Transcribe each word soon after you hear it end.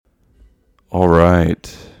All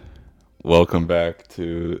right. Welcome back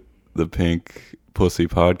to the Pink Pussy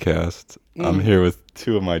Podcast. I'm here with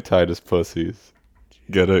two of my tightest pussies.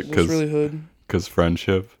 Get it? That's really hood. Because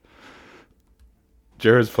friendship.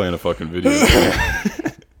 Jarrod's playing a fucking video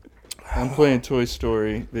game. I'm playing Toy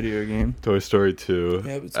Story video game. Toy Story 2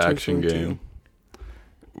 it's action Toy Story game.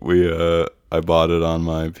 2. I bought it on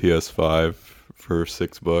my PS5 for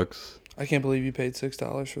 $6. I can't believe you paid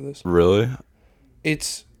 $6 for this. Really?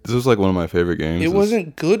 This was like one of my favorite games. It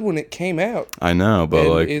wasn't good when it came out. I know, but and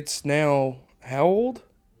like it's now how old?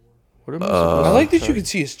 What am I supposed I like that you can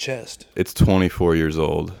see his chest. It's 24 years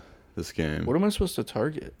old. This game. What am I supposed to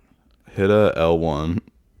target? Hit a L1.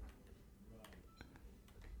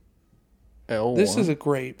 L1. This is a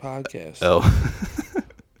great podcast.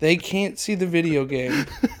 They can't see the video game.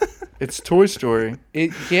 It's Toy Story.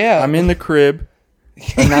 Yeah. I'm in the crib.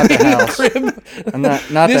 I'm not the house. I'm not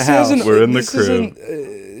the house. We're in the crib.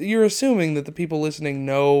 You're assuming that the people listening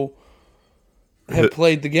have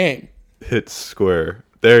played the game. Hit square.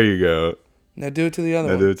 There you go. Now do it to the other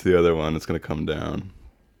one. Now do it to the other one. It's going to come down.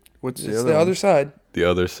 What's It's the other side. The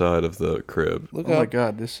other side of the crib. Look Oh up. my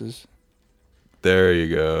god, this is... There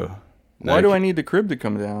you go. Now Why do I need the crib to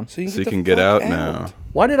come down? So you can get out now.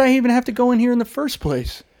 Why did I even have to go in here in the first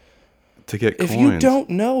place? To get coins. If you don't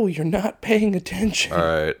know, you're not paying attention. All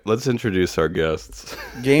right, let's introduce our guests.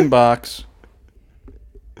 Game box.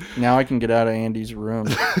 Now I can get out of Andy's room.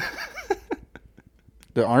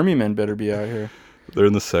 The army men better be out here. They're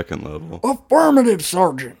in the second level. Affirmative,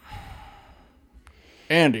 Sergeant.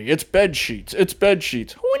 Andy, it's bed sheets. It's bed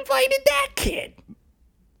sheets. Who invited that kid?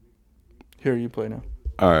 Here, you play now.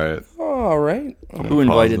 All right. All right. Who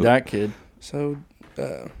invited that kid? So,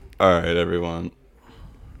 all right, everyone.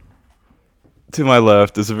 To my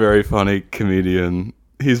left is a very funny comedian.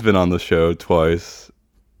 He's been on the show twice.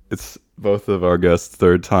 It's both of our guests'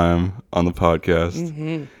 third time on the podcast.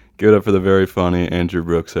 mm-hmm. Give it up for the very funny Andrew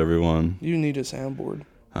Brooks, everyone. You need a soundboard.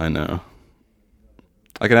 I know.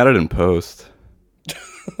 I can add it in post.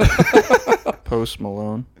 Post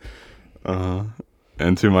Malone.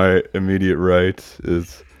 And to my immediate right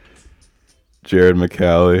is Jarrod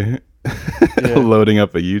Micale loading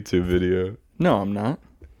up a YouTube video. No, I'm not.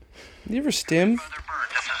 You ever stim?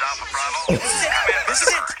 This is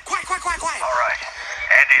it. Quiet. All right.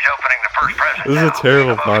 Andy's opening the first present. This is a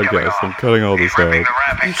terrible podcast. I'm cutting all this out. You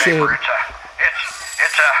should.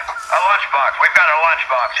 It's a lunchbox. We've got a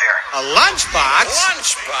lunchbox here. A lunchbox?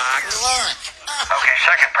 Lunchbox? Okay,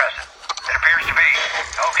 second present. It appears to be.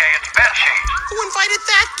 Okay, it's bed sheets. Who invited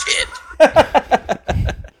that kid?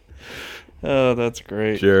 Oh, that's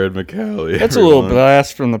great. Jarrod Micale. That's a little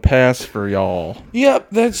blast from the past for y'all.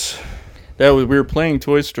 Yep, We were playing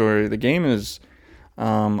Toy Story. The game is,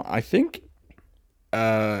 I think,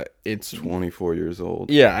 it's 24 years old.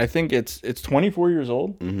 Yeah, I think it's 24 years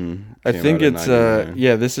old. Mm-hmm. I think it's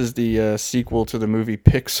this is the sequel to the movie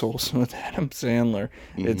Pixels with Adam Sandler.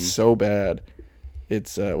 Mm-hmm. It's so bad.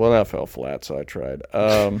 It's that fell flat, so I tried.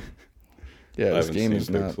 This game is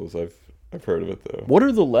not. Pixels. I've heard of it though. What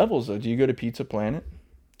are the levels though? Do you go to Pizza Planet?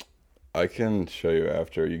 I can show you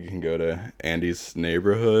after. You can go to Andy's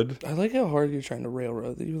neighborhood. I like how hard you're trying to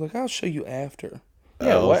railroad that. You're like, I'll show you after.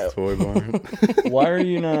 Yeah, Al's Toy Barn. Why are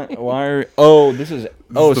you not? Oh, this is.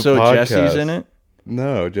 Oh, so podcast. Jesse's in it.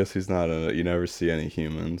 No, Jesse's not in it. You never see any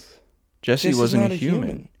humans. Jesse wasn't a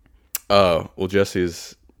human. Oh, well,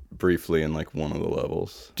 Jesse's briefly in like one of the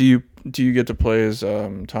levels. Do you get to play as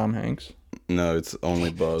Tom Hanks? No, it's only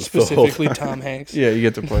Buzz. Specifically Tom Hanks. Yeah, you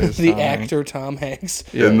get to play as the Tom actor Hanks. Tom Hanks.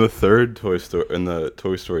 Yeah. In the third Toy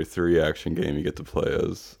Story 3 action game, you get to play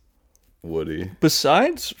as Woody.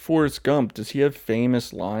 Besides Forrest Gump, does he have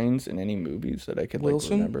famous lines in any movies that I could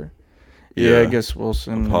Wilson? Remember? Yeah, I guess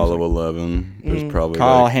Wilson. Apollo 11. There's probably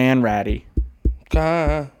Call Hanratty.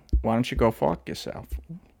 Ah. Why don't you go fuck yourself?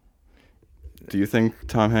 Do you think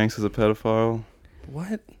Tom Hanks is a pedophile?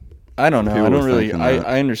 What? I don't know. People I don't were really. thinking that.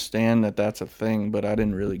 I understand that that's a thing, but I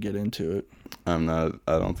didn't really get into it. I'm not.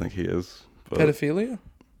 I don't think he is. But Pedophilia?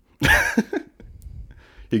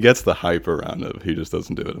 he gets the hype around it. He just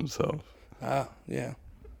doesn't do it himself. Ah, yeah.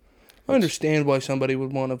 I understand why somebody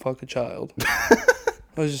would want to fuck a child. I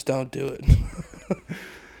just don't do it.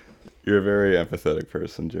 You're a very empathetic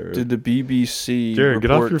person, Jarrod. Did the BBC Jarrod, get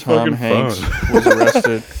off report your Tom fucking Hanks phone. was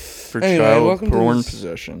arrested for Anyway, child welcome to porn this-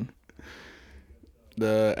 possession?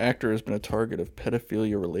 The actor has been a target of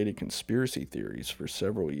pedophilia-related conspiracy theories for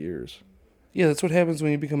several years. Yeah, that's what happens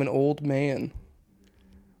when you become an old man.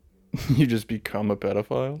 You just become a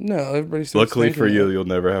pedophile? No, everybody starts Luckily thinking for you, that. you'll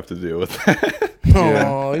never have to deal with that.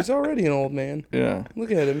 Oh, he's already an old man. Yeah. Look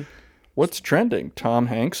at him. What's trending? Tom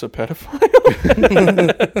Hanks, a pedophile?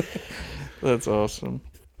 That's awesome.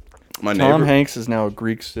 My Tom neighbor, Hanks is now a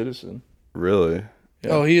Greek citizen. really,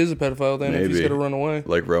 Yeah. Oh, he is a pedophile then if he's Maybe. going to run away.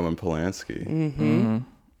 like Roman Polanski. Mm-hmm.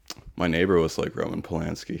 My neighbor was like Roman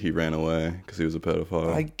Polanski. He ran away because he was a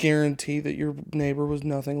pedophile. I guarantee that your neighbor was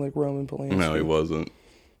nothing like Roman Polanski. No, he wasn't.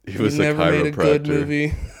 He was a never made a good chiropractor.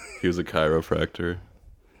 movie. He was a chiropractor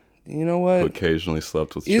You know who what? occasionally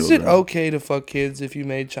slept with Is children. it okay to fuck kids if you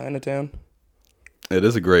made Chinatown? It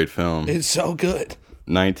is a great film. It's so good.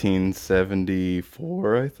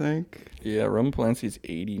 1974, I think. Yeah, Roman Polanski's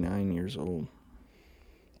 89 years old.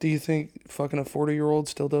 Do you think fucking a 40-year-old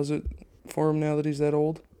still does it for him now that he's that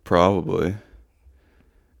old? Probably.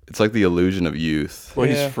 It's like the illusion of youth. Well,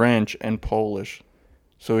 Yeah. he's French and Polish,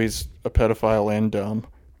 so he's a pedophile and dumb.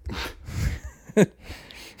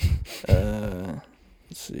 Let's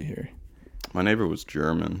see here. My neighbor was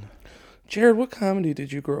German. Jarrod, what comedy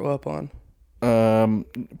did you grow up on?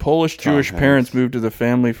 Polish Tom Jewish Hanks. parents moved to the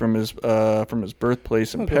family from his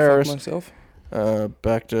birthplace in I'll go Paris. fuck myself.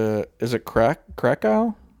 Back to, is it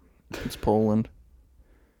Krakow? It's Poland.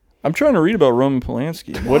 I'm trying to read about Roman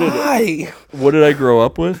Polanski. Why? What did I grow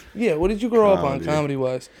up with? Yeah, what did you grow up on Comedy.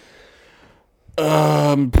 comedy-wise?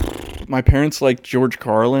 My parents liked George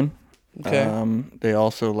Carlin. Okay. They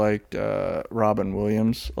also liked Robin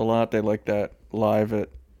Williams a lot. They liked that live at,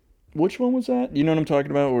 which one was that? You know what I'm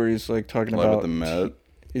talking about? Where he's like talking Live about at the Met.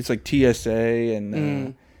 It's like TSA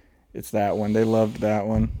and it's that one. They loved that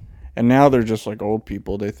one. And now they're just like old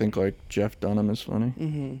people. They think like Jeff Dunham is funny.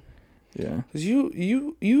 Mm-hmm. Yeah. 'Cause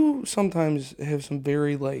you sometimes have some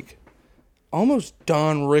very, like, almost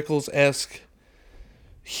Don Rickles-esque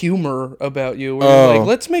humor about you. Where you're like,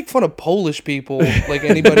 let's make fun of Polish people like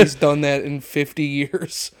anybody's done that in 50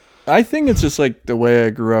 years. I think it's just like the way I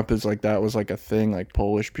grew up is like that was like a thing, like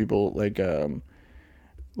Polish people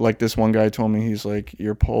like this one guy told me, he's like,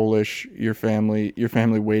 you're Polish, your family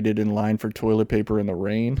waited in line for toilet paper in the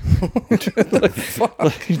rain.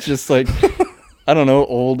 Like, just like I don't know,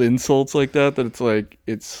 old insults like that it's like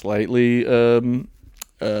it's slightly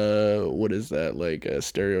what is that, like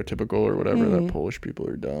stereotypical or whatever, that Polish people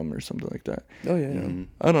are dumb or something like that. Oh, yeah.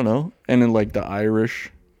 I don't know. And then like the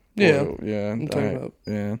Irish. Yeah. Whoa, yeah. I'm talking about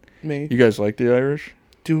yeah. me. You guys like the Irish?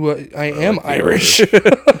 I am like the Irish.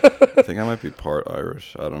 I think I might be part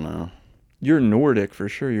Irish. I don't know. You're Nordic for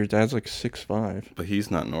sure. Your dad's like 6'5". But he's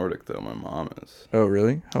not Nordic, though. My mom is. Oh,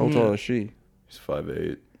 really? How tall is she? He's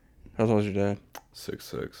 5'8", How tall is your dad?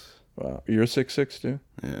 6'6". Wow. You're 6'6" too?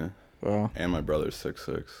 Yeah. Wow. And my brother's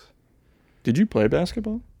 6'6". Did you play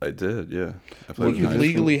basketball? I did, yeah. I Well, played you high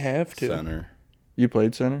legally school have to. center. You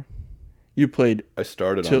played center? You played... I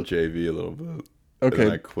started Till- on JV a little bit. Okay.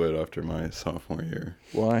 And then I quit after my sophomore year.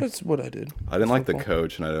 Why? That's what I did. I didn't like the Football.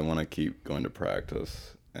 coach, and I didn't want to keep going to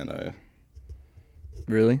practice. And I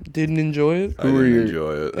Really? Didn't enjoy it. I Who were didn't your-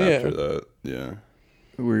 enjoy it Yeah. after that. Yeah.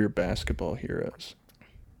 Who were your basketball heroes?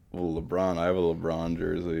 Well, LeBron. I have a LeBron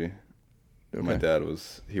jersey. My Okay. dad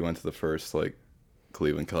he went to the first like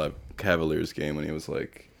Cleveland Cavaliers game when he was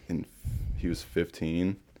like he was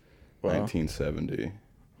 15, Wow. 1970.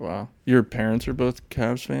 Wow. Your parents are both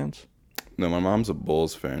Cavs fans? No, my mom's a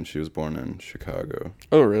Bulls fan. She was born in Chicago.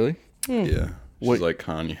 Oh, really? Yeah, she's What- like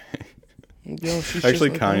Kanye. Yo, she's Actually, just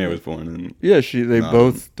like Kanye that. was born in. Yeah, they No.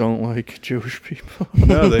 both don't like Jewish people.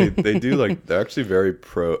 No, they do like they're actually very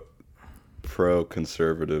pro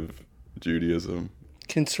conservative Judaism.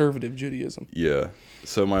 Conservative Judaism. Yeah.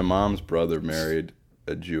 So my mom's brother married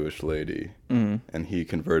a Jewish lady, and he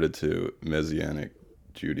converted to Messianic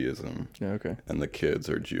Judaism, Yeah, okay. and the kids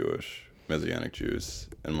are Jewish, Messianic Jews,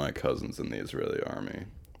 and my cousin's in the Israeli army.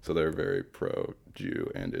 So they're very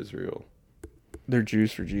pro-Jew and Israel. They're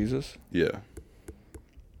Jews for Jesus? Yeah,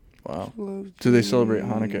 Wow. Love Do they celebrate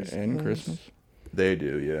Hanukkah and Jesus Christmas? they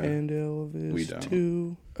do. Yeah. And Elvis We don't.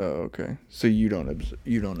 too. Oh, okay. So you don't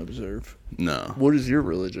observe. No. What is your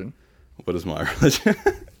religion? What is my religion?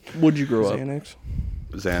 What'd you grow up? Xanax.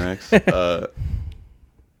 Xanax.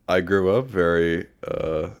 I grew up very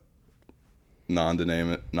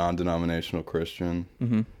non-denominational Christian.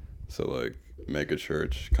 Mm-hmm. So like mega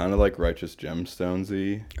church, kind of like Righteous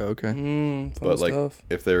Gemstones-y. Okay. Fun But like stuff.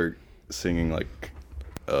 if they're singing like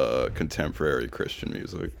contemporary Christian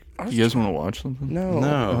music. You guys want to watch something? No.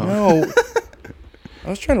 No. No. I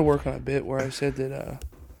was trying to work on a bit where I said that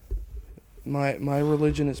my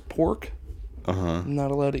religion is pork. Uh-huh. I'm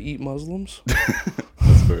not allowed to eat Muslims.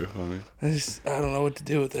 That's very funny. I don't know what to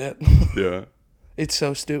do with that. Yeah. It's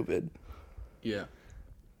so stupid. Yeah.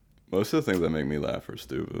 Most of the things that make me laugh are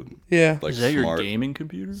stupid. Yeah. Like Is that your smart, gaming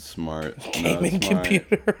computer? smart Gaming it's my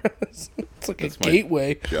computer. It's like That's a my-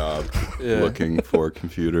 gateway. job Yeah. looking for a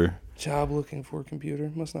computer. Job looking for a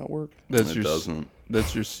computer. Must not work. That's It doesn't.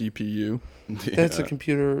 That's your CPU. Yeah. That's a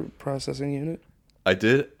computer processing unit. I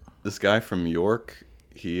did. This guy from York.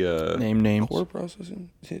 He Name names. Core processing.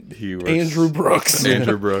 he works, Andrew Brooks.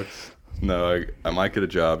 Andrew Brooks. No, I might get a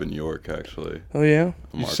job in York actually. Oh yeah.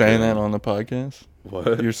 You're saying that on the podcast?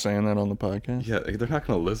 What? You're saying that on the podcast? Yeah, they're not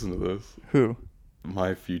gonna listen to this. Who?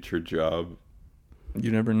 My future job.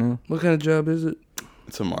 You never know. What kind of job is it?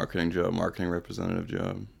 It's a marketing job, marketing representative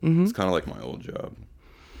job. Mm-hmm. It's kind of like my old job.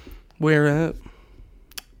 Where at?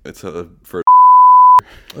 It's for.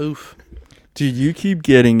 Oof. Dude, you keep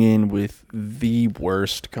getting in with the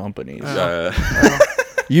worst companies. Yeah.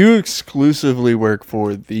 You exclusively work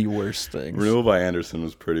for the worst things. Renewal by Anderson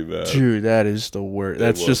was pretty bad. Dude, that is the worst. It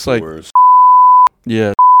That's was just the like, worst.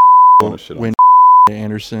 yeah, I wanna shit on when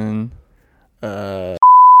Anderson.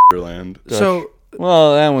 Land. So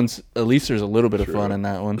Well, that one's, at least there's a little bit of True. fun in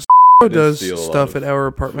that one. does steal a lot stuff of at our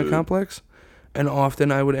apartment food. complex, and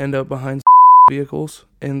often I would end up behind vehicles,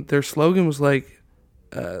 and their slogan was like,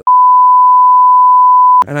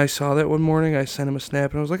 and I saw that one morning. I sent him a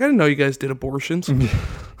snap, and I was like, I didn't know you guys did abortions.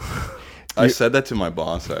 I said that to my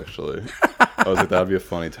boss actually. I was like, that'd be a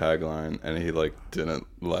funny tagline, and he like didn't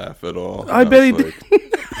laugh at all. I And bet he was like,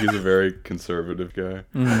 he's a very conservative guy.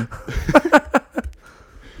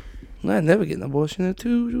 I never get an abortion. They're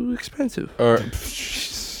too expensive. Or,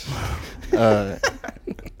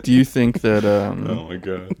 do you think that Oh my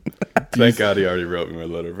god! Thank God he already wrote me my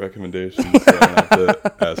letter of recommendation, so I don't have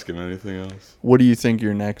to ask him anything else. what do you think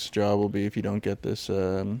your next job will be if you don't get this?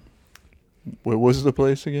 What was the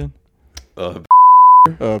place again?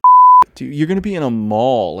 Dude, you're gonna be in a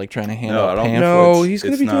mall, like trying to hand No, out I don't- pamphlets. No, he's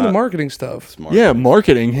going to it's be doing the not- marketing stuff. Smart. Yeah,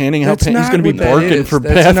 marketing, handing out. That's He's not gonna be what that barking is. for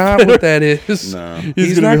That's bath. not what that is. No.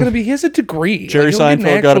 He's not going to be. He has a degree. Jerry Like, he'll get an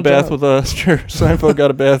Seinfeld got a actual bath job. with us. Jerry Seinfeld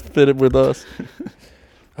got a bath fitted with us.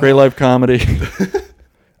 Great life comedy.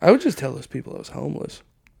 I would just tell those people I was homeless.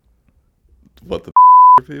 What the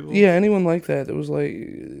people? Yeah, anyone like that was like,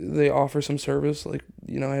 they offer some service, like,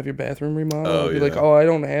 have your bathroom remodeled. Oh, I'd be like, yeah. oh, I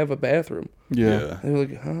don't have a bathroom. Yeah. They're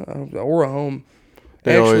like, huh? Or a home.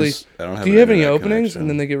 They Actually, always, I don't have do an you have any internet openings? connection. And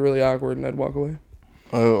then they get really awkward, and I'd walk away.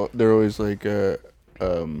 they're always like, they'll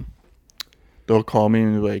call me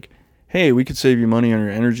and be like, "Hey, we could save you money on your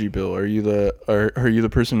energy bill. Are you the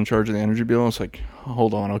person in charge of the energy bill?" I was like,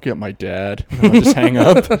 "Hold on, I'll get my dad." And I'll just hang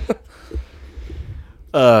up.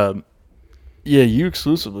 Yeah, you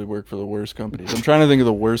exclusively work for the worst companies. I'm trying to think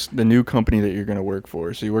of the new company that you're going to work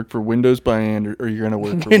for. So you work for Windows by Anderson, or you're going to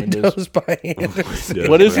work for Windows. Windows by Anderson. Yeah,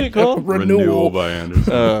 What is right. it called? Renewal by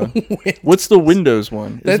Anderson. What's the Windows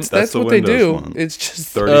one? That's That's the what they do. Windows one. It's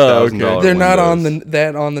just $30,000. they're not on Windows.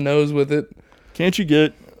 that on the nose with it. Can't you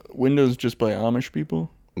get Windows just by Amish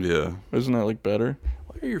people? Yeah. Isn't that like better?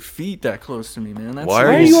 Why are your feet that close to me, man? That's Why Why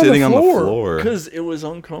are are you you on the sitting on the floor? floor? Because it was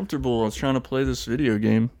uncomfortable. I was trying to play this video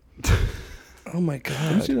game. Oh my Let me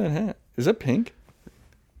god. see that hat. Is that pink?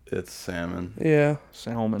 It's salmon. Yeah.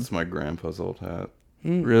 Salmon. It's my grandpa's old hat.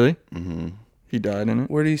 Really? Mm-hmm. He died in it?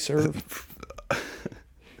 Where do you serve?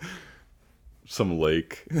 Some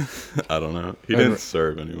lake. I don't know. He didn't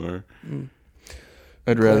serve anywhere.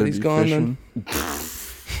 I'd rather he's be gone fishing.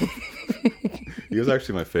 He was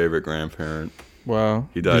actually my favorite grandparent. Wow.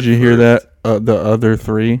 He died Did you hear first. that? The other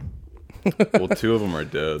three? Well, 2 of them are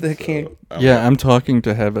dead. They so can't- Yeah, I'm talking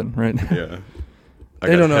to heaven right now. Yeah. I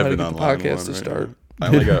They got don't know how to heaven get the on line podcast one to right start. now. I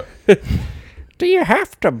only got. Do you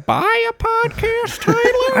have to buy a podcast,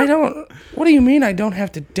 Tyler? I don't. What do you mean? I don't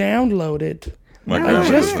have to download it. My I grandma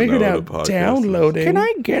just doesn't figured know out what a podcast is.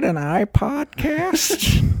 downloading. get an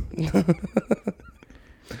iPodcast?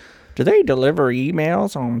 Do they deliver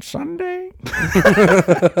emails on Sunday?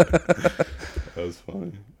 That was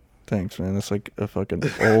funny. Thanks, man. That's like a fucking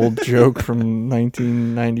old joke from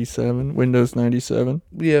 1997, Windows 97.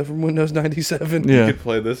 Yeah, from Windows 97. You Yeah. could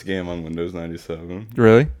play this game on Windows 97.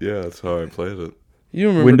 Really? Yeah, that's how I played it. You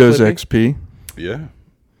remember Windows Clippy? XP. Yeah.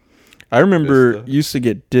 I remember Vista. you used to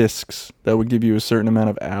get discs that would give you a certain amount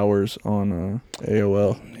of hours on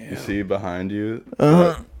AOL. You see behind you,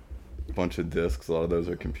 Uh-huh. a bunch of discs. A lot of those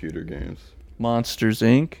are computer games. Monsters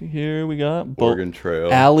Inc. Here we got Oregon Trail.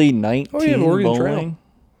 Alley 19 Oh, yeah, Oregon Trail. bowling.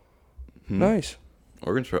 Nice.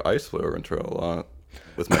 Oregon Trail. I used to play Oregon Trail a lot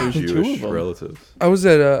with my There's 2 Jewish of them. relatives. I was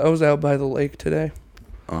out by the lake today.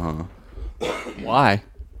 Uh huh. Why?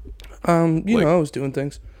 You Like- know, I was doing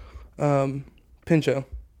things. Pincho.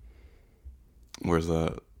 Where's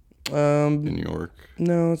that? Um, In New York.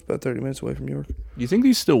 no, it's about 30 minutes away from New York. You think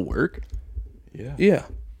these still work? Yeah. Yeah.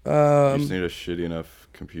 You just need a shitty enough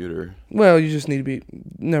computer. Well, you just need to be.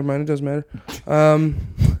 Never mind. It doesn't matter.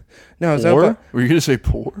 No, it's out Poor? by. Were you gonna say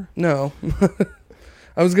poor? No.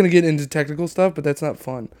 I was gonna get into technical stuff, but that's not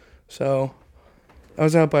fun. So, I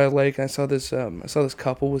was out by a lake. And I saw this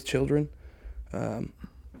couple with children,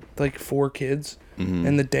 like 4 kids,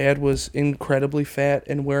 and the dad was incredibly fat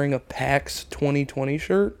and wearing a PAX 2020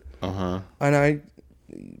 shirt. And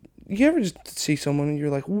you ever just see someone and you're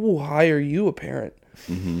like, why are you a parent?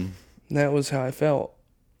 And that was how I felt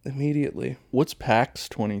immediately. What's PAX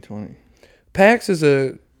 2020? PAX is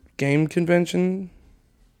a game convention.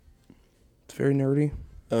 It's very nerdy.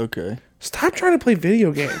 Okay. Stop trying to play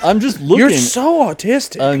video games. I'm just looking. You're so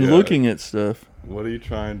autistic. I'm looking at stuff. What are you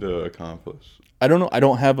trying to accomplish? I don't know. I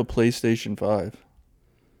don't have a PlayStation 5.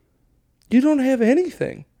 You don't have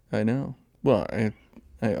anything. I know. Well,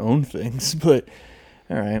 I own things, but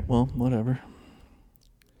all right. Well, whatever.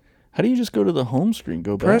 How do you just go to the home screen?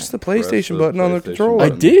 Go Press back. the PlayStation button on the PlayStation controller.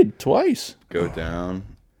 button. I did twice. Go down.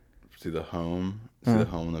 See the home. See the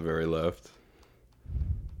home on the very left.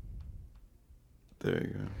 There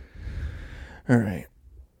you go. All right.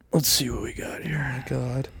 Let's see what we got here. Oh my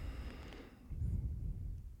god.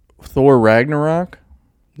 Thor Ragnarok.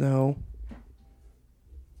 No.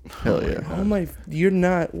 Hell yeah. Oh my. You're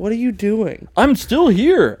not. What are you doing? I'm still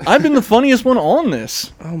here. I've been the funniest one on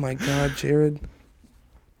this. Oh my god, Jarrod.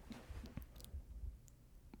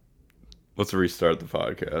 Let's restart the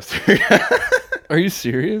podcast. Are you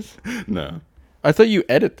serious? No. I thought you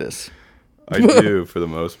edit this. I do for the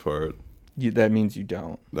most part. That means you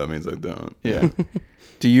don't. That means I don't. Yeah.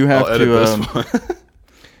 Do you have I'll edit to? this one.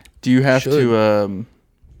 Do you have Should.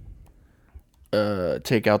 to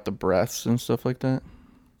take out the breaths and stuff like that?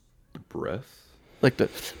 Breath? Like the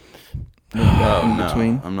Oh, no.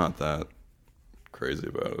 between? I'm not that crazy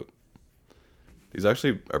about it. These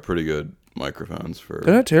actually are pretty good microphones for.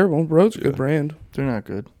 They're not terrible. Rode's a good brand. They're not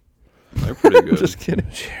good. They're pretty good. Just kidding.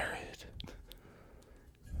 Jarrod.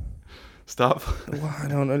 Stop. Well, I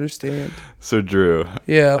don't understand. So, Drew,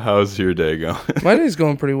 Yeah. how's your day going? My day's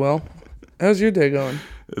going pretty well. How's your day going?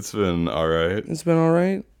 It's been all right. It's been all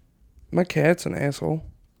right. My cat's an asshole.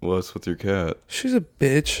 What's with your cat? She's a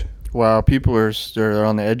bitch. Wow, people are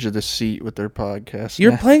on the edge of the seat with their podcast.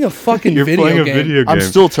 You're now. playing a fucking You're video playing game. a video game. I'm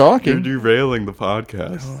still You're talking. derailing the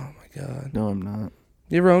podcast. Oh my god. No, I'm not.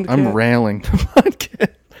 You ever owned a cat? I'm railing the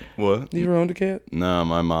podcast. What? You ever owned a cat? No,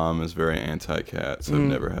 my mom is very anti-cat, so I've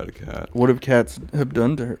never had a cat. What have cats have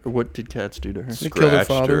done to her? Or what did cats do to her? They killed her Scratched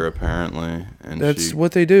father. her, apparently, and That's she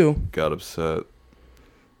what they do. got upset.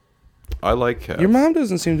 I like cats. Your mom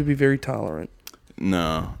doesn't seem to be very tolerant.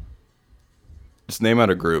 No. Just name out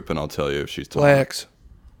a group and I'll tell you if she's tolerant.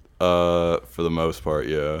 Blacks. For the most part,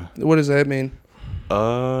 yeah. What does that mean?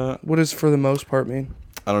 I What does for the most part mean?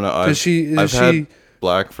 don't know. Does she I've had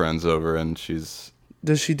black friends over and she's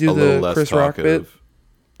does she a do little the less Chris Rock bit? talkative.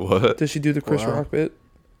 What? Does she do the Chris Wow. Rock bit?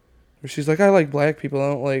 Where she's like, I like black people. I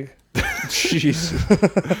don't like. Jeez.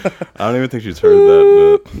 I don't even think she's heard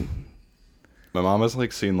that bit. My mom has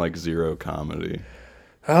seen zero comedy.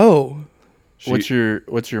 Oh, She, What's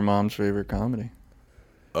your mom's favorite comedy?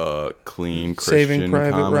 clean Christian Saving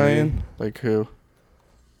Private comedy. Ryan. Like who?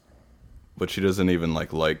 But she doesn't even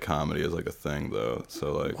like comedy as a thing though.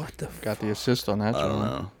 So What the? Got the assist on that. I don't John.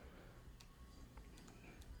 know.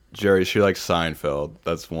 Jerry, she likes Seinfeld.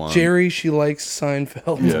 That's one. Jerry, she likes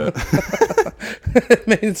Seinfeld. Yeah. It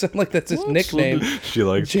made it sound like that's his nickname. She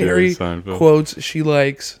likes Jerry Jerry Seinfeld. quotes. She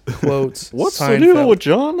likes quotes. What's Seinfeld. the deal with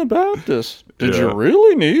John the Baptist? Did you Yeah.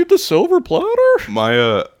 really need the silver platter?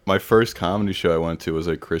 My first comedy show I went to was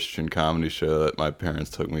a Christian comedy show that my parents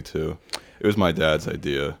took me to. It was my dad's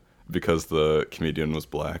idea because the comedian was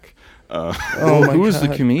black. Oh my Who was the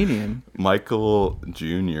God. comedian? Michael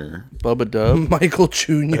Jr. Bubba Dub. Michael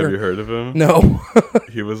Jr. Have you heard of him? No.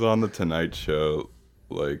 He was on the Tonight Show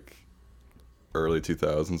early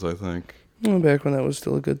 2000s, I think. Back when that was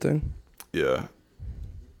still a good thing. Yeah.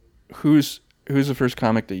 Who's the first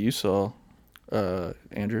comic that you saw,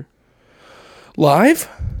 Andrew? Live?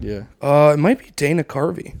 Yeah. It might be Dana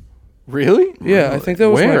Carvey. Really? Yeah, I think that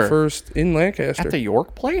was Where? my first in Lancaster. At the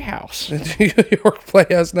York Playhouse. At the York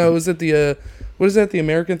Playhouse. No, it was at the what is that? The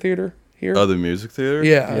American Theater here? Oh, the music theater?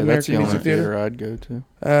 yeah, Yeah, that's the American only Music theater Theater. I'd go to.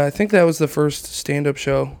 I think that was the first stand-up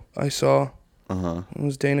show I saw. Uh-huh. It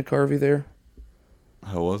was Dana Carvey there.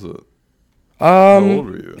 How was it? How old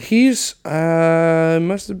were you? He's I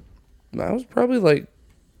was probably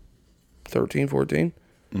 13, 14.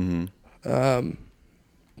 Mm-hmm.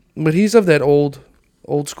 But he's of that old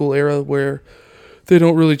school era where they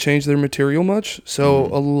don't really change their material much. So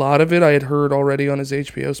a lot of it I had heard already on his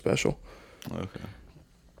HBO special. Okay.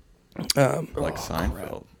 Um, Like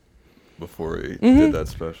Seinfeld. Before he did that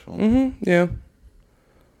special. Yeah.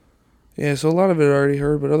 Yeah, so a lot of it I already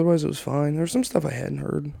heard, but otherwise it was fine. There was some stuff I hadn't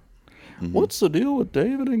heard. What's the deal with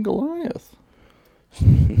David and Goliath?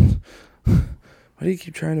 Why do you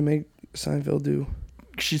keep trying to make Seinfeld do?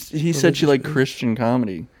 He said she liked Christian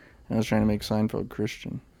comedy. I was trying to make Seinfeld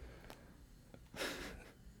Christian.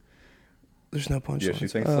 There's no punchline. Yeah, she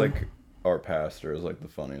thinks like our pastor is like the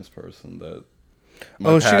funniest person that.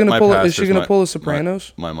 Is she gonna pull The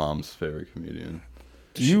Sopranos? My mom's favorite comedian.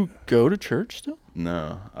 Do you go to church still?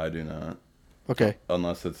 No, I do not. Okay.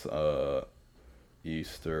 Unless it's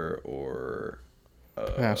Easter or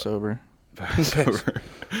Passover.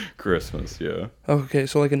 Christmas, yeah. Okay,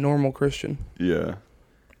 so like a normal Christian. Yeah.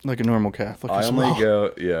 Like a normal Catholic. I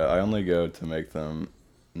only go to make them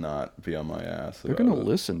not be on my ass. They're gonna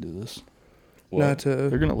listen to this. What?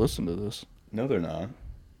 They're gonna listen to this. No, they're not.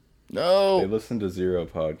 No. They listen to 0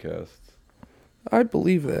 podcasts. I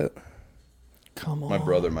believe that. Come on. My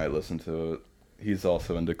brother might listen to it. He's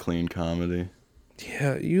also into clean comedy.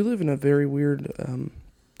 Yeah, you live in a very weird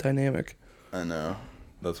dynamic. I know.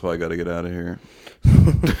 That's why I got to get out of here.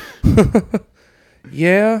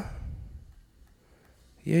 Yeah.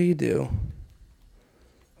 Yeah, you do.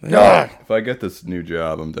 If I get this new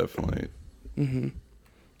job, I'm definitely...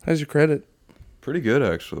 How's your credit? Pretty good,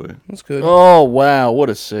 actually. That's good. Oh, wow. What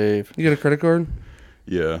a save. You got a credit card?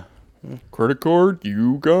 Yeah. Credit card?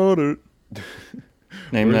 You got it.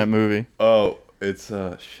 Name that movie. Oh, it's,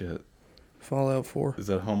 shit. Fallout 4. Is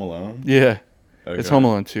that Home Alone? Yeah. Okay. It's Home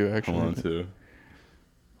Alone 2, actually. Home Alone 2.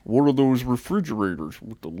 What are those refrigerators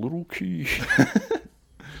with the little key?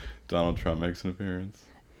 Donald Trump makes an appearance.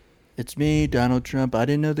 It's me, Donald Trump. I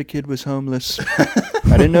didn't know the kid was homeless.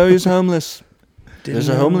 I didn't know he was homeless. There's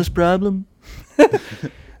a homeless problem.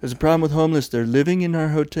 There's a problem with homeless. They're living in our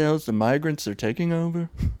hotels. The migrants are taking over.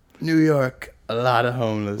 New York, a lot of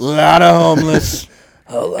homeless. A lot of homeless.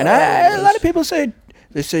 A lot of people say,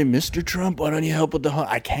 Mr. Trump, why don't you help with the home?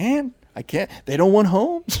 I can't. They don't want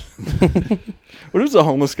homes. What if the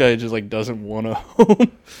homeless guy just like doesn't want a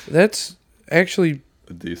home? That's actually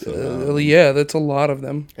A decent yeah, that's a lot of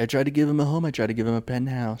them. I tried to give him a home. I tried to give him a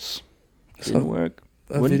penthouse. Didn't work.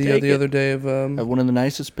 A video the other day of Have one of the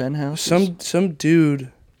nicest penthouses. some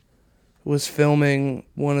dude was filming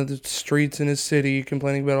one of the streets in his city,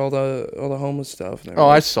 complaining about all the homeless stuff. Oh,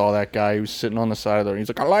 I saw that guy. He was sitting on the side of the road. He's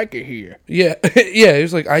like, I like it here. Yeah, yeah. He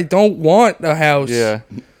was like, I don't want a house. Yeah.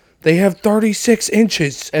 They have 36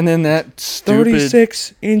 inches. And then that stupid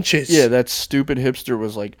 36 inches. Yeah, that stupid hipster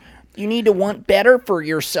was like, you need to want better for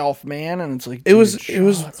yourself, man. And it's like, it was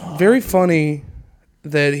very funny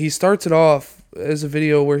that he starts it off as a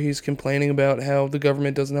video where he's complaining about how the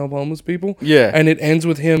government doesn't help homeless people. Yeah. And it ends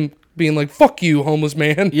with him being like, fuck you, homeless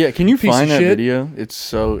man. Yeah, can you Piece find of that shit. video? It's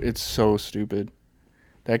so stupid.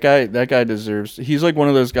 That guy deserves. He's like one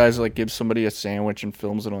of those guys that like gives somebody a sandwich and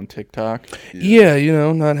films it on TikTok.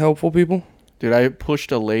 Yeah, not helpful people. Dude, I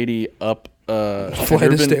pushed a lady up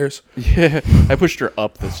Flight of stairs. Yeah, I pushed her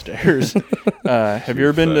up the stairs. Have you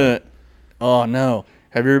ever been to? Oh no.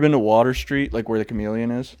 Have you ever been to Water Street, like where the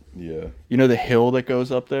Chameleon is? Yeah. You know the hill that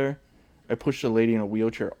goes up there? I pushed a lady in a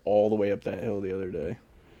wheelchair all the way up that hill the other day.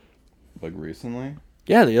 Like recently?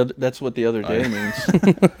 Yeah, that's what the other day means.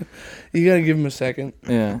 You gotta give him a second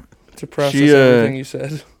Yeah. to process everything you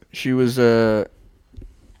said. She was like,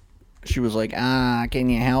 can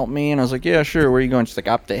you help me? And I was like, yeah, sure. Where are you going? She's like,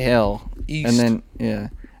 up the hill. East. And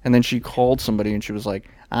then she called somebody and she was like,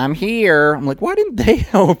 I'm here. I'm like, why didn't they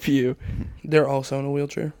help you? They're also in a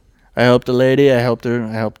wheelchair. I helped the lady. I helped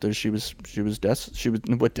her. She was desolate. She was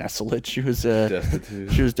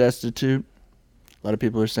Destitute. She was destitute. A lot of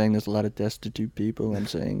people are saying there's a lot of destitute people. I'm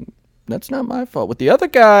saying that's not my fault. With the other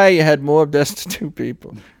guy, you had more destitute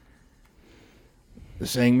people. They're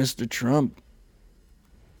saying Mr. Trump.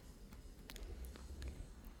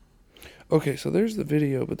 Okay, so there's the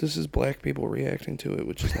video, but this is black people reacting to it,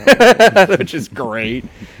 which is not Which is great.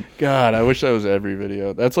 God, I wish that was every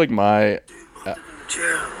video. That's like my... Why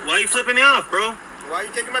are you flipping me off, bro? Why are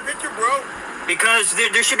you taking my picture, bro? Because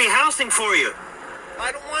there should be housing for you.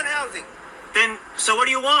 I don't want housing. Then, so what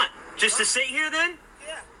do you want? Just to sit here then?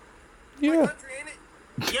 Yeah. Yeah. My country, ain't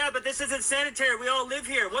it? Yeah, but this isn't sanitary. We all live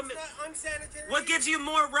here. It's not unsanitary. What gives you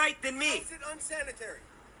more right than me? How is it unsanitary?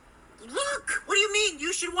 Look! What do you mean?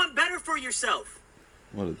 You should want better for yourself.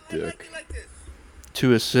 What a I like dick. it like this.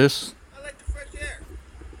 To assist. I like the fresh air.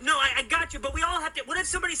 No, I got you, but we all have to... What if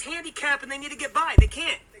somebody's handicapped and they need to get by? They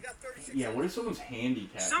can't. They got 36. Yeah, what if someone's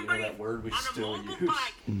handicapped? Somebody that word we on a still mobile use.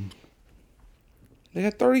 bike... They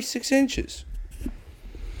got 36 inches.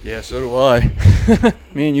 Yeah, so do I.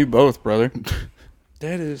 Me and you both, brother.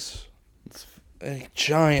 That is a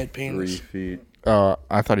giant 3 penis. feet,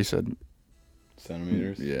 I thought he said...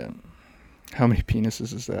 centimeters. Yeah. How many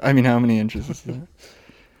penises is that? I mean, how many inches is that?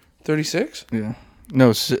 36? Yeah.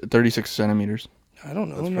 No, 36 centimeters. I don't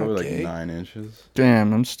know. That's I'm probably not like gay. 9 inches.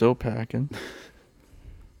 Damn, I'm still packing.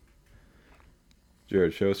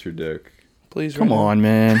 Jared, show us your dick. Please, Come right now. on,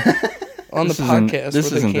 man. On the This isn't- podcast, This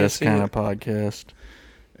where they isn't can't this see kind it. of podcast.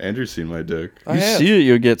 Andrew's seen my dick. I You have. see it,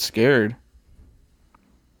 you'll get scared.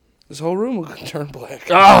 This whole room will turn black.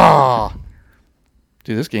 Ah!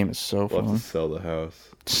 Dude, this game is so We'll have fun. to sell the house.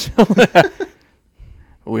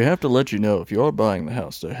 We have to let you know, if you are buying the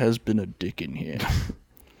house, there has been a dick in here.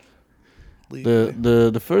 Legally.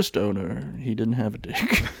 The first owner, he didn't have a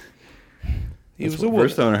dick. He was a The woman.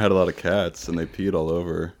 first owner had a lot of cats, and they peed all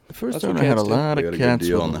over. The first That's what owner had a cats do. lot They of got a good cats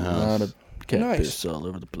deal with on a the house. lot of cat Nice. piss all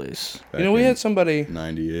over the place. You know, we had somebody.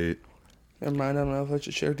 98. Never mind. I don't know if I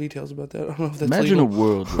should share details about that. I don't know if that's Imagine legal. a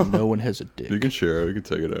world where no one has a dick. You can share it. We can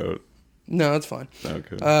take it out. No, it's fine.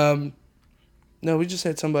 Okay. No, we just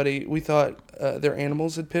had somebody. We thought their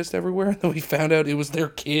animals had pissed everywhere, and then we found out it was their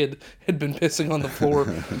kid had been pissing on the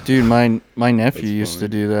floor. Dude, my nephew That's used to funny.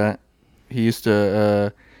 do that. He used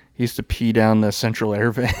to pee down the central air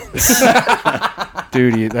vents.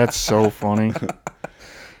 Dude, that's so funny.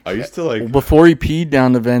 I used to like. Before he peed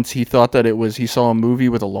down the vents, he thought that he saw a movie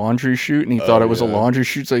with a laundry chute, and he thought it was a yeah. laundry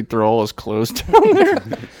chute, so he'd throw all his clothes down there.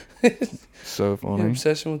 So An funny.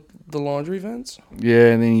 obsession with the laundry vents. Yeah,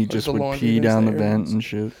 and then he just the would laundry pee vents, down the the air vent vents. and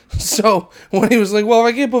shit. So when he was like, "Well,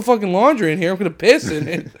 if I can't put fucking laundry in here, I'm gonna piss in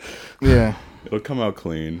it." Yeah. It'll come out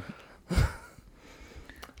clean.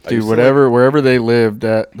 I Dude, used to wherever they live,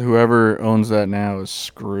 that whoever owns that now is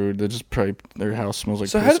screwed. They just probably their house smells like.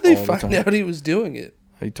 So piss how did they all the find time. out he was doing it?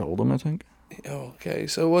 He told them, I think. Okay,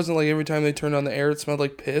 so it wasn't like every time they turned on the air, it smelled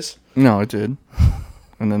like piss. No, it did.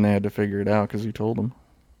 And then they had to figure it out because he told them.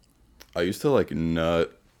 I used to like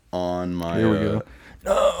nut on my Here we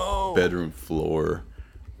go. bedroom floor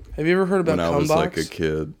Have you ever heard about when I cum was box? like a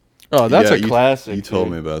kid. Oh, that's Yeah, a classic. You told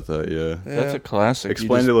dude. me about that, yeah. That's a classic. You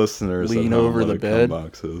Explain just- to listeners lean at home over what the a cum bed.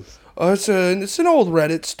 box is. Oh, it's an old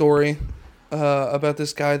Reddit story about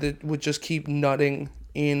this guy that would just keep nutting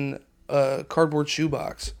in a cardboard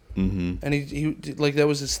shoebox, and he like that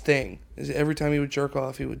was his thing. Every time he would jerk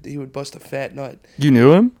off, he would bust a fat nut. You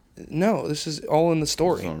knew him? No, this is all in the It's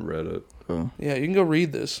story. on Reddit. Yeah, you can go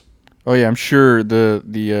read this. Oh yeah, I'm sure the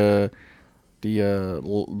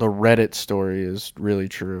Reddit story is really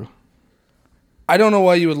true. I don't know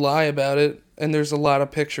why you would lie about it, and there's a lot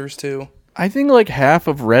of pictures too. I think like half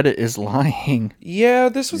of Reddit is lying. Yeah,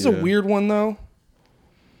 this was a Yeah. weird one though.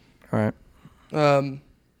 All right.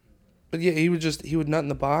 But yeah, he would nut in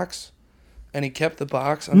the box, and he kept the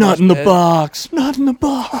box under Not his in the bed, box. Not in the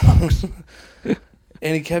box.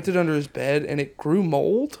 and he kept it under his bed, and it grew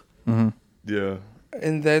mold. Yeah.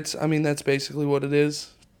 And that's basically what it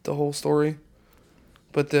is, the whole story.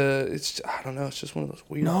 But I don't know, it's just one of those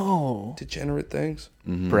weird, No. degenerate things.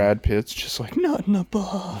 Brad Pitt's just like, not in the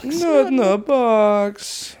box. Nut in the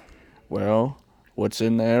box. Well, what's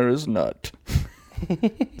in there is nut.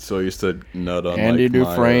 So I used to nut on Andy like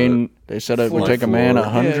Dufresne, they said it would my take a man floor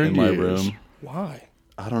 100 in my years. room. Why?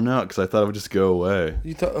 I don't know, because I thought it would just go away.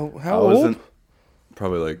 You thought? Oh, I how old? wasn't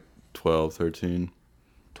probably like 12, 13.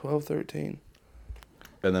 12, 13.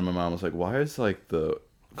 And then my mom was like, "Why is like the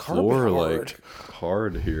Carpet floor hard." like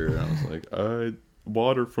hard here?" And I was like,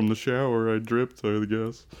 water from the shower. I dripped, I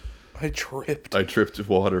guess. I tripped. I tripped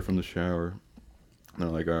water from the shower." And they're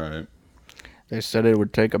like, "All right." They said it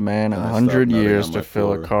would take a man I stopped 100 nutting years on to my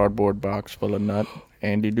fill a floor. cardboard box full of nut.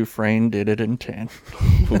 Andy Dufresne did it in 10.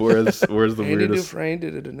 Where's the Andy weirdest? Dufresne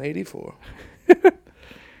did it in 84.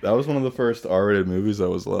 That was one of the first R-rated movies I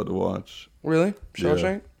was allowed to watch. Really?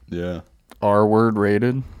 Shawshank? Yeah. R word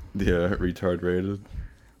rated. Yeah, retard rated.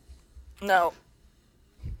 No.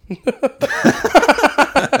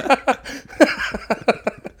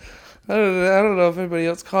 I don't know if anybody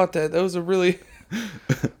else caught that. That was a really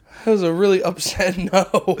upset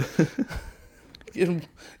no.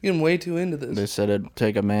 Getting way too into this. They said it'd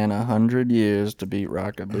take a man 100 years to beat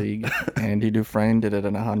Rocket League. Andy Dufresne did it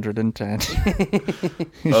in 110.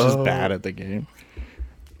 He's just bad at the game.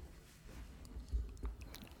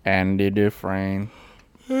 Andy Dufresne.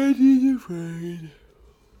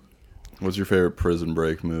 What's your favorite Prison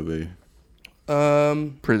Break movie?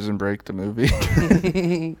 Prison Break the movie.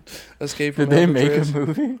 Escape from Did they make Alcatraz. a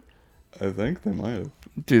movie? I think they might have.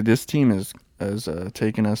 Dude, this team has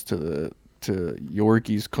taken us to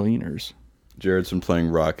Yorkie's Cleaners. Jared's been playing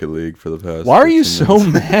Rocket League for the past. Why are you 15 so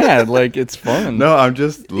minutes. mad? Like, it's fun. No, I'm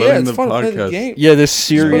just Yeah, letting it's the fun to play the podcast. game. Yeah, this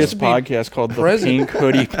serious supposed to be podcast called the present. Pink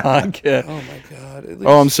Hoodie Podcast. Oh my god. At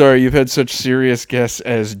Oh, I'm least sorry. You've had such serious guests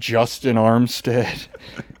as Justin Armstead.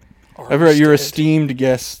 I've heard your roasted. esteemed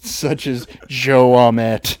guests such as Joe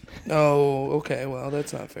Ahmet. Oh, okay. Well,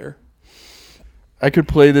 that's not fair. I could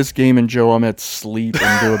play this game in Joe Ahmet's sleep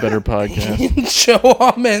and do a better podcast. Joe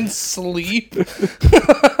Ahmet's sleep.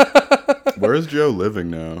 Where is Joe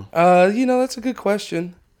living now? That's a good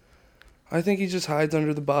question. I think he just hides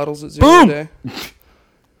under the bottles at 0 Boom! day.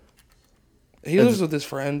 He lives with his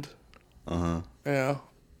friend. Uh-huh. Yeah.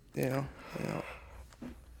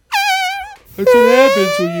 That's what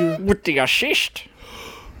happens when you With the assist.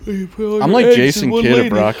 put all I'm your like eggs in Jason one Kidd lady.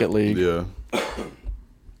 of Rocket League. Yeah.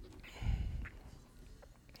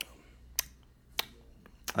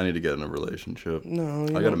 I need to get in a relationship. No,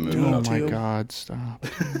 you I gotta don't move need up. Oh my to. God, stop.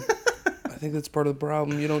 I think that's part of the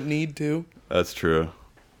problem. You don't need to. That's true.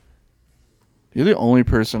 You're the only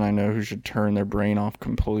person I know who should turn their brain off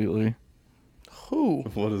completely. Who?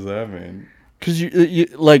 What does that mean? Because you're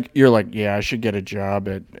like, yeah, I should get a job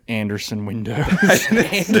at Anderson Windows.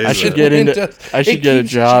 I should get into. I should get a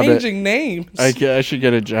job at. Changing names. I should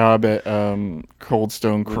get a job at Cold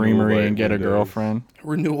Stone Creamery White and get Windows. a girlfriend.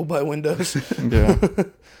 Renewal by Windows. Yeah,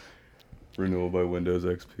 Renewal by Windows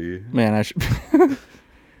XP. man, I should.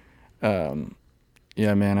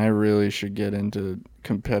 Yeah, man, I really should get into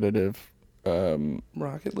competitive.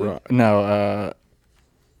 Rocket League.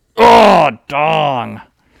 Oh, dong.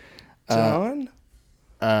 John?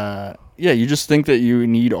 Yeah, you just think that you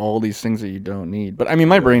need all these things that you don't need. But I mean,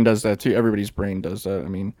 my brain does that too. Everybody's brain does that. I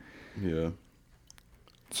mean, Yeah.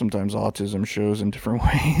 sometimes autism shows in different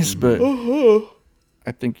ways, but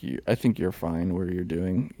I think you're fine where you're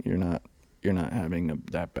doing. You're not having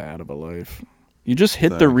that bad of a life. You just hit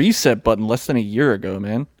the Thanks. reset button less than a year ago,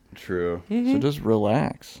 man. True. So just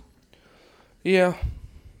relax. Yeah.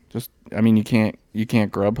 I mean, you can't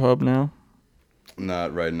Grubhub now.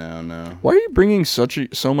 Not right now, no. Why are you bringing so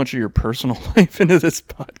much of your personal life into this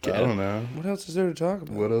podcast? I don't know. What else is there to talk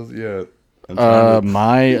about? What else? Yeah. I'm trying to-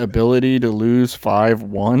 My ability to lose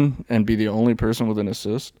 5-1 and be the only person with an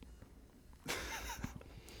assist.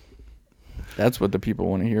 That's what the people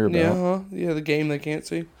want to hear about. Yeah, huh? Yeah, the game they can't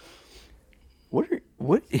see.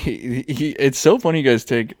 It's so funny you guys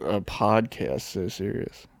take a podcast so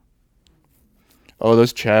serious. Oh,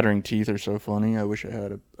 those chattering teeth are so funny. I wish I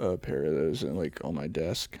had a pair of those on my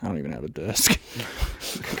desk. I don't even have a desk.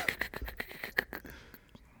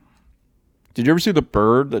 Did you ever see the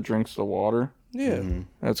bird that drinks the water? Yeah. Mm-hmm.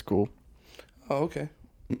 That's cool. Oh, okay.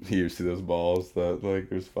 You see those balls that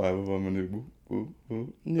there's 5 of them and they whoop, whoop,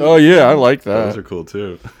 whoop. Oh yeah, I like Those that. are cool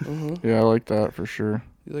too. Yeah, I like that for sure.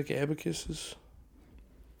 You like abacuses?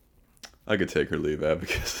 I could take or leave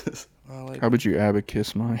abacuses. I like How about you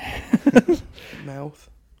abacus my? mouth.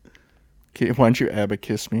 Okay, why don't you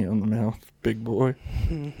abacus me on the mouth, big boy?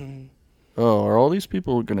 Oh, are all these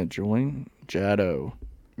people gonna join? Jado,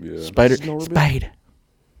 Yeah. Spider, Norbit?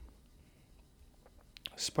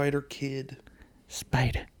 Spider Kid.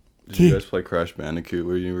 Spider. Did you guys play Crash Bandicoot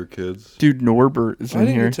when you were kids? Dude, Norbert is I in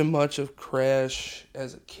didn't here. get to much of Crash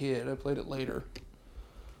as a kid. I played it later.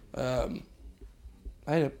 I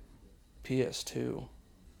had a PS2.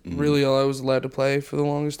 Really, all I was allowed to play for the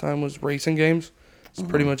longest time was racing games. That's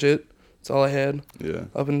pretty much it. That's all I had Yeah.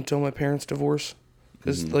 up until my parents' divorce.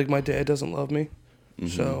 Because, my dad doesn't love me.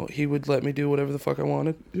 So he would let me do whatever the fuck I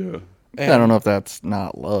wanted. Yeah. And, I don't know if that's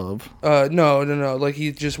not love. No. Like,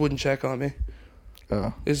 he just wouldn't check on me,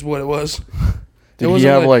 Oh. is what it was. Did It he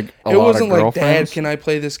wasn't have it wasn't wasn't like like, Dad, girlfriends? can I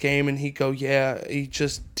play this game? And he'd go, yeah. He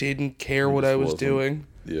just didn't care what just I was wasn't. doing.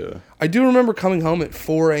 Yeah. I do remember coming home at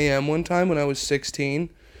 4 a.m. one time when I was 16,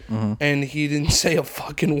 and he didn't say a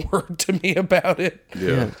fucking word to me about it.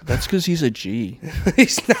 Yeah. That's because he's a G.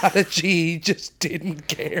 He's not a G. He just didn't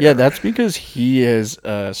care. Yeah, that's because he has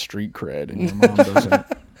street cred and your mom doesn't.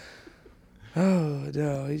 Oh,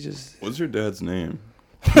 no. He just What's your dad's name?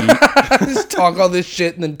 just talk all this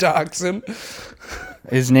shit and then dox him.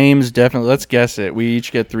 His name's definitely. Let's guess it. We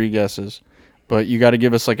each get 3 guesses, but you got to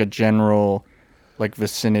give us like a general,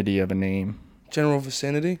 vicinity of a name. General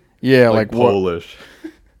vicinity? Yeah, like what? Polish.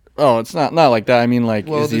 Oh, it's not like that. I mean,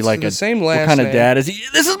 Well, is he it's like the a same what last kind of name. dad is he?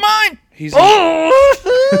 This is mine. He's Oh!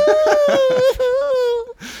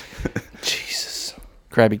 Jesus.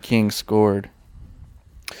 Krabby King scored.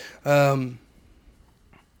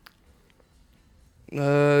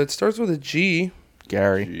 It starts with a G.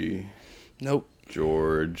 Gary. G. Nope.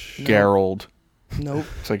 George. Gerald. Nope.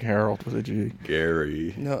 It's like Harold with a G.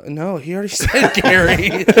 Gary. No, he already said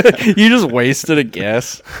Gary. You just wasted a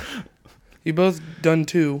guess. You both done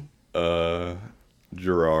 2.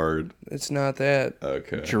 Jarrod. It's not that.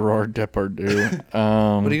 Okay. Gerard Depardieu.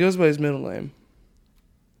 But he goes by his middle name.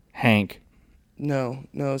 Hank. No.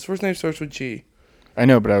 His first name starts with G. I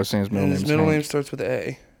know, but I was saying his middle And name. his middle name starts with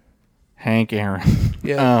A. Hank Aaron.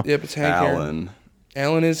 Yeah, yep, it's Hank Aaron. Alan.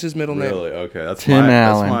 Alan is his middle name. Really? Okay, that's Tim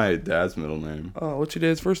Allen. That's my dad's middle name. Oh, what's your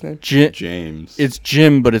dad's first name? James. It's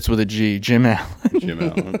Jim, but it's with a G. Jim Allen. Jim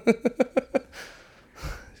Allen.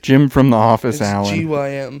 Jim from The Office It's Allen.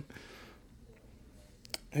 GYM.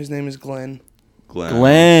 His name is Glenn.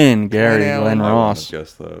 Glenn. Gary. Allen. Glenn I Ross.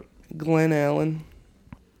 guess that. Glenn Allen.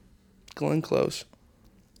 Glenn Close.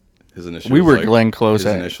 His initials. We were Glenn Close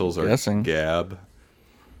His at initials are guessing. Gab.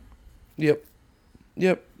 Yep.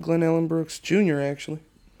 Glenn Allen Brooks Jr. actually.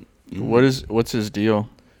 What's his deal?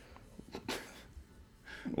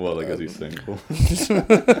 Well, I guess he's single.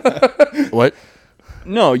 What?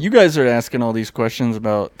 No, you guys are asking all these questions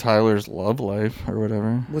about Tyler's love life or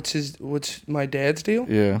whatever. What's my dad's deal?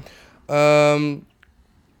 Yeah.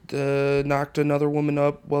 Knocked another woman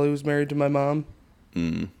up while he was married to my mom,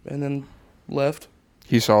 Mm. and then left.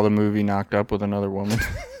 He saw the movie Knocked Up with Another Woman.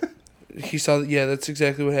 He saw. Yeah, that's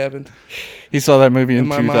exactly what happened. He saw that movie in And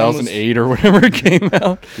my mom 2008 or whenever it came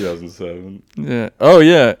out. 2007. Yeah. Oh,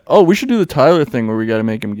 yeah. Oh, we should do the Tyler thing where we got to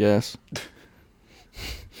make him guess.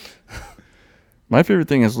 My favorite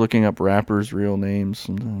thing is looking up rappers' real names.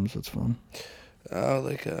 Sometimes it's fun.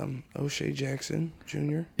 Like O'Shea Jackson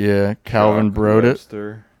Jr. Yeah, Calvin Brock Brodus.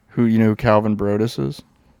 Webster. Who you know who Calvin Brodus is?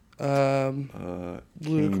 King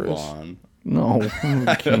Ludacris. Vaughn. No,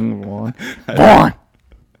 King Vaughn. Vaughn.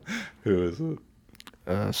 Who is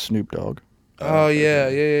it? Snoop Dogg. Oh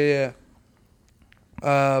yeah.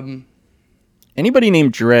 Anybody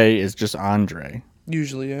named Dre is just Andre.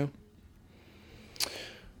 Usually, yeah.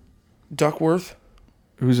 Duckworth.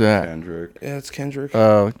 Who's that? Kendrick. Yeah, it's Kendrick.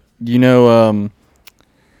 You know,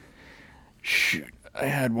 shoot, I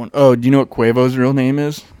had one. Oh, do you know what Quavo's real name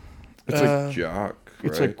is? It's like Jock.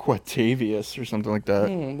 it's right? like Quatavius or something like that.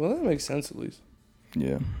 Well, that makes sense at least.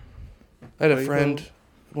 Yeah. I had a friend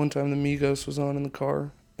one time. The Migos was on in the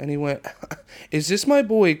car, and he went, "Is this my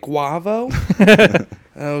boy Guavo?"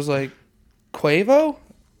 And I was like, "Quavo?"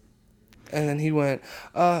 And then he went,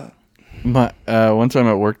 My one time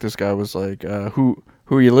at work, this guy was like, "Who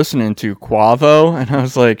are you listening to, Quavo?" And I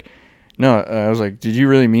was like, "No." I was like, "Did you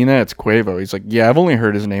really mean that? It's Quavo." He's like, "Yeah, I've only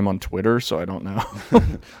heard his name on Twitter, so I don't know."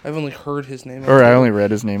 I've only heard his name. Or I only read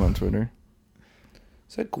his name on Twitter.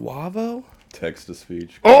 Is that Guavo? Text to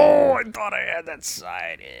speech. Oh, I thought I had that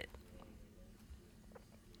sided.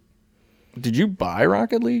 Did you buy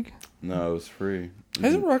Rocket League? No, it was free.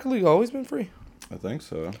 Hasn't Rocket League always been free? I think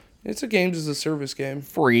so. It's a games as a service game.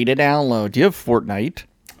 Free to download. Do you have Fortnite?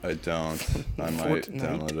 I don't. I might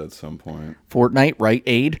download it at some point. Fortnite, Rite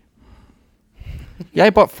Aid? Yeah, I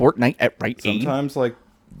bought Fortnite at Rite Aid. Sometimes like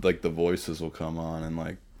the voices will come on and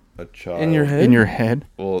like a child In your head? In your head?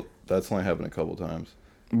 Well, that's only happened a couple times.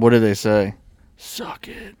 What do they say? Suck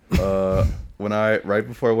it. Right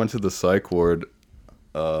before I went to the psych ward,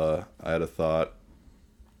 I had a thought,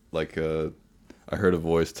 I heard a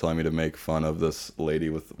voice telling me to make fun of this lady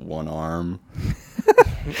with one arm.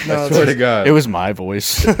 No, I swear to God, It was my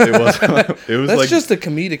voice. it was. It was that's like just a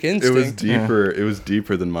comedic instinct. it was deeper. It was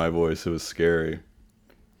deeper than my voice. It was scary.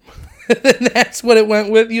 That's what it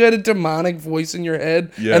went with. You had a demonic voice in your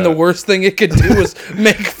head, Yeah. and the worst thing it could do was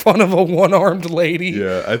make fun of a one-armed lady.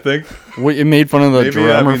 Yeah, I think What, it made fun of the maybe that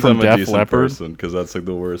drummer means from I'm a Def decent Leppard? person because that's like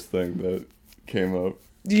the worst thing that came up.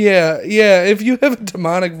 Yeah. If you have a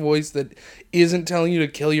demonic voice that isn't telling you to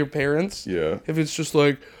kill your parents, Yeah, if it's just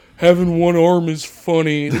like having one arm is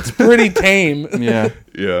funny, it's pretty tame. Yeah.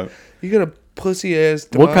 yeah. You got a pussy ass.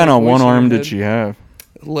 What kind of voice one in your arm did head. she have?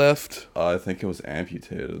 Left. I think it was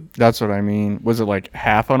amputated. That's what I mean. Was it like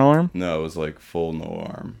half an arm? No, it was like full no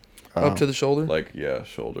arm. Up to the shoulder. Like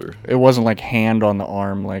shoulder. It wasn't like hand on the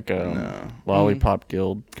arm, like a No. lollipop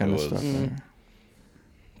guild kind It of was- stuff. There.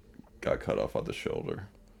 Got cut off at the shoulder.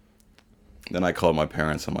 Then I called my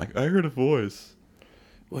parents. I'm like, I heard a voice.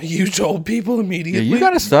 Well, you told people Yeah, immediately. you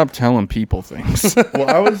gotta stop telling people things. Well,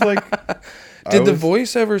 I was like, Did the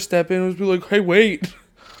voice ever step in and be like, "Hey, wait"?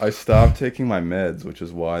 I stopped taking my meds, which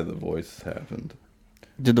is why the voice happened.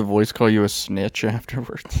 Did the voice call you a snitch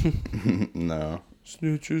afterwards? No.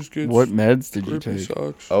 Snitches get What meds did you grippy take?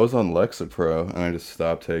 socks. I was on Lexapro, and I just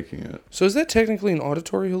stopped taking it. So is that technically an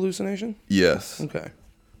auditory hallucination? Yes. Okay.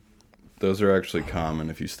 Those are actually common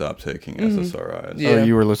if you stop taking SSRIs. Yeah. Oh,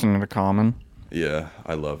 you were listening to Common? Yeah,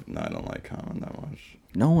 I don't like Common that much.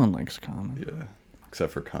 No one likes Common. Yeah,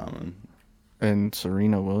 except for Common. And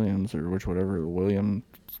Serena Williams, or whatever, William,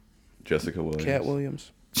 Jessica Williams. Cat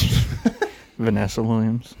Williams. Vanessa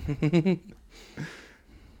Williams.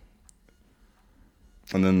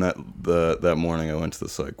 And then that morning I went to the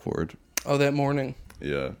psych ward. Oh, that morning.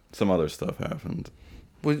 Yeah, some other stuff happened.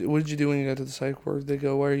 What did you do when you got to the psych ward? They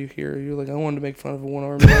go, "Why are you here?" You're like, "I wanted to make fun of a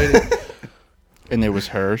one-armed lady." And it was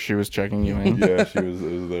her. She was checking you in. Yeah, it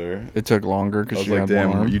was there. It took longer I because was she like, had damn,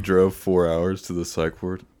 one arm. you drove 4 hours to the psych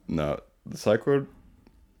ward? No, the psych ward.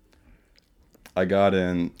 I got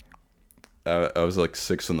in. I was like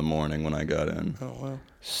 6 in the morning when I got in. Oh wow.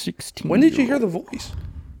 16. When did you hear the voice?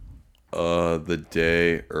 The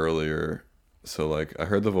day earlier. So like I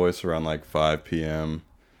heard the voice around like 5 p.m.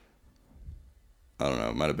 I don't know,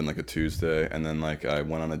 it might have been like a Tuesday, and then like I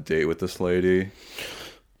went on a date with this lady,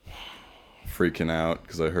 freaking out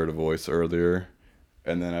because I heard a voice earlier,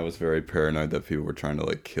 and then I was very paranoid that people were trying to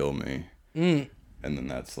like kill me. And then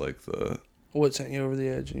that's like the What sent you over the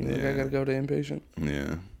edge? You like, I gotta go to inpatient.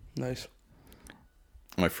 Yeah. Nice.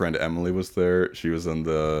 My friend Emily was there. She was in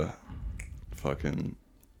the fucking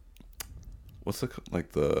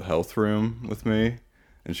like the health room with me,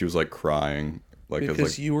 and she was like crying, like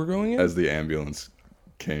Because you were going in? as the ambulance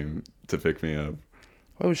came to pick me up.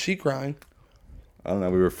 Why was she crying? I don't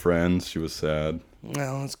know. We were friends. She was sad.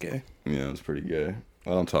 Well, that's gay. Yeah, it was pretty gay. I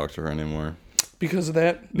don't talk to her anymore. Because of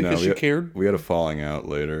that? Because she cared? We had a falling out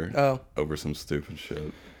later. Oh. Over some stupid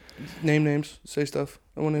shit. Name names. Say stuff.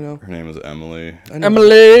 I want to know. Her name is Emily.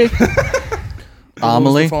 Emily. What was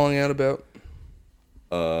Amelie. the falling out about?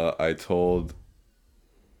 I told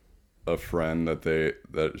a friend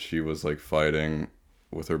that she was like fighting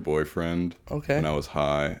with her boyfriend. Okay. When I was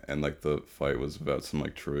high, and like the fight was about some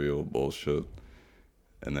like trivial bullshit,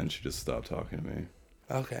 and then she just stopped talking to me.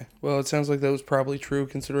 Okay. Well, it sounds like that was probably true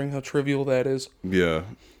considering how trivial that is. Yeah.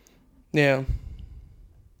 Yeah.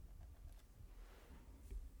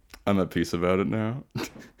 I'm at peace about it now.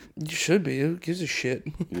 You should be. Who gives a shit?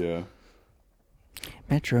 Yeah.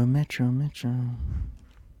 Metro. How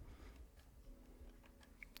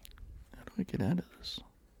do I get out of this?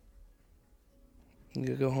 You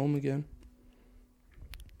gotta go home again.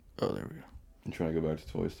 Oh, there we go. You trying to go back to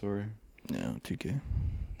Toy Story? No, 2K.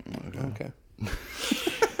 Okay.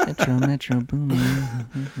 Metro,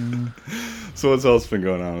 boom. So what's else been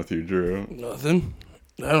going on with you, Drew? Nothing.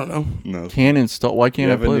 I don't know. No. Can't install. Why You can't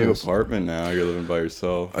I have a play new this? apartment now. You're living by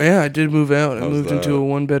yourself. Oh, yeah, I did move out. I How's moved into that? a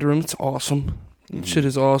 1-bedroom. It's awesome. Shit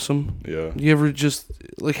is awesome. Yeah. You ever just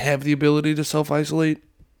like have the ability to self-isolate?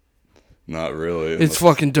 Not really. It's unless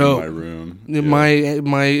fucking dope. In my room.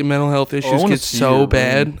 My mental health issues wanna get see so your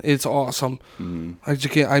bad. room. It's awesome. I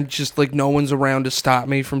just can't. I'm just like no one's around to stop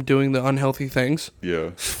me from doing the unhealthy things. Yeah.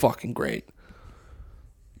 It's fucking great.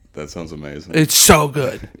 That sounds amazing. It's so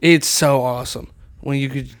good. It's so awesome when you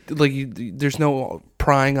could there's no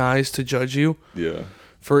prying eyes to judge you Yeah.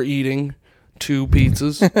 for eating 2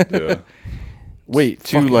 pizzas. Yeah. Wait,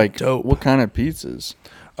 two fucking like dope. what kind of pizzas?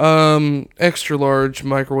 Extra large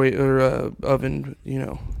microwave or oven.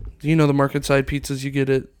 Do you know the market side pizzas you get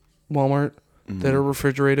at Walmart that are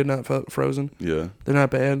refrigerated, not frozen? Yeah. They're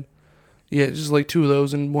not bad. Yeah, just like 2 of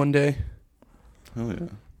those in one day. Hell yeah.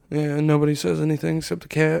 Yeah, and nobody says anything except the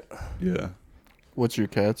cat, Yeah. What's your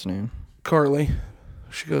cat's name? Carly.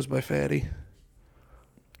 She goes by Fatty.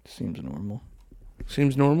 Seems normal.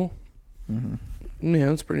 Seems normal.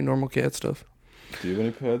 Yeah, it's pretty normal cat stuff. Do you have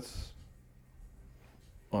any pets?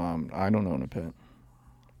 I don't own a pet.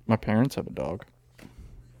 My parents have a dog.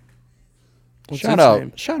 What's Shout its out!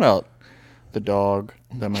 name? Shout out the dog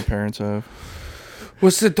that my parents have.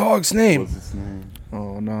 What's the dog's name? What's its name?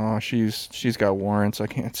 Oh no, she's got warrants. I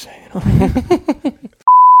can't say it.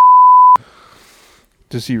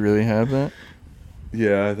 Does he really have that?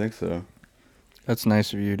 Yeah, I think so. That's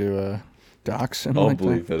nice of you to dox him. I'll like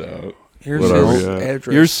bleep that. it out. Here's What are his we at?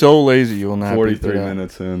 address. You're so lazy. You will not. 43 bleep it out.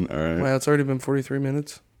 minutes in. All right. Wow, it's already been 43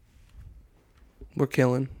 minutes. We're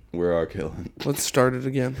killing. We are killing. Let's start it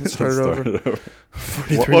again. Let's start Let's it over. start it over.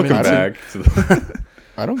 43 Welcome minutes in. back to the...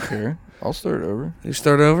 I don't care. I'll start over. You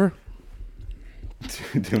start over? Do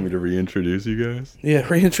you want me to reintroduce you guys? Yeah,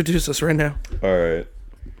 reintroduce us right now. All right.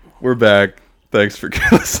 We're back. Thanks for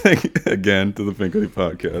listening again to the Pinkley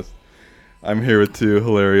Podcast. I'm here with 2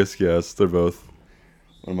 hilarious guests. They're both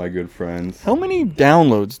one of my good friends. How many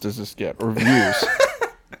downloads does this get or views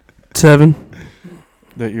 7.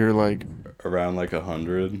 that you're like? Around like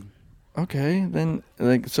 100. Okay, then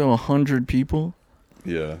like so 100 people.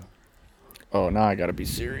 Yeah. Oh, now I gotta be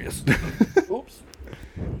serious. Oops.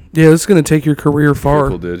 Yeah, this is going to take your career far.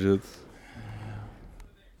 Triple digits.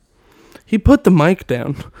 He put the mic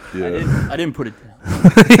down. Yeah. I didn't put it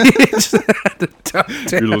down. He just had to tuck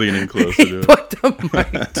down. You're leaning closer to it. Put the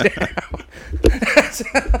mic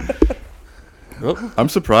down. I'm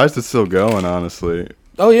surprised it's still going, honestly.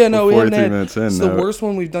 Oh, yeah, no, we We're haven't 43 had... minutes in. It's now. the worst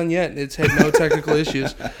one we've done yet. It's had no technical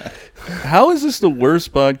issues. How is this the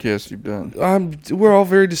worst podcast you've done? We're all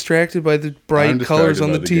very distracted by the I'm bright distracted colors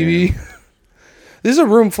on by the the TV. game. This is a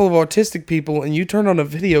room full of autistic people, and you turn on a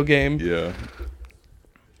video game. Yeah.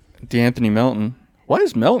 D'Anthony Melton. Why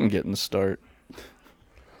is Melton getting the start?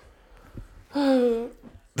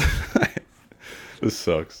 This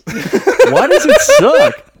sucks. Why does it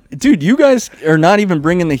suck? Dude, you guys are not even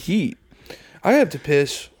bringing the heat. I have to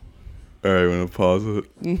piss. All right, want to pause it?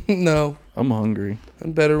 No, I'm hungry.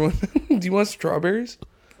 I'm better when. Do you want strawberries?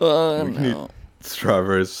 No.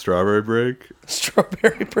 Strawberry break.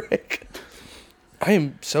 Strawberry break. I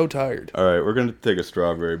am so tired. All right, we're going to take a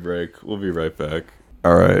strawberry break. We'll be right back.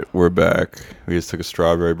 All right, we're back. We just took a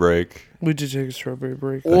strawberry break. We did take a strawberry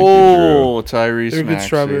break. Oh, Tyrese They're good Maxey.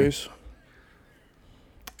 strawberries.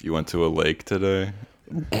 You went to a lake today?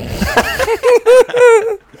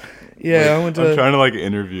 Yeah, I went to. I'm trying to like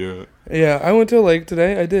interview it. Yeah, I went to a lake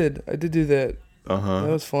today. I did do that. Uh-huh.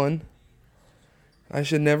 That was fun. I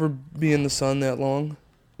should never be in the sun that long.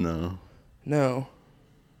 No. No.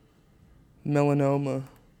 Melanoma.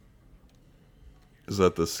 Is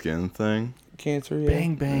that the skin thing? Cancer, yeah.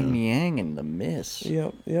 Bang, bang, yang in the miss.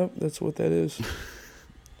 Yep, that's what that is.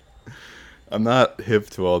 I'm not hip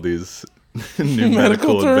to all these new Medical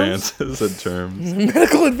medical terms? advances and terms.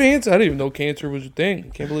 Medical advance? I didn't even know cancer was a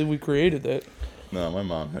thing. Can't believe we created that. No, my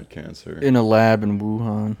mom had cancer. In a lab in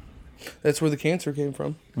Wuhan. That's where the cancer came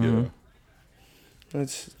from. Yeah.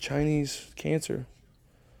 That's Chinese cancer.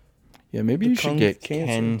 Yeah, maybe The you should Kung get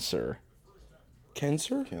cancer.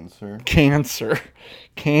 cancer. Cancer?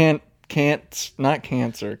 Cancer. Not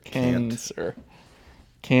cancer. Cancer.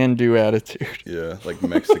 Can-do attitude. Yeah, like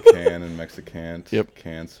Mexican and Mexicant. Yep.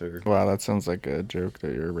 Cancer. Wow, that sounds like a joke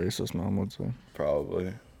that your racist mom would say.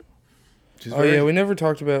 Probably. She's Oh, yeah, we never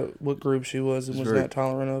talked about what group she was and was very- not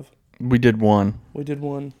tolerant of. We did one, We did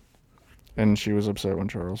one. and she was upset when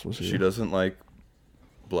Charles was She here. doesn't like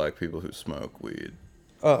black people who smoke weed.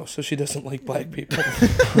 Oh, so she doesn't like black people.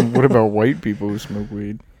 What about white people who smoke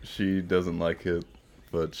weed? She doesn't like it,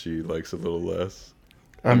 but she likes it a little less.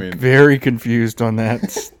 I'm mean- very confused on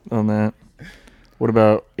that. What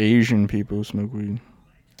about Asian people who smoke weed?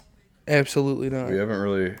 Absolutely not.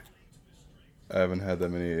 I haven't had that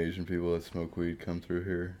many Asian people that smoke weed come through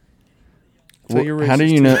here. So you're How do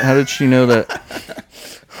racist you know? How did she know that?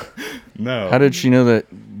 No. How did she know that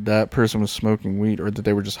that person was smoking weed, or that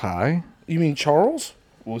they were just high? You mean Charles?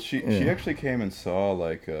 Well, she Yeah. actually came and saw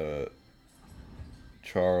like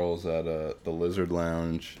Charles at the Lizard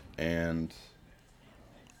Lounge and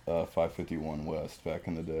 551 West back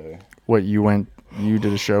in the day. What, you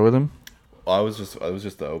did a show with him? I was just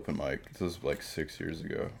the open mic. This was like 6 years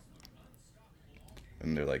ago,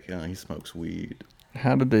 and they're like, "Yeah, he smokes weed."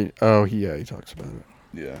 How did they? Oh, he talks about it.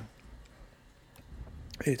 Yeah.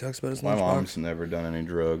 He talks about his My mom's lunchbox. never done any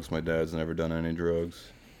drugs. My dad's never done any drugs.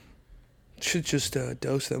 Should just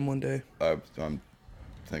dose them one day. I'm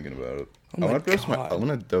thinking about it. Oh my I God. want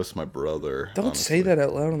to dose my brother. Don't say honestly. that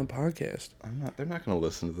out loud on the podcast. They're not going to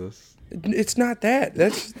listen to this. It's not that.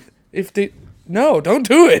 That's if they. No, don't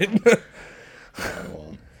do it. I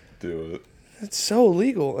won't do it. It's so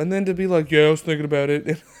illegal. And then to be like, yeah, I was thinking about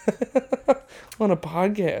it on a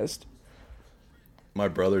podcast. My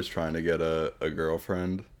brother's trying to get a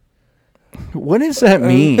girlfriend. What does that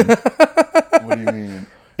mean? What do you mean?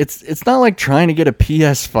 It's not like trying to get a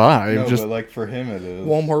PS5. No, just but like for him it is.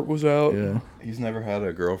 Walmart was out. yeah. He's never had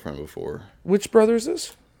a girlfriend before. Which brother is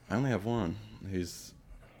this? I only have one. He's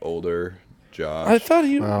older, Josh. I thought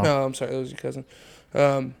he. Wow. No, I'm sorry. That was your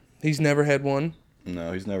cousin. He's never had one.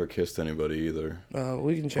 No, he's never kissed anybody either.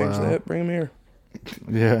 We can change Wow. that. Bring him here.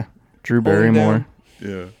 Yeah. Drew Hold him Barrymore.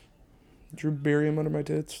 Yeah. Drew, bury him under my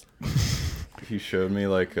tits. He showed me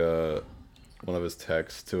like one of his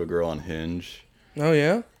texts to a girl on Hinge, Oh,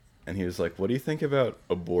 yeah? and he was like, "What do you think about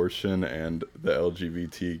abortion and the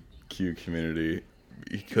LGBTQ community?"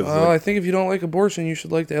 Because I think if you don't like abortion, you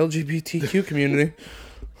should like the LGBTQ community.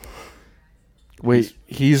 Wait,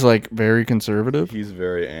 he's like very conservative? he's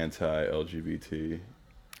very anti-LGBT.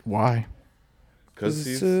 Why? Because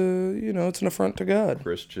It's, he's it's an affront to God.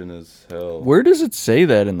 Christian as hell. Where does it say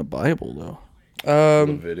that in the Bible, though?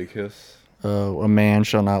 Leviticus. A man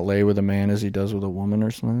shall not lay with a man as he does with a woman, or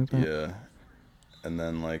something like that? Yeah. And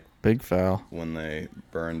then like Big foul. when they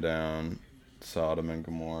burn down Sodom and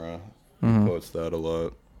Gomorrah, Mm-hmm. he quotes that a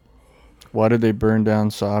lot. Why did they burn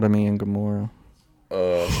down Sodomy and Gomorrah?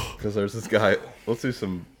 Because there's this guy. Let's do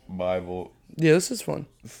some Bible Yeah, this is fun.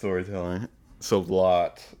 storytelling. So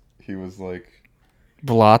Lot, he was like,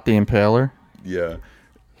 Blot the Impaler? yeah,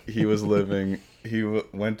 he was living. He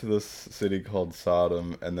went to this city called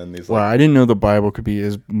Sodom, and then these Wow, like. I didn't know the Bible could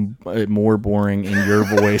be more boring in your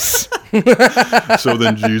voice. So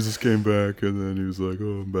then Jesus came back, and then he was like,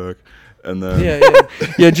 "Oh, I'm back," and then Yeah.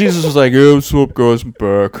 Yeah, Jesus was like, "Oh, what's up, guys? I'm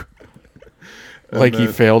back." Like he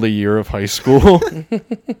failed a year of high school.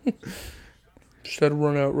 Just had to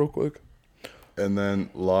run out real quick. And then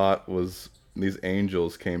these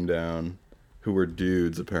angels came down, who were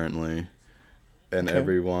dudes apparently, and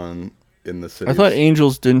everyone in the city. I thought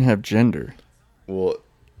angels didn't have gender. Well,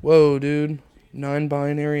 Whoa, dude.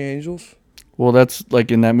 9-binary angels? Well, that's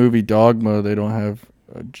like in that movie Dogma, they don't have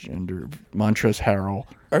a gender. Montrezl Harrell.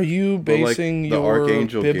 Are you basing the your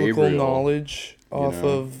Archangel biblical Gabriel, knowledge off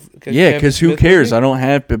of... Yeah, because who Smith cares? movie? I don't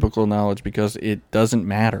have biblical knowledge because it doesn't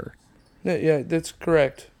matter. Yeah, that's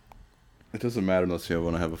correct. it doesn't matter unless you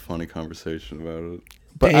want to have a funny conversation about it.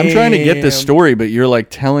 But I'm trying to get this Damn. story, but you're like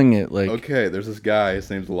telling it like... Okay, there's this guy. His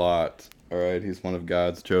name's Lot. All right, he's one of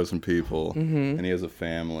God's chosen people, and he has a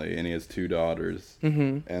family, and he has 2 daughters,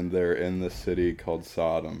 and they're in this city called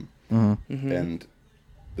Sodom, and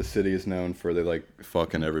the city is known for they like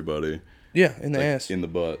fucking everybody. Yeah, in the like, ass. in the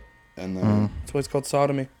butt, and then That's why it's called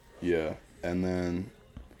sodomy. yeah, and then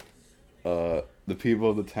the people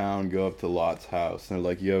of the town go up to Lot's house, and they're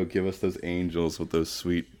like, "Yo, give us those angels with those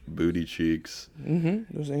sweet booty cheeks."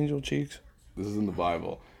 Those angel cheeks. This is in the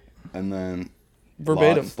Bible, and then.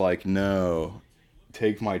 Verbatim. Lot's like, no,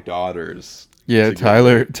 take my daughters. Yeah,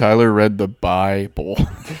 together." Tyler read the Bible.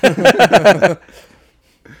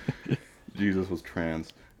 Jesus was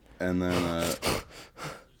trans. And then,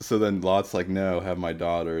 so then Lot's like, no, have my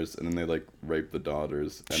daughters. And then they like rape the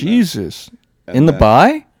daughters. And Jesus. then- In the then-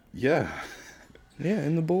 Bi? Yeah. Yeah,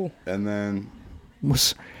 in the bull. And then,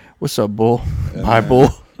 What's up, bull? Bible.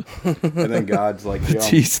 and then God's like, yo,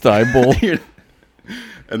 Tease thy bull.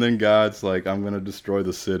 and then God's like, I'm going to destroy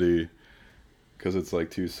the city because it's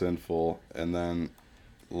like too sinful. And then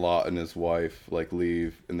Lot and his wife like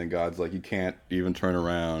leave. And then God's like, you can't even turn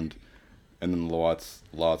around. And then Lot's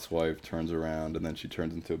wife turns around, and then she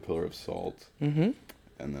turns into a pillar of salt. And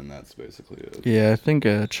then that's basically it. Yeah, I think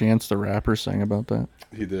Chance the Rapper sang about that.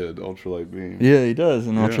 He did Ultralight Beam. Yeah, he does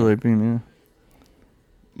in Yeah. Ultralight Beam, yeah.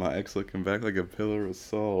 My ex looking back like a pillar of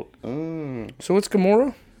salt. So what's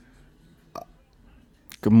Gamora?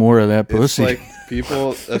 Gamora, that It's pussy. like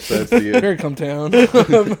people that said the Here come town.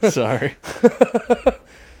 Sorry.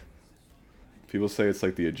 people say it's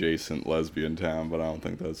like the adjacent lesbian town, but I don't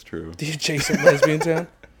think that's true. The adjacent lesbian town.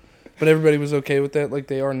 But everybody was okay with that, like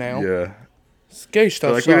they are now. Yeah, Gay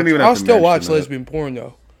stuff Like, we didn't sucks. even have I'll to still watch mention that. lesbian porn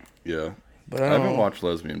though. yeah. But I I haven't don't. watched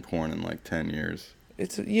lesbian porn in like 10 years.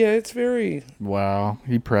 It's very. Wow,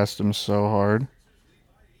 he pressed him so hard.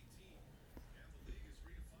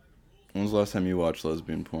 When was the last time you watched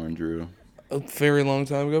lesbian porn, Drew? A very long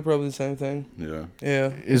time ago, probably the same thing. Yeah. Yeah.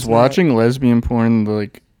 Is it's watching lesbian porn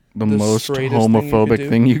like the most straightest thing you could homophobic do?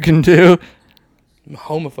 thing you can do? not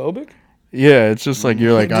homophobic. Yeah, it's just like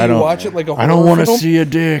you're like Do I you don't watch it like a I don't horror want to film? see a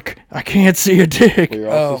dick. I can't see a dick. But you're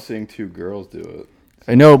also Oh. seeing 2 girls do it.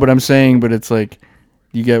 I know, but I'm saying, but it's like,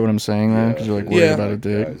 you get what I'm saying then? Because you're like worried Yeah. about a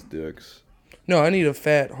dick. Guys' dicks. No, I need a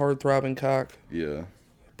fat, hard throbbing cock, Yeah.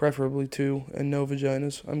 preferably 2, and no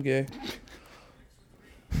vaginas. I'm gay.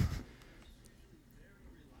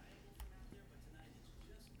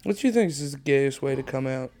 What do you think is the gayest way to come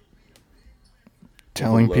out?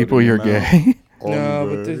 Telling load people in your you're mouth. gay. No,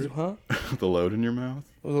 but this, huh? The load in your mouth?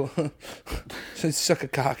 Suck a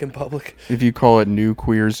cock in public. If you call it New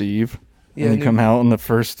Queer's Eve, Yeah, and you New- come out on the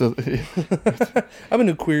first of I'm a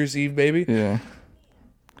New Queer's Eve, baby. yeah.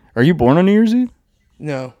 Are you born on New Year's Eve?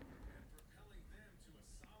 No.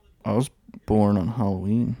 I was born on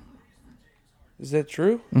Halloween. Is that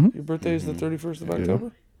true? Mhm. Your birthday is the 31st of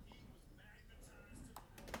October?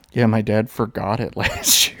 Yeah, my dad forgot it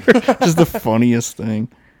last year. Just the funniest thing.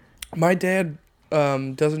 My dad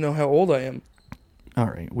doesn't know how old I am. All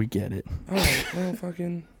right, we get it. Oh, well,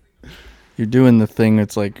 fucking... You're doing the thing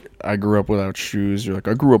that's like, I grew up without shoes. You're like,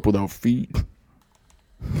 I grew up without feet.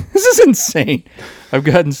 This is insane. I've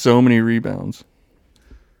gotten so many rebounds.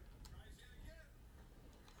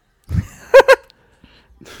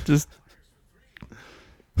 Just...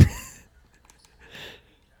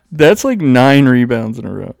 That's like 9 rebounds in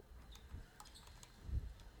a row.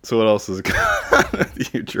 So what else is going on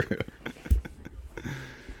with you, Drew?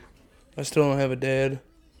 I still don't have a dad.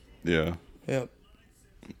 Yeah. Yep.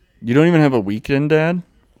 You don't even have a weekend dad?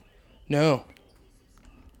 No.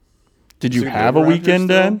 Did So you you have live a around here weekend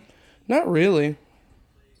still? dad? Not really.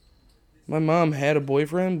 My mom had a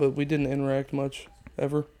boyfriend, but we didn't interact much,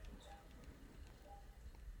 ever.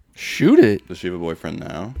 Shoot it. Does she have a boyfriend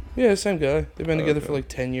now? Yeah, same guy. They've been together okay. for like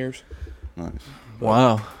 10 years. Nice.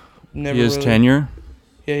 Wow. Never He has really... tenure?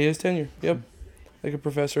 Yeah, he has tenure. Yep. Like a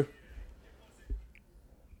professor.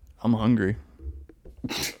 I'm hungry.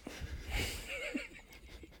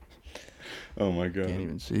 Oh my god. Can't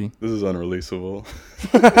even see. This is unreleasable.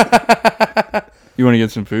 You want to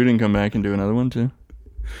get some food and come back and do another one too?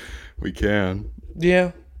 We can.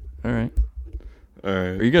 Yeah. All right. All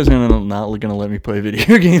right. Are you guys not gonna let me play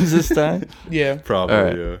video games this time? Yeah. Probably, All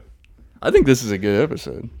right. yeah. I think this is a good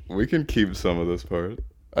episode. We can keep some of this part.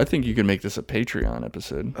 I think you can make this a Patreon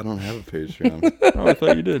episode. I don't have a Patreon. Oh, I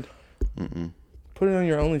thought you did. Put it on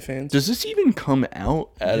your OnlyFans. Does this even come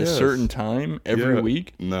out at a Yes. certain time every Yeah.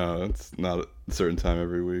 week? No, it's not a certain time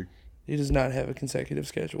every week. He does not have a consecutive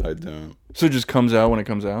schedule. I don't. So it just comes out when it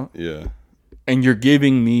comes out? Yeah. And you're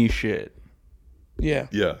giving me shit. Yeah.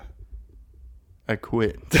 Yeah. I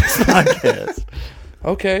quit this podcast.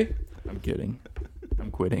 Okay. I'm kidding.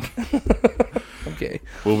 I'm quitting. Okay.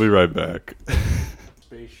 We'll be right back.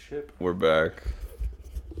 Spaceship. We're back.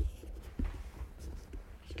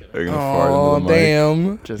 Are you gonna fart Oh, into the mic?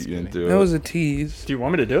 damn. Just You kidding. didn't do That it. was a tease. Do you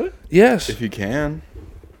want me to do it? Yes. If you can.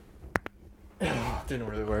 Didn't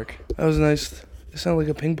really work. That was nice. It sounded like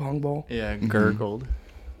a ping pong ball. Yeah, gurgled.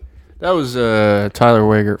 That was Tyler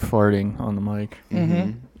Wegert farting on the mic.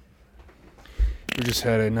 Mm-hmm. We just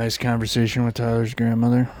had a nice conversation with Tyler's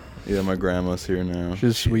grandmother. Yeah, my grandma's here now.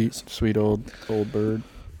 She's sweet, sweet old bird.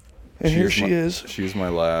 And here She's she my- is. She's my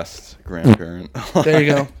last grandparent. There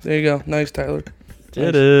you go. There you go. Nice, Tyler.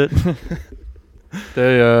 Did it.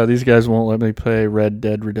 These guys won't let me play Red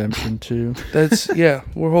Dead Redemption 2. That's, yeah,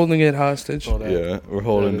 we're holding it hostage. Yeah, we're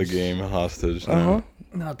holding the is- game hostage now. Uh-huh.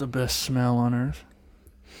 Not the best smell on earth.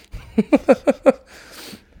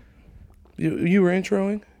 You were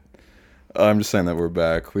introing? I'm just saying that we're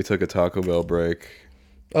back. We took a Taco Bell break.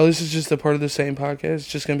 Oh, this is just a part of the same podcast? It's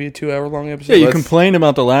just going to be a 2-hour-long episode? Yeah, you Let's- complained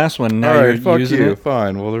about the last one. Now All you're right, fuck using you. it.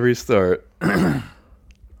 Fine, we'll restart.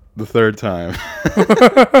 The third time.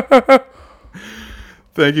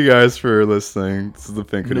 Thank you guys for listening. This is the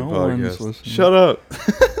Pink Hoodie No one's Podcast. listening. Shut up.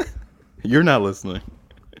 You're not listening.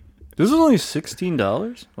 This is only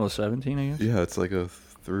 $16? Well, 17, I guess. Yeah, it's like a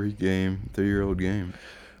 3-year-old game.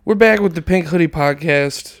 We're back with the Pink Hoodie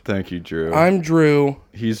Podcast. Thank you, Drew. I'm Drew.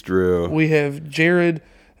 He's Drew. We have Jarrod,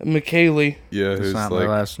 Micale. Yeah, That's who's not my like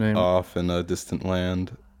last name. off in a distant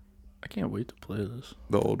land, I can't wait to play this.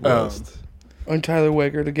 the Old Oh. West. I'm Tyler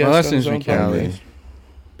Weger, the guest My last on his name's own Micale. podcast.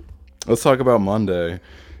 Let's talk about Monday.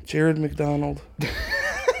 Jarrod McDonald.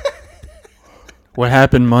 What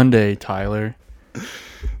happened Monday, Tyler?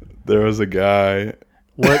 There was a guy.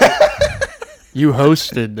 What? You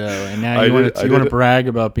hosted, though, and now I you did- want I to did- brag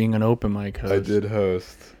about being an open mic host. I did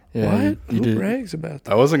host. Yeah, What? You Who did. brags about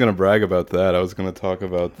that? I wasn't gonna brag about that. I was gonna talk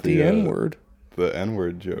about The N-word. The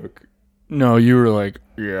N-word joke. No, you were like,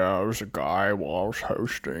 yeah, I was a guy while I was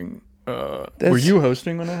hosting. Were That's- you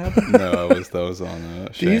hosting when that happened? No, that was on.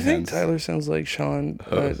 Do you think Shanahan's. Tyler sounds like Sean,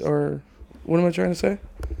 Host. or what am I trying to say?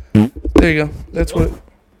 There you go. That's what.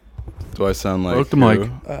 Do I sound like Broke the mic.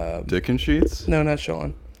 who? Dick and Sheets? No, not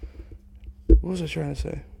Sean. What was I trying to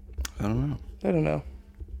say? I don't know. I don't know.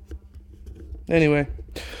 Anyway,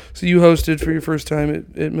 so you hosted for your first time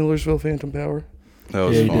at Millersville Phantom Power, That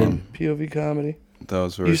was Yeah, you fun. POV comedy. That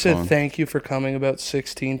was very You said fun. thank you for coming about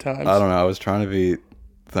 16 times. I don't know. I was trying to be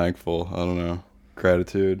thankful. I don't know.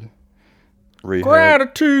 Gratitude. Rehab.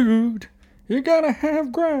 Gratitude. You gotta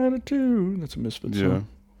have gratitude. That's a Misfits Yeah. song.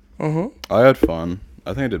 Uh-huh. I had fun.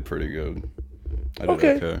 I think I did pretty good. I did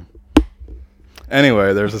Okay. okay.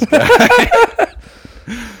 Anyway, there's this guy.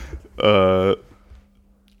 Who?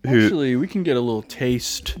 Actually, we can get a little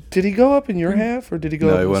taste. Did he go up in your half, or did he go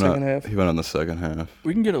No, up he in the went second on. half? He went on the second half.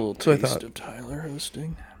 We can get a little So I taste thought. of Tyler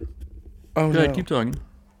hosting. Oh, Go no. ahead, keep talking.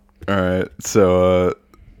 All right. So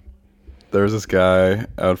there's this guy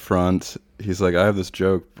out front. He's like, I have this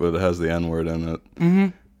joke, but it has the N-word in it. Mm-hmm.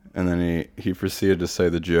 And then he proceeded to say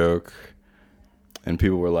the joke, and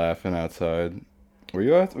people were laughing outside. Were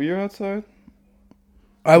you outside?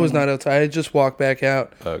 I was not outside. I had just walked back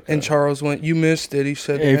out. Okay. And Charles went, you missed it. He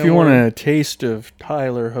said, Hey, if the you want N-word. a taste of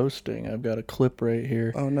Tyler hosting, I've got a clip right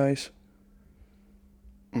here. Oh, nice.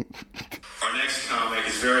 Our next comic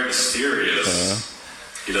is very mysterious.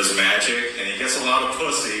 He does magic and he gets a lot of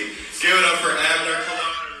pussy. Give it up for Abner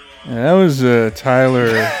Kalani. Yeah, that was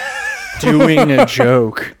Tyler doing a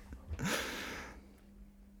joke.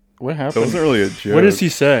 What That happened? wasn't really a joke. What does he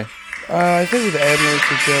say? I think with Abner,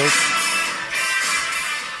 it's a joke.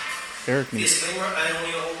 Eric needs. Disclaimer, I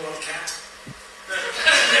only own one cat.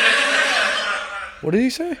 What did he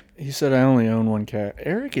say? He said, "I only own one cat."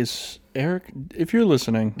 Eric, if you're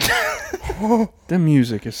listening, the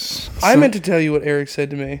music is. I meant to tell you what Eric said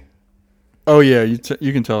to me. Oh yeah, you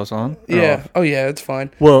can tell us on. or Yeah. off. Oh, yeah, it's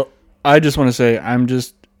fine. Well, I just want to say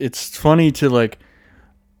it's funny to like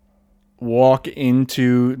walk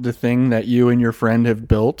into the thing that you and your friend have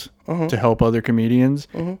built to help other comedians,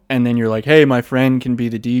 and then you're like, "Hey, my friend can be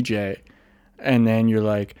the DJ," and then you're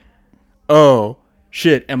like, oh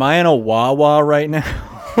shit, am I in a wah-wah right now?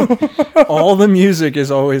 All the music is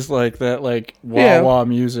always like that, like wah-wah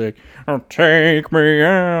music. Oh, take me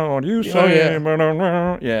out, you say.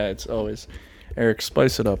 Yeah, it's always. Eric,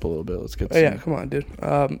 spice it up a little bit. Let's get some. Yeah, come on, dude.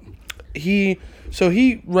 He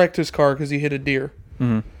wrecked his car because he hit a deer.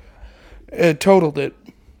 Totaled it.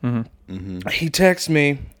 He texts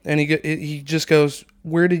me and he just goes,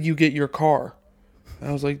 "Where did you get your car?" And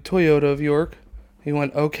I was like, "Toyota of York." He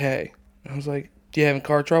went, "Okay." I was like, "Do you having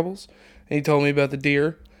car troubles?" And he told me about the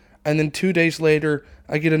deer. And then 2 days later,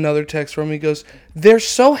 I get another text from him. He goes, "They're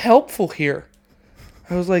so helpful here."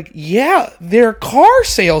 I was like, "Yeah, they're car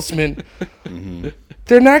salesmen.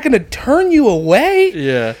 They're not going to turn you away."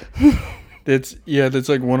 Yeah. That's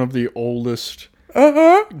like one of the oldest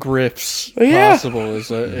grifts possible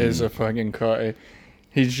is a fucking car.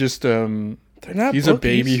 He's just They're not he's bookies. a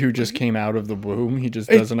baby who just came out of the womb. He just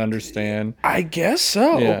doesn't understand. I guess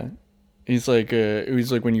so. Yeah. He's like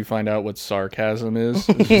when you find out what sarcasm is.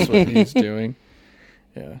 This is what he's doing.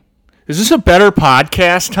 Yeah. Is this a better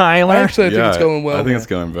podcast, Tyler? Actually, I think it's going well. I think it's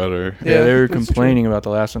going better. Yeah, they were that's complaining about the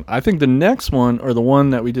last one. I think the next one, or the one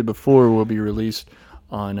that we did before, will be released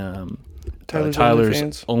on Tyler's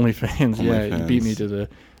OnlyFans. Yeah, you beat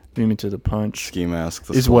me to the punch. Ski mask.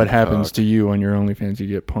 Is what happens to you on your OnlyFans. You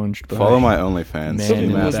get punched. By Follow my OnlyFans. Man Ski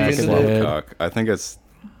in the mask. back of the head. Cock. I think it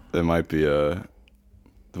might be a.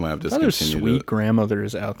 They might have Tyler's discontinued sweet it. grandmother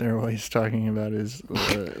is out there while he's talking about his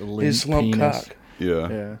His slump penis. cock. Yeah.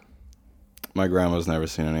 Yeah. My grandma's never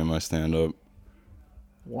seen any of my stand up.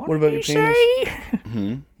 What about your penis?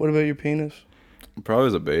 What about your penis? Probably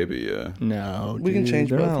as a baby, yeah. No, We can dude, change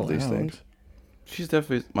they're both not of these allowed. things. She's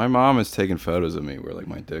definitely. My mom has taken photos of me where like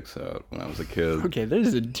my dick's out when I was a kid. Okay,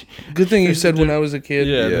 there's a Good thing you said when I was a kid.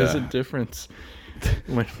 yeah, Yeah. there's a difference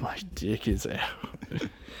when my dick is out.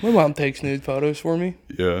 My mom takes nude photos for me.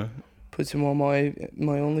 Yeah. Puts them on my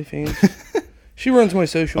OnlyFans. She runs my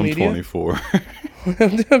social I'm media. 24.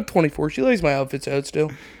 I'm 24. She lays my outfits out still.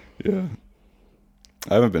 Yeah.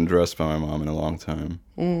 I haven't been dressed by my mom in a long time.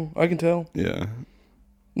 I can tell. Yeah.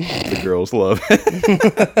 The girls love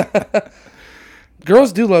it.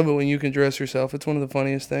 Girls do love it when you can dress yourself. It's one of the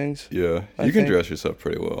funniest things. Yeah. I You can think. dress yourself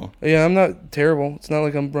pretty well. Yeah, I'm not terrible. It's not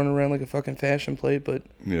like I'm running around like a fucking fashion plate, but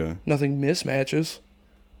Yeah. nothing mismatches,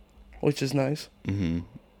 which is nice. Mm-hmm.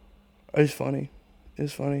 It's funny.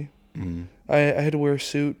 It's funny. Mm-hmm. I had to wear a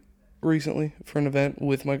suit recently for an event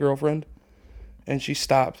with my girlfriend, and she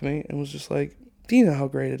stopped me and was just like, "Do you know how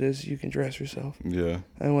great it is you can dress yourself?" Yeah.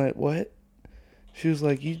 I went, "What?" She was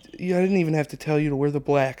like, I didn't even have to tell you to wear the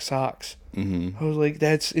black socks." Mm-hmm. I was like,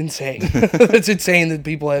 "That's insane." That's insane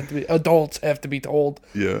that adults have to be told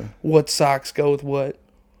Yeah. what socks go with what.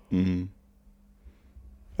 Mm-hmm.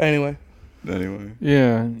 Anyway,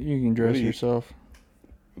 Yeah, you can dress do you- yourself.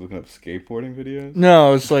 Looking up skateboarding videos?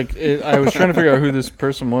 No, it's like I was trying to figure out who this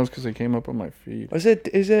person was because they came up on my feed. is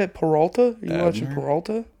it Peralta? Are you watching Abner?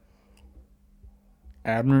 Peralta?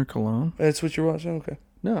 Abner Cologne? That's what you're watching? Okay.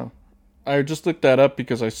 No, I just looked that up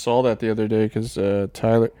because I saw that the other day because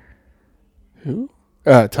Tyler. Who?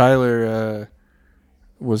 Tyler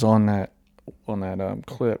was on that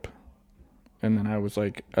clip, and then I was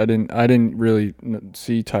like, I didn't really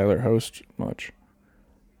see Tyler host much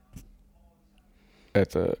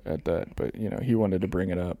at that, but you know he wanted to bring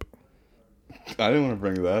it up. I didn't want to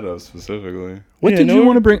bring that up specifically. What Yeah, did no, you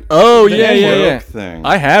want to bring? Oh the yeah, N-word Thing.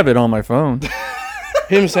 I have it on my phone.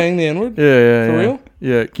 Him saying the N-word? Yeah. For real?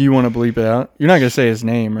 Yeah. You want to bleep it out? You're not gonna say his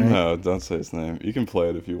name, right? No, don't say his name. You can play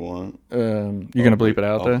it if you want. You're gonna bleep it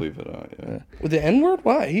out I'll there. bleep it out, yeah. With the N-word?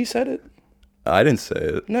 Why? He said it. I didn't say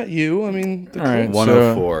it. Not you. I mean, the All right. clip.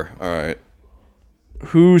 104. All right.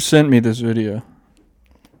 Who sent me this video?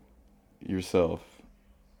 Yourself.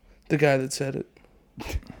 The guy that said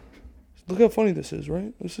it. Look how funny this is,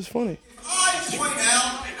 right? This is funny. I point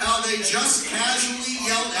out how they just casually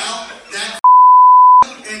yelled out that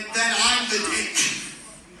and that I'm the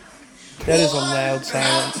dick. That is a Well, loud I'm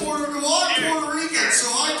half silence. Puerto Rican, so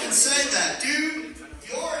I can say that, dude.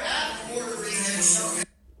 You're half Puerto Rican.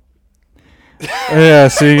 Yeah,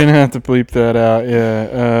 so you're gonna have to bleep that out.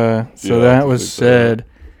 Yeah. So Yeah, that I'll was bleep that said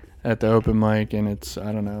at the open mic, and it's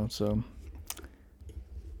I don't know. So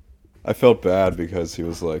I felt bad because he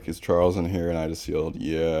was like, "Is Charles in here?" And I just yelled,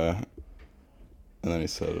 "Yeah." And then he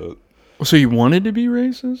said it. so you wanted to be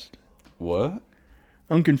racist? What?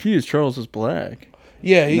 I'm confused. Charles is black.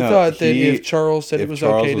 Yeah, he No, thought that he- if Charles said it if was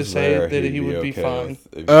Charles okay to was say there, it, that he'd he be would be okay fine. with-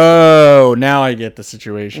 if he- Oh, now I get the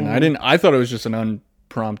situation. I thought it was just an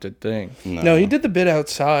unprompted thing. No, he did the bit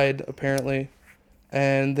outside, apparently,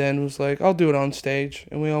 and then was like, "I'll do it on stage."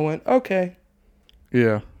 And we all went, "Okay."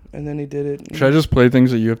 Yeah. and then he did it. Should I just play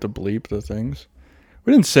things that you have to bleep the things?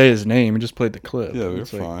 We didn't say his name. We just played the clip. Yeah, we were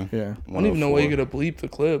It's like, fine. Yeah. I don't even know why you 104. gotta bleep the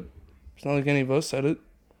clip. It's not like any of us said it.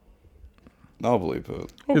 I'll believe it.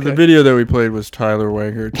 Okay. Yeah, the video that we played was Tyler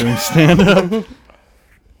Wager doing stand-up.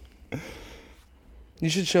 You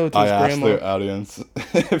should show it to I his asked grandma. the audience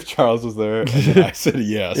if Charles was there, and then I said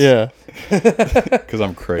yes. Yeah. Because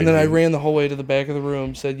I'm crazy. And then I ran the whole way to the back of the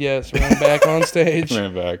room, said yes, ran back on stage,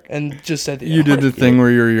 Ran back. and just said You did the thing where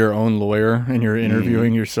you're your own lawyer and you're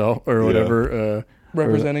interviewing yourself or whatever.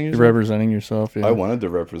 representing yourself. Representing yourself, yeah. I wanted to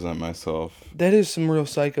represent myself, That is some real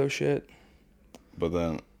psycho shit. but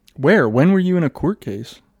then Where? When were you in a court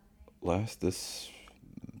case? last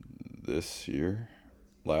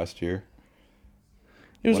year,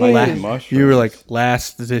 It was when like I ate mushrooms, You were like,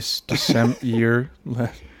 last this December year? within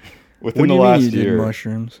What the do you last mean you did year,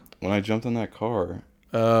 mushrooms? when I jumped in that car.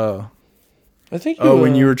 Oh. I think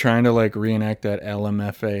When you were trying to like reenact that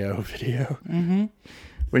LMFAO video. Mm-hmm.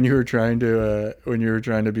 When you were trying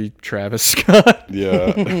to be Travis Scott.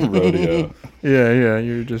 Yeah, rodeo. Yeah,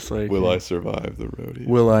 you were just like, Will I survive the rodeo?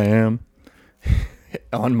 Will I am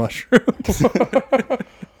on mushrooms.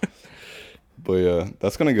 But yeah,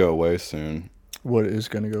 that's gonna go away soon. What is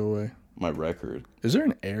gonna go away? My record. Is there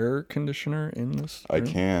an air conditioner in this I room?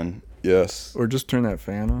 can. Yes. Or just turn that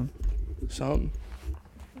fan on. something.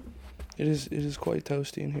 It is quite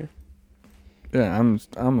toasty in here. Yeah,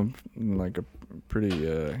 I'm like a pretty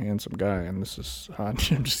handsome guy, and this is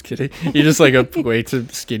hot. I'm just kidding. You're just like a way too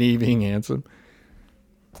skinny being handsome.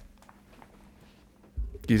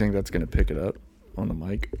 Do you think that's gonna pick it up on the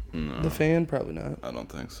mic? No, The fan, probably not. I don't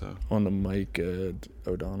think so. On the Mike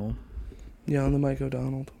O'Donnell. Yeah, on the Mike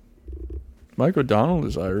O'Donnell. Mike O'Donnell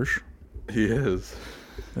is Irish. He is.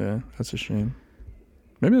 Yeah, that's a shame.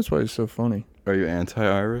 Maybe that's why he's so funny. Are you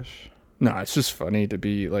anti-Irish? No, it's just funny to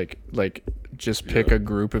be like just pick Yeah. a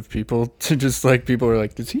group of people to just like people are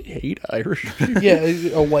like, does he hate Irish people? Yeah,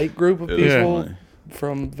 a white group of It is people funny.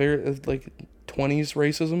 from very like 20s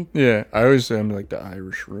racism. Yeah, I always say I'm like the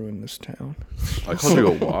Irish ruin this town. I called you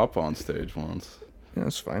a wop on stage once. Yeah,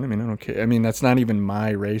 that's fine. I mean, I don't care. I mean, that's not even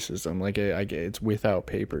my racism. Like, it's without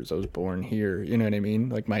papers. I was born here. You know what I mean?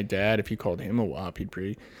 Like, my dad, if you called him a wop, he'd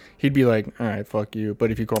be like, all right, fuck you. But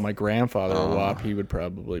if you called my grandfather a wop, he would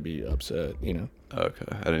probably be upset, you know? Okay,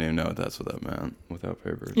 I didn't even know that's what that meant. Without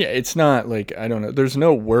papers. Yeah, it's not like, I don't know. There's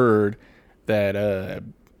no word that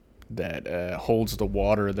holds the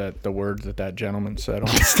water that the word that gentleman said on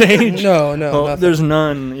stage. No, Well, nothing. there's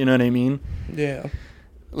none. You know what I mean? Yeah,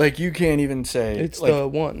 Like, you can't even say it's like, the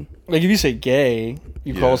one. like if you say gay,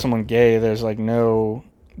 you Yeah. call someone gay, there's like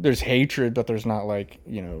there's hatred, but there's not like,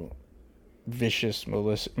 you know, vicious,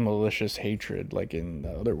 malicious hatred like in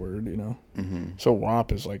the other word, you know? Mm-hmm. So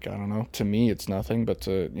WAP is like, I don't know, to me it's nothing, but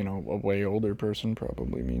to, you know, a way older person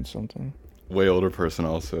probably means something. Way older person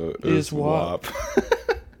also Is WAP.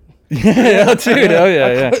 Yeah, dude, oh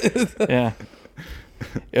yeah. Yeah.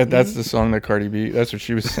 Yeah, that's the song that Cardi B, that's what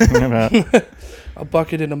she was singing about. A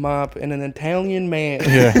bucket and a mop and an Italian man.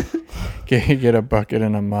 Yeah. Get a bucket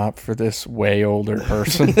and a mop for this way older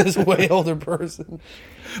person. This way older person.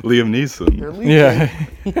 Liam Neeson. They're leaving. Yeah.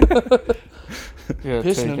 Yeah,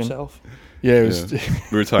 Pissing taking- himself. Yeah, it was. Yeah.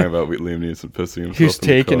 We were talking about Liam Neeson pissing himself. He was in the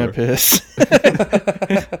taking a car. piss.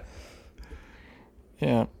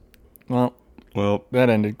 Yeah. Well, that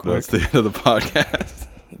ended quick. That's the end of the podcast.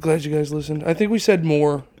 Glad you guys listened. I think we said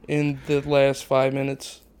more in the last 5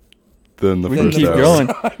 minutes. Then the We can first keep hour. going.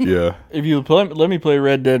 Yeah. If you let me play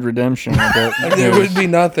Red Dead Redemption. There would be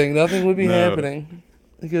nothing. Nothing would be No. happening.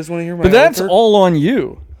 You guys want to hear my But that's outro? all on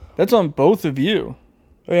you. That's on both of you.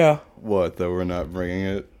 Yeah. What? That we're not bringing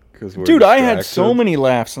it because we're Dude, I had so distracted? many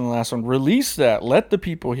laughs in the last one. Release that. Let the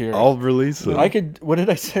people hear it. I'll release it. I could. What did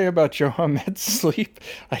I say about Joe Ahmed's sleep?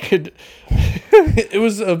 I could. It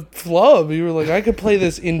was a flub. You were like, I could play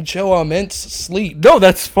this in Joe Ament's sleep. No,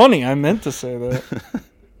 that's funny. I meant to say that.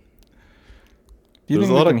 Do you There's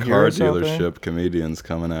a think lot they of can hear car us out there? dealership comedians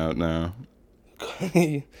coming out now.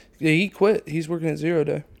 Yeah, he quit. He's working at 0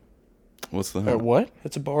 Day. What's the At what?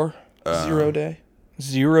 It's a bar. 0 Day.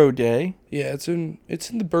 0 Day? Yeah, it's in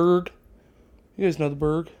the Berg. You guys know the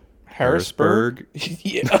Berg? Harrisburg?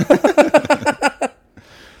 Yeah.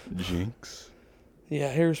 Jinx. Yeah,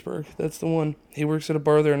 Harrisburg. That's the one. He works at a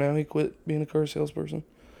bar there now. He quit being a car salesperson.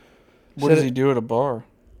 What Said does it- he do at a bar?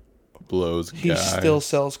 Blows He guys. still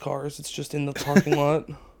sells cars. It's just in the parking lot.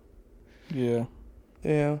 Yeah.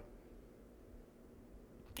 Yeah.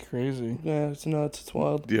 Crazy. Yeah, it's nuts. It's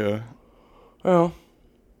wild. Yeah. Well.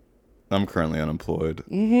 I'm currently unemployed.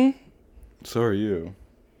 Mm-hmm. So are you.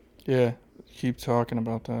 Yeah. Keep talking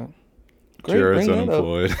about that. Great, Jarrod's bring that up.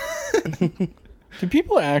 unemployed. Do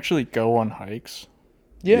people actually go on hikes?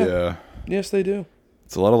 Yeah. Yes, they do.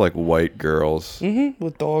 It's a lot of like white girls. Mm-hmm.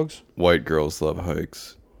 With dogs. White girls love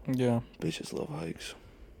hikes. Yeah. Bitches love hikes.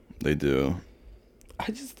 They do.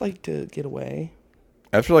 I just like to get away.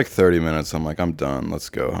 After like 30 minutes, I'm like, I'm done. Let's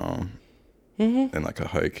go home. Mm-hmm. In like a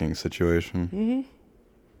hiking situation. Mm-hmm.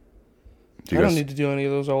 I don't need to do any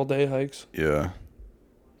of those all day hikes. Yeah.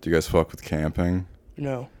 Do you guys fuck with camping?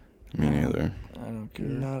 No. Me neither. I don't care.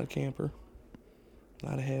 Not a camper.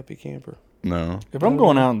 Not a happy camper. No. If I'm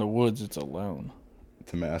going out in the woods, it's alone.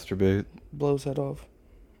 To masturbate? Blows head off.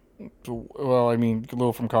 Well, I mean, a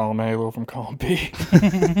little from column A, a little from column B. You're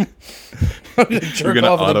going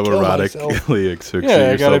to autoerotically exert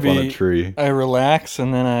yourself on a tree. I relax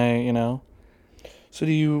and then I. So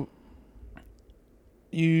do you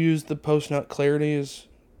use the post-nut clarity as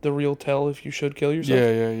the real tell if you should kill yourself?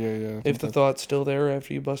 Yeah. If the thought's still there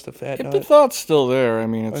after you bust a fat nut? If the thought's still there, I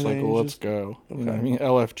mean, it's then well, let's just, go. Okay. You know what I mean?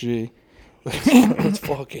 LFG. Let's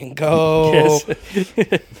fucking go. Yes.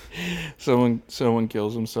 Someone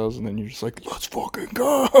kills themselves and then you're just like, let's fucking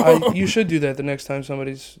go. You should do that the next time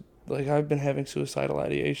somebody's like, I've been having suicidal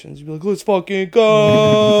ideations. You'd be like, let's fucking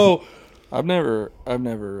go. I've never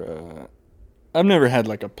had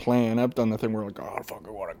like a plan. I've done the thing where like, oh, I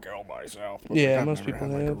fucking want to kill myself. But yeah, I've most never people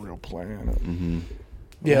had, have. like, a real plan. Mm-hmm.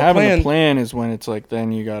 Yeah, having a plan is when it's like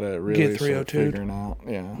then you gotta really get start 302'd. figuring out.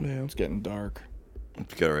 Yeah, it's getting dark. You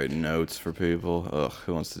gotta write notes for people. Ugh,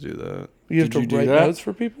 who wants to do that? You have Did you to do write that? notes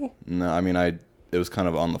for people? No, I mean, it was kind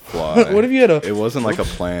of on the fly. What if you had It wasn't like a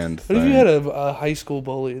planned thing. What if you had a high school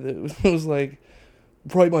bully that was like,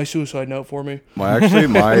 write my suicide note for me? My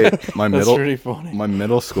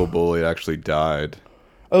middle school bully actually died.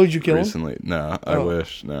 Oh, did you kill recently? him? No, I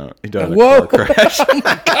wish. No, he died in a Whoa. car crash. Oh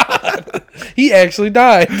my god, he actually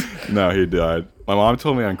died. No, he died. My mom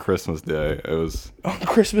told me on Christmas Day. It was on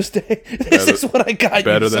Christmas Day. This is what I got you,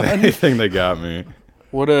 better than son. anything they got me.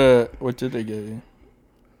 What did they get you?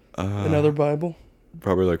 Another Bible.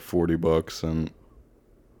 Probably like $40, and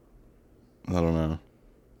I don't know.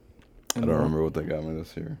 I don't remember what they got me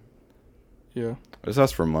this year. Yeah. I just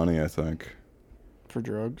asked for money, I think. For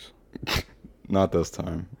drugs? Not this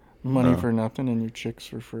time. Money for nothing and your chicks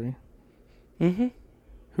for free? Mm-hmm.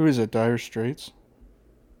 Who is it, Dire Straits?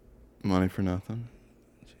 Money for nothing?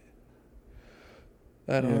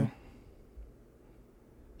 I don't know.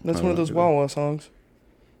 That's one of those Wawa songs.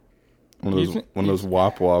 One of those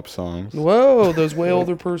wop wop songs. Whoa, those way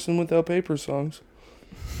older person without paper songs.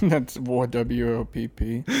 That's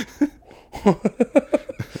WOPP.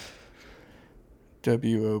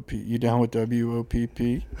 WOP. You down with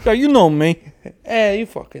WOPP? Yeah, you know me. Hey, you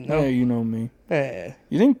fucking know. Yeah, you know me. Hey.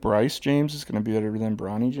 You think Bryce James is going to be better than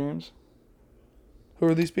Bronny James? Who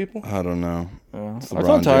are these people? I don't know. I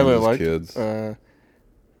thought Tyler liked kids. I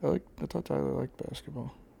thought Tyler liked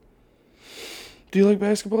basketball. Do you like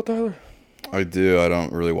basketball, Tyler? I do. I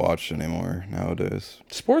don't really watch anymore nowadays.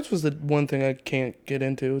 Sports was the one thing I can't get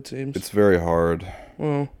into, it seems. It's very hard.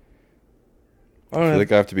 Well, I feel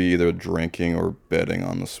like I have to be either drinking or betting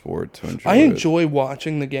on the sport to enjoy it. I enjoy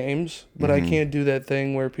watching the games, but I can't do that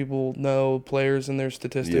thing where people know players and their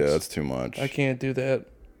statistics. Yeah, that's too much. I can't do that.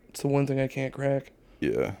 It's the one thing I can't crack.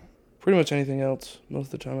 Yeah. Pretty much anything else. Most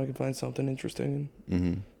of the time I can find something interesting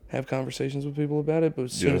and have conversations with people about it, but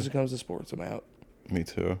as soon as it comes to sports, I'm out. Me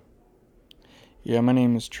too. Yeah, my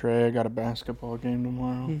name is Trey. I got a basketball game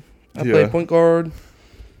tomorrow. I play point guard.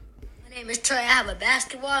 My name is Trey. I have a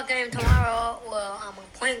basketball game tomorrow. Well, I'm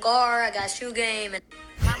a point guard. I got a shoe game. And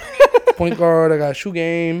point guard. I got a shoe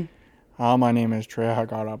game. My name is Trey. I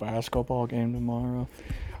got a basketball game tomorrow.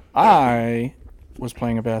 I was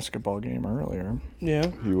playing a basketball game earlier.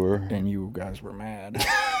 Yeah. You were. And you guys were mad.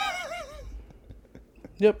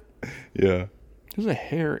 Yep. Yeah. There's a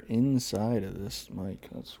hair inside of this mic.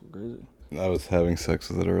 That's crazy. I was having sex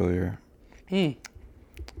with it earlier.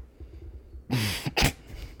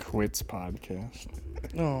 Quits podcast.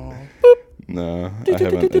 Oh. No, I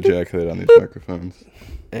haven't ejaculated on these microphones.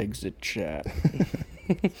 Exit chat.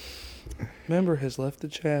 Member has left the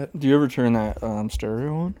chat. Do you ever turn that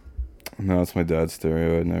stereo on? No, it's my dad's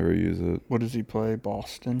stereo. I'd never use it. What does he play?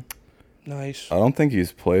 Boston? Nice. I don't think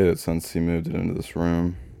he's played it since he moved it into this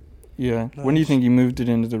room. Yeah. Nice. When do you think you moved it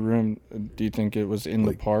into the room? Do you think it was in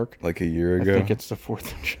the park? Like a year ago? I think it's the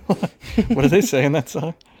 4th of July. What do they say in that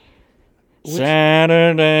song?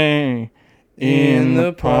 Saturday in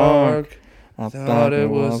the park. I thought it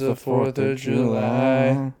was the 4th of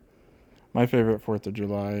July. My favorite 4th of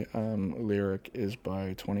July lyric is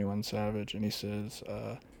by 21 Savage, and he says,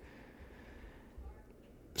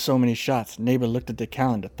 so many shots. Neighbor looked at the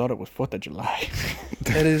calendar, thought it was 4th of July.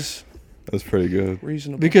 That's That's pretty good.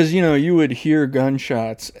 Reasonable. Because, you would hear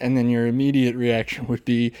gunshots, and then your immediate reaction would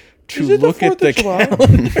be to Is it look at the 4th of July?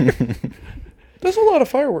 calendar. There's a lot of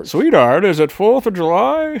fireworks. Sweetheart, is it 4th of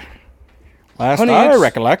July? Last Honey, I it's-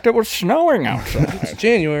 recollect, it was snowing outside. It's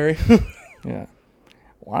January. Yeah.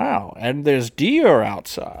 Wow, and there's deer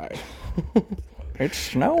outside. It's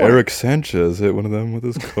snowing. Eric Sanchez hit one of them with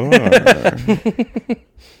his car.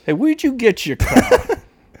 Hey, where'd you get your car?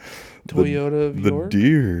 Toyota of The York.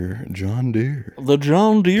 Deere, John Deere. The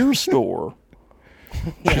John Deere store.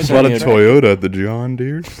 There's a lot of Toyota at the John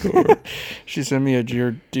Deere store. She sent me a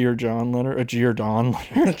Dear John letter. A Giordon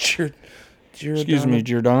letter. Excuse me,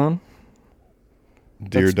 Giordon?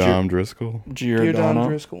 Dear That's Dom Driscoll. Dear Don Giordano.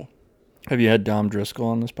 Driscoll. Have you had Dom Driscoll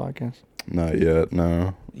on this podcast? Not yet,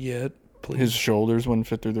 no. Yet, please. His shoulders wouldn't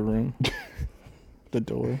fit through the room. The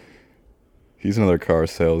door. He's another car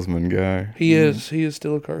salesman guy. He is. He is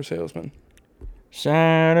still a car salesman.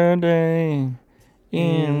 Saturday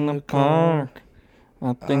in the park.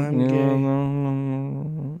 I think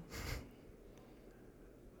I'm gay.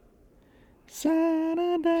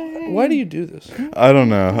 Saturday. Why do you do this? I don't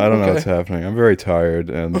know. I don't know Okay. what's happening. I'm very tired,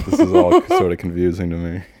 and this is all sort of confusing to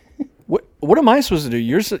me. What am I supposed to do?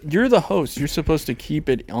 You're the host. You're supposed to keep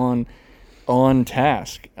it on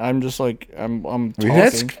task. I'm just like I'm talking.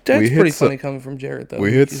 That's We hit pretty some- funny coming from Jarrod, though.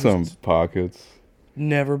 We hit He's some pockets.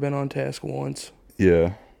 Never been on task once.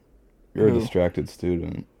 Yeah. You're a Who? distracted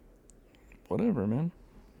student. Whatever, man.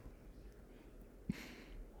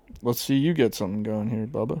 Let's see you get something going here,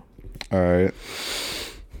 Bubba. All right.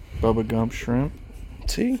 Bubba Gump Shrimp.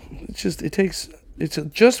 See, it's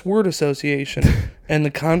just word association, and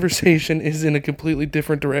the conversation is in a completely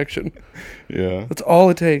different direction. Yeah. That's all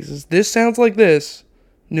it takes. Is this sounds like this,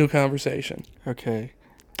 new conversation. Okay.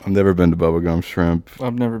 I've never been to Bubblegum Shrimp.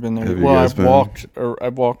 I've never been there. Have you Well, guys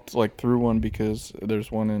I've walked like through one because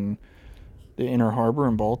there's one in the Inner Harbor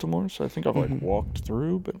in Baltimore. So I think I've like walked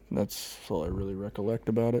through, but that's all I really recollect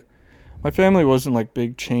about it. My family wasn't like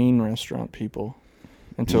big chain restaurant people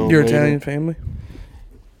until Your later. Italian family?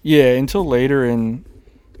 Yeah, until later in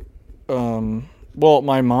well,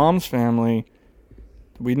 my mom's family,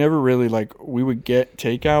 we never really we would get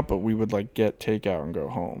takeout, but we would like get takeout and go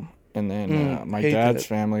home. And then my hate dad's that.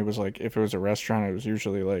 family was like, if it was a restaurant, it was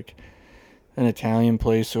usually like an Italian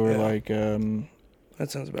place or Yeah. like That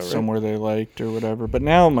sounds about right. somewhere they liked or whatever. But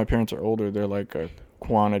now my parents are older; they're like a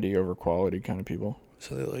quantity over quality kind of people.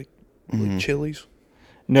 So they like chilies.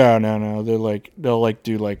 No. They'll like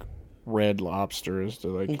do like Red Lobsters.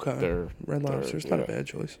 They're like Okay. they're Red they're- Lobster's not a yeah. bad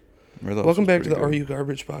choice. Red Welcome Lobster's back to the pretty Are You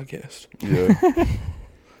Garbage podcast. good. Yeah.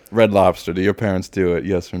 Red Lobster. Do your parents do it?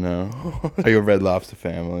 Yes or no? Are you a Red Lobster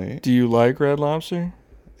family? Do you like Red Lobster?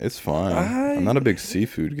 It's fine. I'm not a big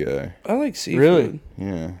seafood guy. I like seafood. Really?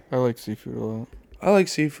 Yeah. I like seafood a lot. I like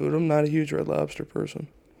seafood. I'm not a huge Red Lobster person.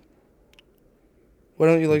 Why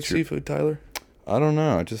don't you like What's your- seafood, Tyler? I don't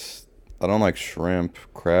know. I don't like shrimp.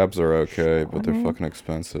 Crabs are okay, but they're fucking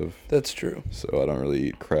expensive. That's true. So I don't really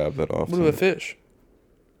eat crab that often. What about fish?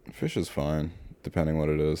 Fish is fine, depending what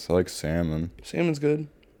it is. I like salmon, Salmon's good.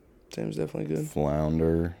 Salmon's definitely good.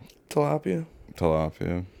 flounder, Tilapia.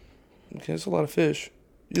 tilapia. Okay, that's a lot of fish.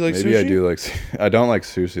 You like Maybe sushi? I do like. I don't like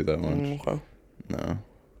sushi that much. Okay. No.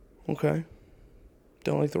 Okay.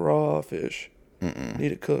 Don't like the raw fish.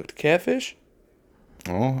 Need it cooked. Catfish?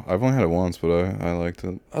 Oh, I've only had it once, but I liked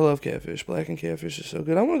it. I love catfish. Blackened catfish is so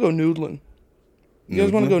good. I want to go noodling. You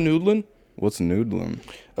guys want to go noodling? What's noodling?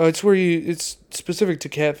 It's where it's specific to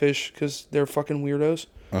catfish because they're fucking weirdos.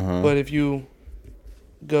 But if you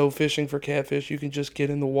go fishing for catfish, you can just get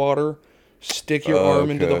in the water, stick your arm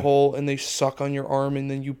into the okay. hole, and they suck on your arm, and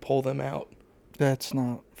then you pull them out. That's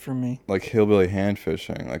not for me. Like hillbilly hand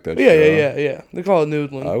fishing, like that. Yeah, show? yeah. They call it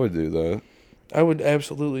noodling. I would do that. I would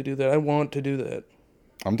absolutely do that. I want to do that.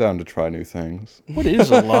 I'm down to try new things. What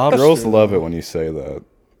is a lobster? Girls love it when you say that.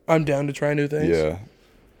 I'm down to try new things. Yeah.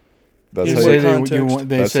 That's In how what you, context?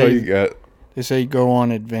 that's how you get. They say go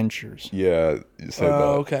on adventures. Yeah, you say that.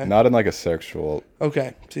 okay. Not in like a sexual.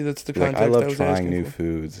 Okay. See, that's the Like context I I love was trying asking new for.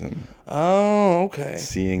 foods and Oh, okay.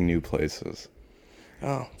 seeing new places.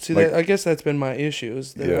 Oh, see, Like- that, I guess that's been my issue.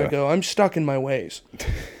 Is that I Yeah. go, I'm stuck in my ways.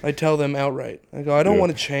 I tell them outright. I go, I don't Yeah.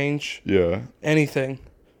 want to change Yeah. anything.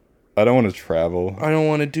 I don't want to travel. I don't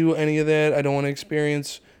want to do any of that. I don't want to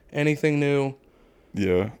experience anything new.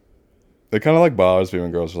 Yeah. It kind of like bothers me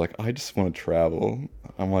when girls are like, I just want to travel.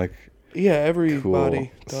 I'm like, Yeah, cool.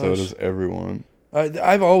 everybody So does. does everyone.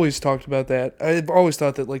 I've always talked about that. I've always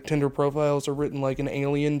thought that like Tinder profiles are written like an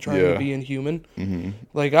alien trying Yeah. to be inhuman.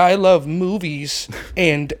 Like I love movies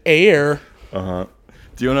and air. Do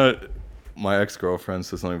you want to... My ex-girlfriend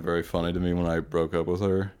said something very funny to me when I broke up with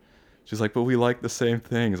her. She's like, but we like the same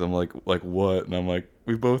things. I'm like what? And I'm like,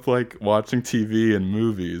 we both like watching TV and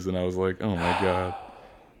movies. And I was like, oh my God.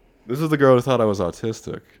 This is the girl who thought I was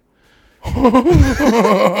autistic.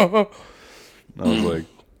 I was like,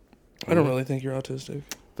 I don't really think you're autistic.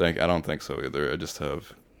 I don't think so either. I just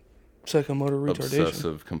have Psychomotor retardation.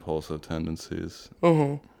 obsessive compulsive tendencies.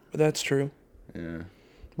 That's true. Yeah.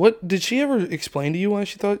 What did she ever explain to you why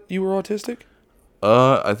she thought you were autistic?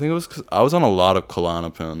 I think it was because I was on a lot of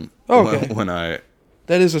Klonopin. Oh, okay. When I.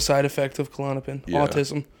 That is a side effect of Klonopin. Yeah.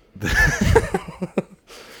 Autism.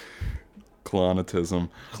 Clonatism.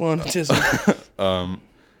 Clonatism.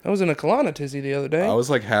 I was in a clonatizzy the other day. I was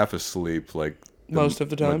like half asleep, like most of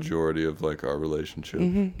the time. Majority of like our relationship.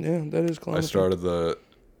 Yeah, that is Klonopin. I started the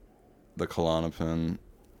Klonopin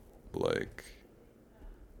like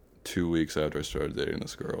 2 weeks after I started dating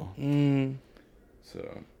this girl.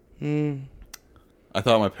 So. I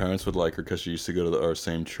thought my parents would like her because she used to go to our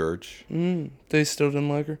same church. They still didn't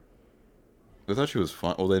like her? They thought she was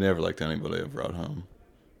fun. Well, they never liked anybody I brought home.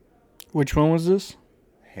 Which one was this?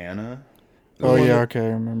 Hannah? Oh, yeah, okay, I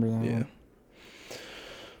remember that one.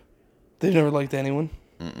 They never liked anyone?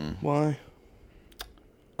 Why?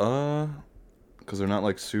 Because they're not,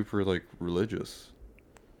 like, super, like, religious.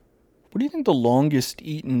 What do you think the longest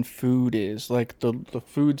eaten food is? Like, the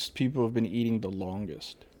foods people have been eating the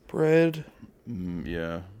longest? Bread.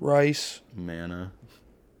 Yeah. Rice. Manna.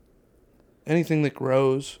 Anything that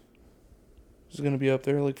grows is going to be up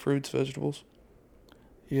there, like fruits, vegetables.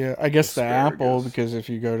 Yeah, I guess Asparagus. the apple, because if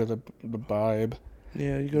you go to the Bibe.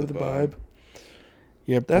 Yeah, you go to the Bibe.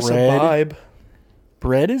 Yeah, That's bread. a Bibe.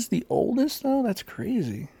 Bread is the oldest, though? That's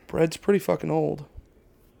crazy. Bread's pretty fucking old.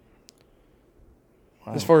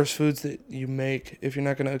 Wow. As far as foods that you make, if you're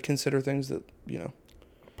not going to consider things that, you know.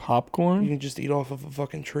 Popcorn? You can just eat off of a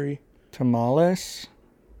fucking tree. Tamales?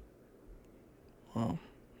 Wow.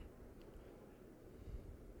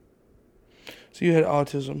 So you had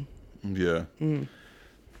autism. Yeah.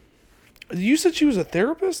 You said she was a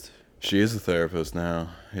therapist? She is a therapist now.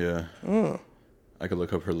 Yeah. Oh. I could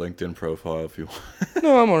look up her LinkedIn profile if you want.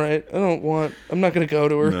 No, I'm all right. I'm not going to go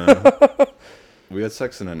to her. No. We had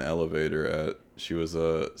sex in an elevator she was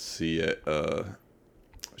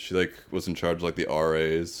she like was in charge of like the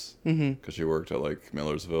RAs because she worked at like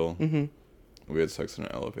Millersville. We had sex in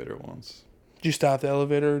an elevator once. Did you stop the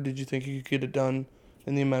elevator, or did you think you could get it done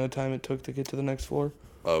in the amount of time it took to get to the next floor?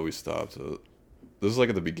 We stopped it. This was like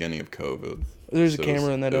at the beginning of COVID. There's a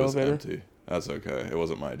camera in that elevator. It was empty. That's okay. It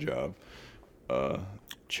wasn't my job.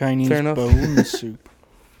 Chinese Fair enough. bone soup.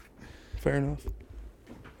 Fair enough.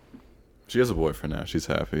 She has a boyfriend now. She's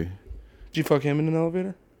happy. Did you fuck him in an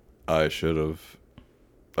elevator? I should have.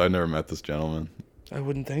 I never met this gentleman. I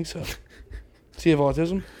wouldn't think so. Does he have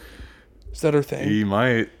autism? Is that her thing? He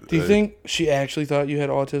might. Do you think she actually thought you had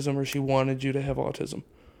autism, or she wanted you to have autism?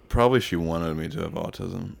 Probably she wanted me to have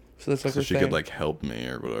autism. So that's like her she thing. could like help me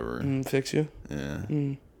or whatever. Fix you? Yeah.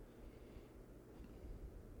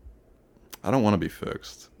 I don't want to be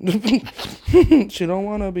fixed. She don't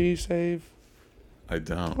want to be saved. I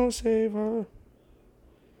don't. Don't save her.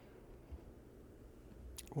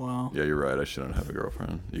 Wow. Yeah, you're right. I shouldn't have a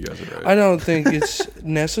girlfriend. You guys are right. I don't think it's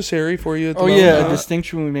necessary for you at the Oh, moment. yeah, a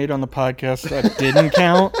distinction we made on the podcast that didn't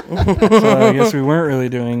count. So I guess we weren't really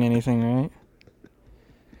doing anything, right?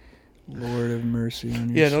 Lord have mercy on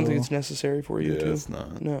your Yeah, I don't think soul. it's necessary for you, Yeah, too. it's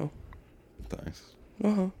not. No. Thanks.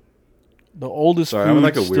 Uh-huh. The oldest Sorry, I'm in, food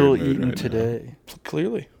like, a still weird mood eaten right now. today.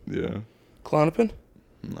 Clearly. Yeah. Klonopin?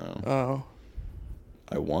 No. Oh.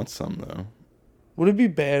 I want some though. Would it be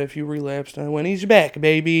bad if you relapsed and I went, he's back,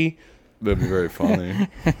 baby. That'd be very funny.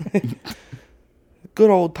 Good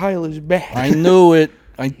old Tyler's back. I knew it.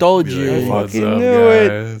 I told Be you. like, what's fucking up, knew it.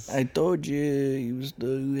 guys? I told you.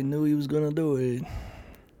 I knew he was going to do it.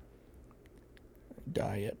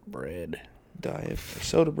 Diet bread. Diet.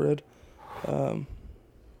 Soda bread. How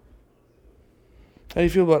do you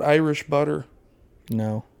feel about Irish butter?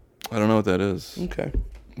 No. I don't know what that is. Okay.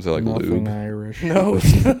 Is that like Nothing lube? Irish. No,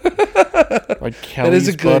 it's not. Like That Kelly's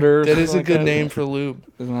is a good. butter. or That is a something good like name for lube.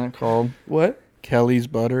 Isn't that called What? Kelly's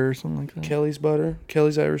butter or something like that? Kelly's butter.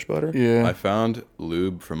 Kelly's Irish butter. Yeah. I found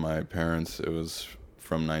lube from my parents. It was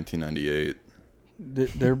from 1998.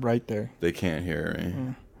 They're right there. They can't hear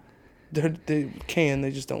me. They can.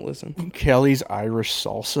 They just don't listen. Kelly's Irish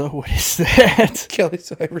salsa. What is that?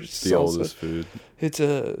 Kelly's Irish The salsa. oldest food. It's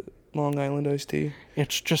a Long Island iced tea.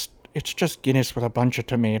 It's just Guinness with a bunch of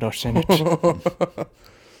tomatoes in it.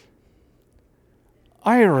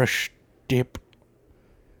 Irish dip.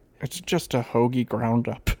 It's just a hoagie ground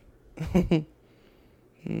up.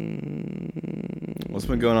 What's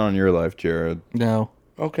been going on in your life, Jarrod? No.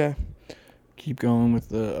 Okay. keep going with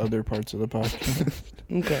the other parts of the podcast.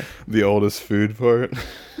 Okay. The oldest food part.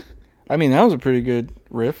 I mean, that was a pretty good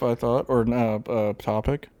riff, I thought, or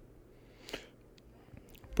topic.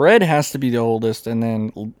 Bread has to be the oldest, and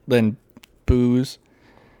then booze.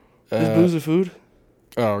 Is booze a food?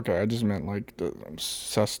 Oh, okay. I just meant like the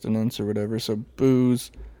sustenance or whatever. So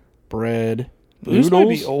booze, bread, Booze noodles. might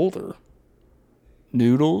be older.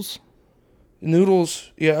 Noodles.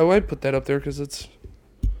 Noodles, yeah, I would put that up there because it's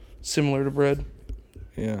similar to bread.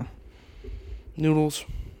 Yeah. Noodles,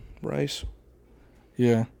 rice.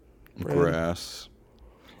 Yeah. Bread. Grass.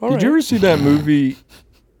 Did you ever see that movie?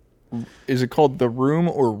 Is it called The Room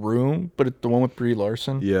or Room? But it's the one with Brie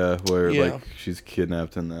Larson. Yeah, where Yeah. like she's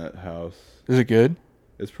kidnapped in that house. Is it good?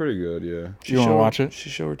 It's pretty good, yeah. You want to watch it? She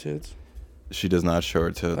show her tits. She does not show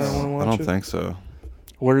her tits. I don't wanna watch I don't it. think so.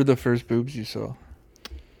 What are the first boobs you saw?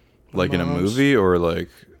 Like in a Mom's. movie or like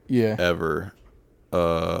Yeah. ever?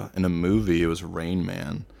 In a movie, it was Rain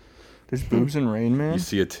Man. There's boobs in Rain Man? You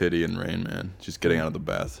see a titty in Rain Man. She's getting out of the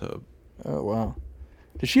bathtub. Oh, wow.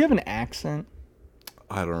 Does she have an accent?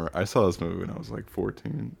 I don't know. I saw this movie when I was like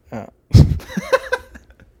 14. Oh.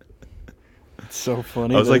 It's so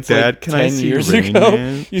funny. I was that like, it's Dad, can I 10 see years Rain ago?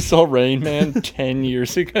 Man? You saw Rain Man 10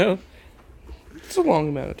 years ago? It's a long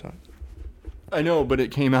amount of time. I know, but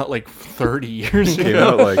it came out like 30 years It came ago.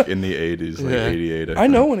 out like in the 80s, like Yeah. 88. I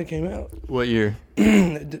know when it came out. What year?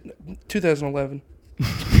 2011.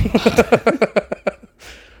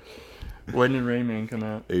 When did Rain Man come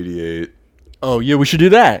out? 88. Oh, yeah, we should do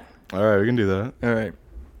that. All right, we can do that. All right.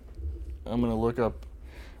 I'm going to look up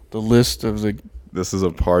the list of the... This is a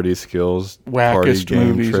party skills Wackest party game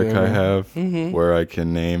movies trick I ever. have Mm-hmm. where I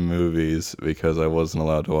can name movies because I wasn't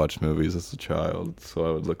allowed to watch movies as a child, so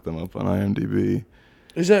I would look them up on IMDb.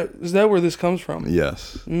 Is that where this comes from?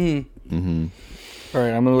 Yes. Mm. Mm-hmm. All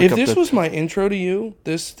right, I'm going to look If up this the... was my intro to you,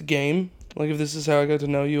 this game, like if this is how I got to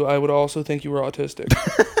know you, I would also think you were autistic.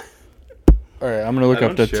 All right, I'm going to look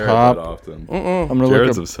up the That top... often. Uh-uh. I'm going to look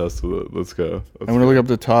Jared's up... obsessed with it. Let's go. I'm going to look up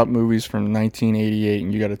the top movies from 1988,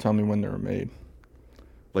 and you got to tell me when they were made.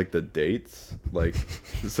 Like the dates, like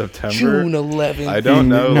September. June 11th. I don't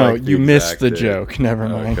know. No, like, the you missed exact the date. joke. Never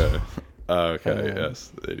mind. Okay. Okay.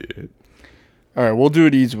 Yes. 88. All right, we'll do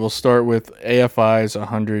it easy. We'll start with AFI's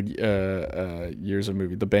 100 years of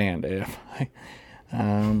movie. The band AFI.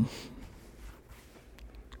 Why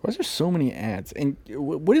is there so many ads? And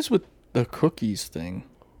what is with the cookies thing?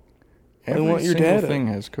 Every want your single data. thing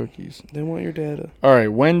has cookies. They want your data. All right,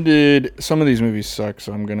 when did some of these movies suck?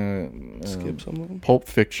 So I'm gonna Skip some of them. Pulp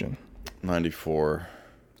Fiction. 94.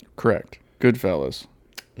 Correct. Goodfellas.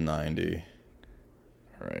 90.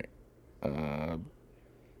 All right.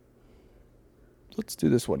 Let's do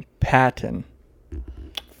this one. Patton.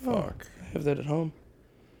 Fuck. I have that at home.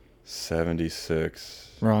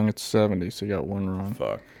 76. Wrong. It's 70. So you got one wrong.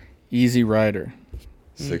 Fuck. Easy Rider.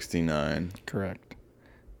 69. Correct.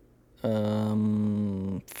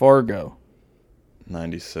 Fargo.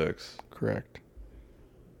 96. Correct.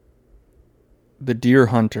 The Deer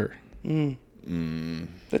Hunter.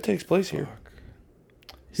 That takes place here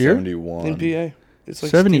Here? 71. in PA. It's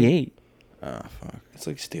like 78. Ah, fuck. It's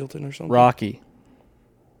like Steelton or something. Rocky.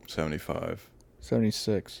 75.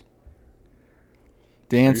 76.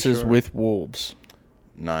 Dances sure? with Wolves.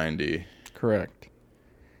 90. Correct.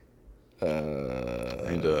 I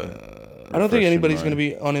need to I don't think refresh anybody's my- going to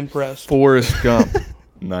be unimpressed. Forrest Gump.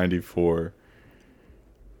 94.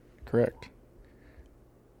 Correct.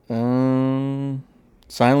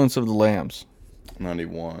 Silence of the Lambs.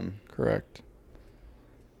 91. Correct.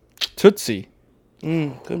 Tootsie.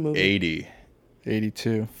 Good movie. 80.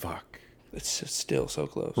 82. Fuck. It's just still so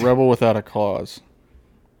close. Rebel Without a Cause.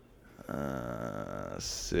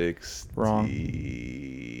 60. Wrong.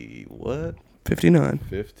 What? 59.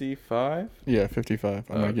 55? Yeah, 55.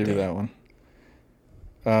 I'm going to give you damn.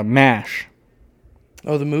 that one. MASH.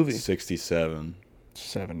 Oh, the movie. 67.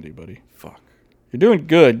 70, buddy. Fuck. You're doing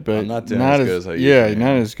good, but I'm not doing as good as I yeah, usually not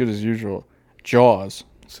am. as good as usual. Jaws.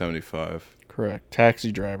 75. Correct.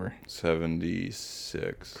 Taxi Driver.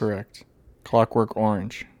 76. Correct. Clockwork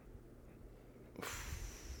Orange.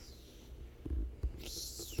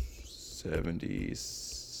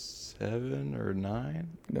 77 or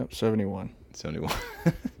 9? Nope, 71. 71.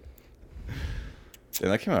 Damn,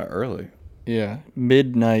 that came out early. Yeah.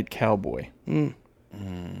 Midnight Cowboy.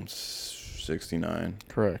 69.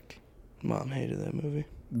 Correct. Mom hated that movie.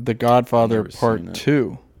 The Godfather Never Part seen it.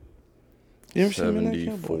 2. You ever seen Midnight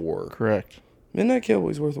Cowboy? 74. Correct. Midnight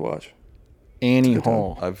Cowboy's worth a watch. Annie Good time.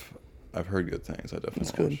 Hall. I've heard good things. I definitely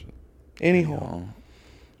That's good. watched it. Annie Hall.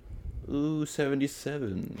 Ooh,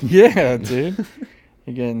 77. Yeah, dude.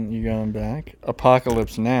 Again, you going back.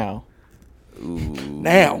 Apocalypse Now.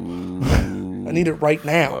 Now. I need it right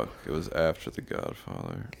now. Fuck, it was after The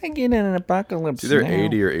Godfather. I get in an apocalypse. It's either now.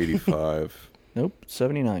 80 or 85. Nope,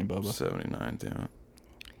 79, Bubba. 79, damn it.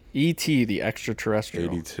 E.T. the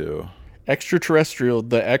Extraterrestrial. 82. Extraterrestrial,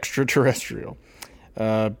 the Extraterrestrial.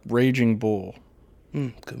 Raging Bull.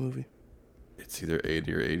 Good movie. It's either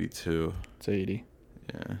 80 or 82. It's 80.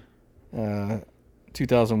 Yeah.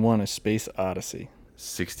 2001, A Space Odyssey.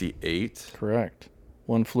 68. Correct.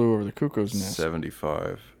 One Flew Over the Cuckoo's Nest.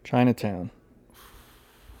 75. Chinatown.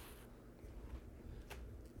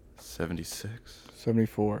 76.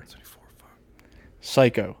 74. 74. Fuck.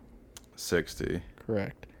 Psycho. 60.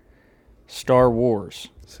 Correct. Star Wars.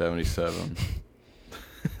 77.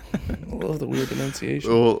 I love the weird enunciation.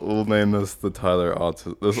 We'll name this the Tyler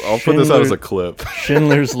Autism. I'll put this out as a clip.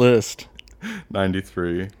 Schindler's List.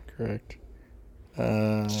 93. Correct.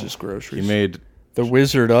 It's just groceries. He made The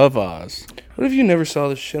Wizard of Oz. What if you never saw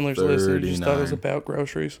the Schindler's List and you just thought it was 39. about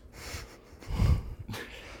groceries?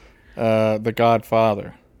 The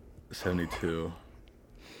Godfather. 72.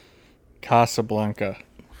 Casablanca.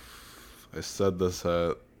 I said this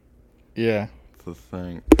at Yeah. the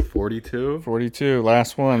thing. 42? 42.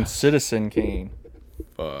 Last one. Citizen Kane.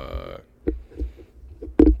 Fuck.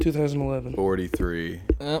 2011. 43.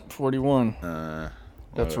 41. That's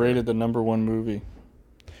Whatever. rated the #1 movie.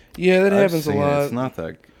 Yeah, that I've happens a seen it. lot. It's not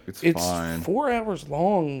that. It's fine. 4 hours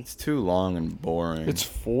long. It's too long and boring. It's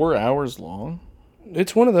 4 hours long.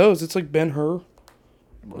 It's one of those. It's like Ben-Hur.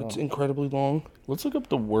 It's incredibly long. Let's look up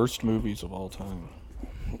the worst movies of all time.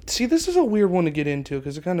 See, this is a weird one to get into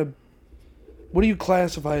because it kind of. What do you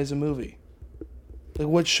classify as a movie? Like,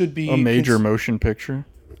 what should be A major motion picture.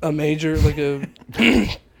 a major, like a.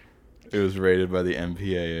 It was rated by the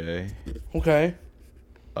MPAA. Okay.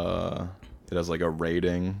 It has like a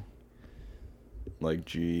rating, like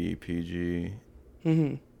G, PG.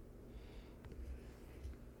 Mm-hmm.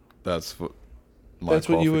 That's what my That's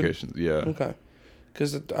what you would- qualifications. Yeah. Okay.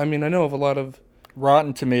 Because, I mean, I know of a lot of.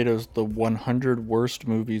 Rotten Tomatoes, the 100 worst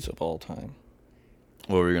movies of all time.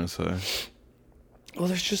 What were you gonna say? Well,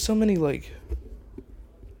 there's just so many, like.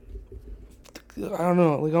 I don't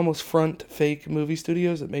know, like almost front fake movie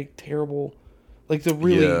studios that make terrible. Like the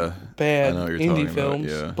really Yeah, bad I know what you're indie talking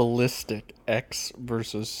films. about. Yeah. Ballistic X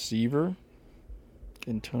versus Seaver.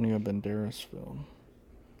 Antonio Banderas film.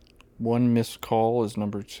 One Missed Call is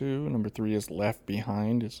 #2. #3 is Left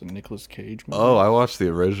Behind. It's a Nicolas Cage movie. Oh, I watched the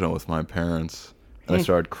original with my parents, and I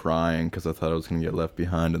started crying because I thought I was gonna get left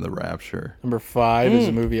behind in the Rapture. #5 is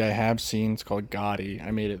a movie I have seen. It's called Gotti. I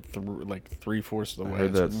made it through like 3/4 of the I way. heard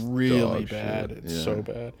It's that's really dog bad. shit. It's Yeah. so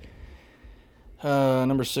bad.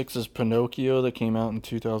 #6 is Pinocchio that came out in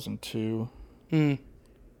 2002. Mm.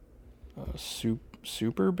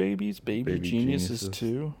 Super Babies, Baby Baby Geniuses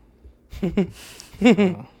Geniuses.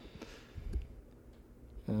 2.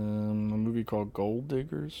 A movie called Gold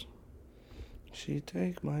Diggers. She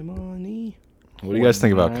take my money. What do you guys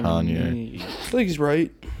think about My Kanye? money. I think he's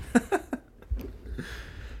right.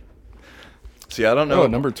 See, I don't know. Oh,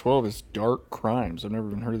 #12 is Dark Crimes. I've never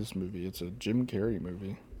even heard of this movie. It's a Jim Carrey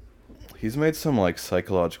movie. He's made some like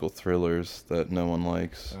psychological thrillers that no one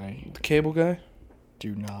likes. I The cable guy.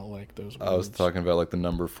 do not like those words. I was talking about like the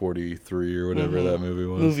number 43 or whatever that movie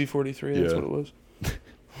was. Movie 43, that's Yeah. what it was.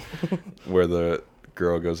 Where the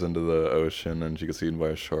girl goes into the ocean and she gets eaten by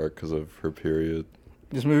a shark because of her period.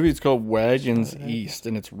 This movie is called Wagons East,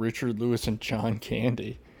 and it's Richard Lewis and John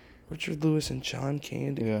Candy. Richard Lewis and John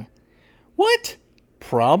Candy. Yeah. What?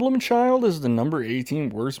 Problem Child is the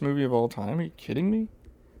 #18 worst movie of all time? Are you kidding me?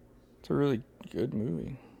 It's a really good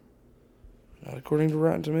movie. Not according to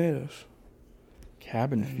Rotten Tomatoes.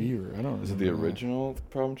 Cabin Fever. I don't know. Is it the original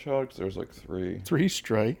Problem Child? Because there's like 3. 3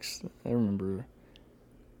 Strikes. I remember.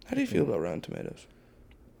 How do you feel about Rotten Tomatoes?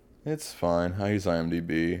 It's fine. I use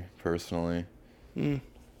IMDb personally. I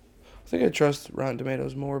think I trust Rotten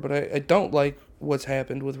Tomatoes more, but I don't like what's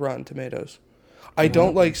happened with Rotten Tomatoes. I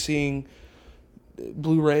don't like seeing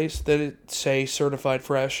Blu-rays that it say certified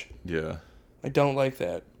fresh. Yeah. I don't like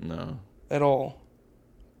that No. at all.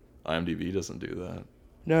 IMDb doesn't do that.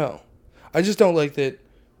 No. I just don't like that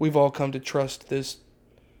we've all come to trust this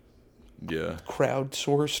Yeah.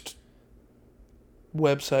 crowdsourced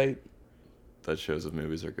website That shows if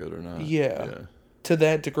movies are good or not. Yeah. to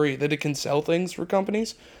that degree, that it can sell things for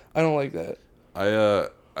companies. I don't like that.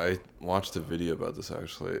 I watched a video about this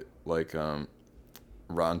actually. Like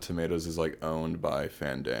Rotten Tomatoes is like owned by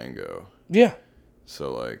Fandango. Yeah.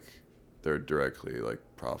 So like they're directly like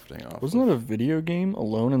profiting off. Wasn't it a video game,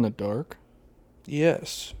 Alone in the Dark?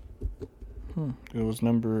 Yes. It was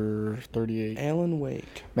number 38. Alan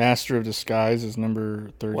Wake. Master of Disguise is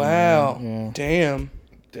number 39. Wow. Yeah. Damn.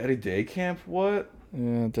 Daddy Day Camp? What?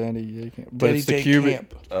 Yeah, Daddy Day Camp. But Daddy it's the Day Cuba.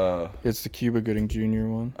 Camp. It's the Cuba Gooding Jr.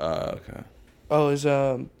 one. Okay. Oh, is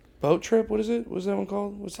Boat Trip? What is it? What's that one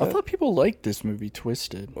called? What's that? I thought people liked this movie,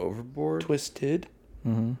 Twisted. Overboard? Twisted.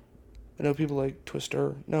 Mm-hmm. I know people like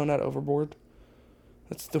Twister. No, not Overboard.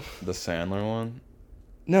 That's the Sandler one?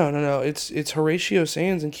 No. It's Horatio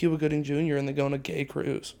Sands and Cuba Gooding Jr. and they go on a gay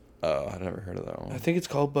cruise. Oh, I never heard of that I one. think it's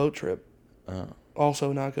called Boat Trip. Oh.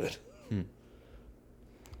 Also not good.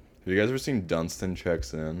 Have you guys ever seen Dunstan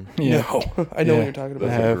Checks In? Yeah. No, I know what you're talking about.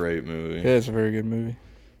 That's a great movie. Yeah, it's a very good movie.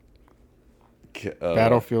 Uh,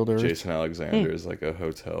 Battlefield Earth. Jason Alexander is like a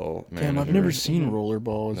hotel manager. Damn, I've never seen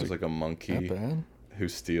Rollerball. Is There's it like a monkey that bad? who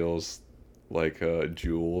steals like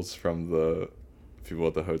jewels from the people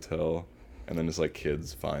at the hotel, and then his like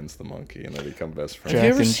kids finds the monkey and they become best friends. Have you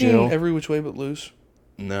ever and seen Jill. Every Which Way But Loose?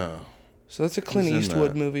 No. So that's a Clint Who's in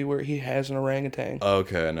Eastwood that? movie where he has an orangutan.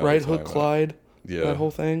 Okay, I know. what Right you're Hook talking Clyde. about. Yeah. That whole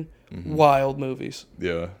thing. Wild movies.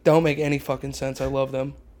 Yeah. Don't make any fucking sense. I love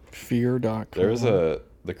them. Fear.com.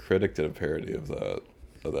 The critic did a parody of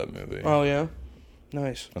that movie. Oh yeah,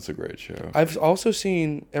 nice. That's a great show. I've also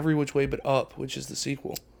seen Every Which Way But Up, which is the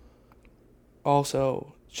sequel.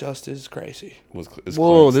 Also, just as crazy. Is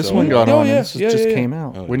Whoa, Clint this still one in got it? Oh, on. yeah, This yeah, just yeah. came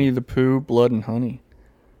out. Oh, yeah. Winnie the Pooh, Blood and Honey.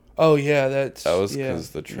 Oh yeah, that That was yeah.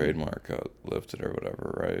 because the trademark got lifted or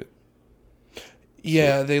whatever, right?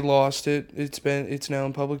 Yeah, they lost it. It's now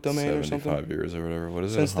in public domain or 75 something. years or whatever. What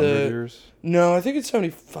is Since it? 100 the- years? No, I think it's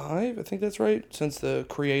 75. I think that's right. Since the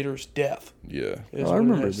creator's death. Yeah. is Oh, I what it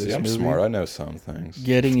remember is. this. See, I'm movie. smart. I know some things.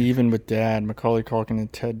 Getting Even with Dad, Macaulay Culkin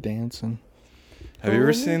and Ted Danson. Have you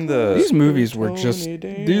ever seen the? These movies were Tony just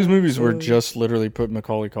Danza. literally put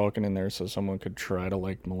Macaulay Culkin in there so someone could try to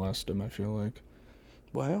like molest him. I feel like.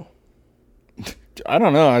 Wow. I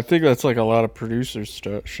don't know. I think that's like a lot of producer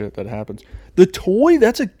shit that happens. The Toy,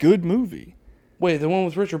 that's a good movie. Wait, the one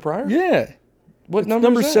with Richard Pryor? Yeah. What It's number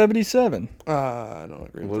number is that? 77. I don't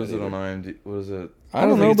agree with What that is it on either. IMDb? What is it? I don't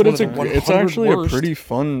don't know, think but it's it's one of the it's 100 actually worst. a pretty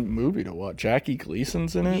fun movie to watch. Jackie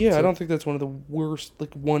Gleason's in it. Yeah, I so- don't think that's one of the worst,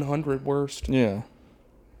 like 100 worst. Yeah.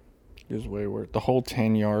 It was way worse. The whole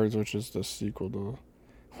 10 Yards, which is the sequel to...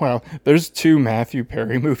 Wow, there's 2 Matthew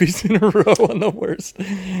Perry movies in a row on the worst.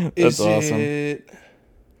 That's Is awesome. it...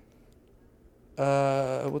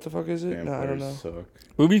 what the fuck is it? No, I don't know. Vampires suck.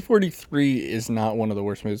 Movie 43 is not one of the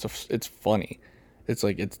worst movies. It's funny. It's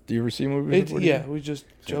like, do you ever see movie 43? Yeah, we just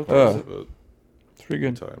joked Oh. about it. But It's pretty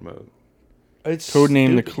I'm good. talking about. It's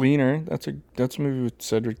Codename The stupid. Cleaner. That's a movie with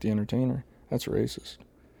Cedric the Entertainer. That's racist.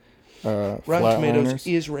 Rotten Flatliners. Tomatoes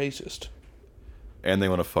is racist. And they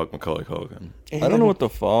want to fuck Macaulay Culkin. I don't know what The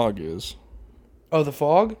Fog is. Oh, The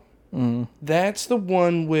Fog? Mm. That's the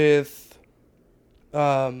one with...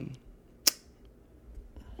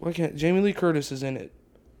 Jamie Lee Curtis is in it.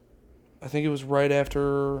 I think it was right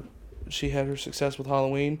after she had her success with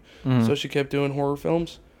Halloween. Mm-hmm. So she kept doing horror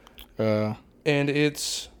films. And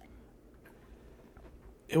it's...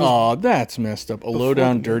 It was Oh, that's messed up. A Low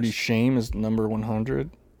Down Fog Dirty is- Shame is number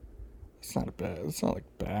 100. It's not bad. It's not like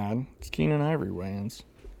bad. It's Keenan Ivory Wayans.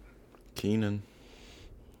 Keenan.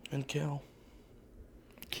 And Cal.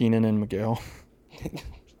 Keenan and Miguel.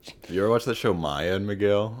 You ever watch that show Maya and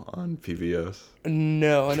Miguel on PBS?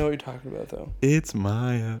 No, I know what you're talking about, though. It's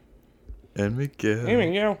Maya and Miguel. Hey,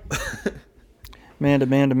 Miguel. Amanda.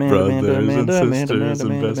 Brothers and sisters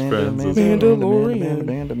and best friends as Mandalorian.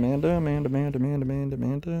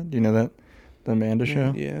 Do you know that? The Amanda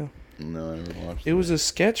Show? Yeah. No, I never watched It was a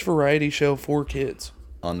sketch variety show for kids.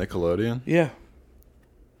 on Nickelodeon. Yeah.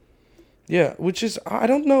 Yeah, which is, I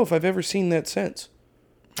don't know if I've ever seen that since.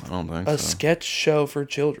 I don't think A so. sketch show for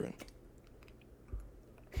children.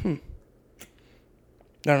 I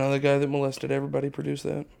don't know, the guy that molested everybody produced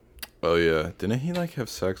that. Oh yeah, didn't he like have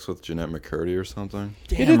sex with Jeanette McCurdy or something?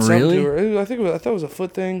 He did something really? to her. I thought it was a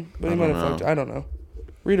foot thing, but he I might don't have fucked know. her. I don't know.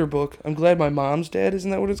 Read her book. I'm glad my mom's dead. Isn't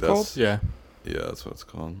that what it's called? Yeah. Yeah, that's what it's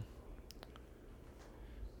called.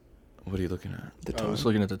 What are you looking at? The I was time.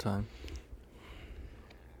 looking at the time.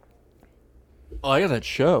 Oh, I got that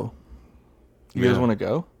show. You guys Yeah. want to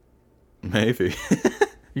go? Maybe.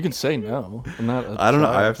 You can say no. I'm not. I don't know.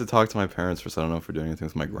 I have to talk to my parents first. I don't know if we're doing anything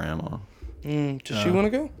with my grandma. Does she want to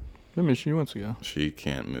go? Maybe she wants to go. She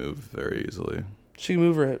can't move very easily. She can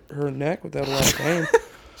move her neck without a lot of pain.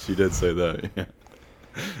 She did say that. Yeah.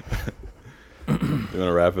 You want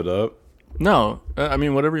to wrap it up? No, I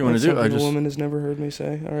mean whatever you want That's to do. I something just a woman has never heard me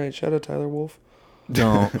say. All right, shout out Tyler Wolf.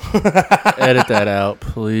 don't edit that out,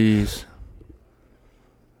 please.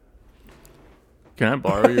 Can I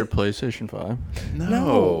borrow your PlayStation 5?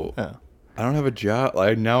 No. Yeah. I don't have a job.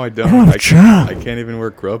 Now I don't. have a job. I can't even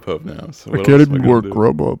work Grubhub now. So I what can't else am even gonna work do?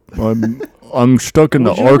 Grubhub. I'm stuck in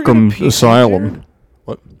the Would you ever get a Arkham PC, Asylum.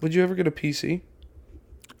 Jared? Would you ever get a PC?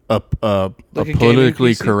 A Like a gaming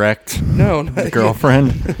politically PC? correct No, not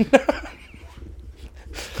girlfriend.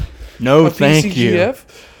 No, a thank you.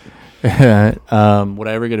 PCGF? Would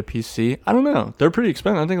I ever get a PC? I don't know. They're pretty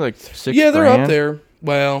expensive. I think like $6,000. Yeah, they're up there.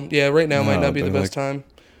 Well, yeah, right now might No, not be the they're best time.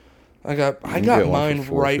 I can got get one mine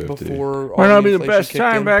for right $450. before. Might all not the be the inflation best kicked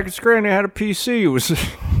time in. back at Scranton. They had a PC. It was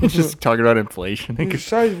just talking about inflation. The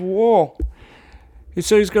size of the wall. He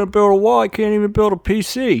said he's going to build a wall. He can't even build a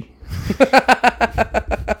PC.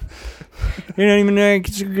 He don't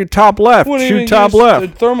even top left. Wouldn't Shoot even top use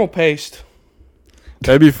left. Thermal paste.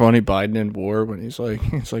 That'd be funny. Biden in war when he's like,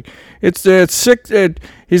 it's six.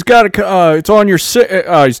 He's got a. It's on your six.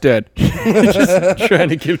 Oh, he's dead. Just trying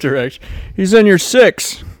to give direction. He's in your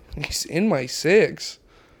 6. He's in my 6.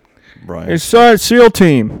 Brian. His SEAL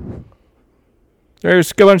team.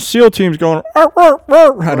 There's a bunch of SEAL teams going. "Arr, arr,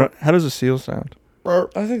 arr." How does a SEAL sound? I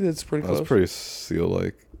think that's pretty close. That's pretty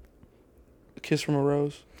seal-like. Kiss from a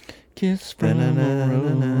rose. Kiss from a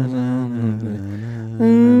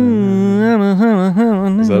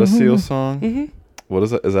Is that a seal song? Mm-hmm. What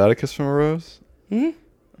is that? Is that a Kiss from a Rose?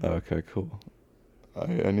 Mm-hmm. Okay, cool.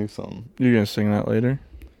 I knew something. You're gonna sing that later.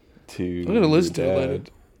 I'm gonna listen to it later.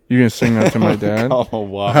 You're gonna sing that to my dad. Oh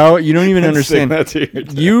wow! How you don't even Sing understand? that to your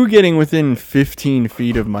dad. You getting within 15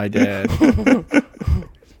 feet of my dad.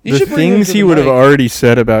 You The should bring him things to he the would have mic. already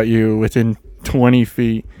said about you within 20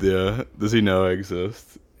 feet. Yeah. Does he know I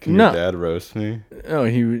exist? Can No. your dad roast me? Oh,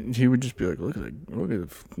 he would just be like, look at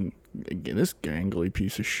this gangly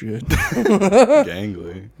piece of shit.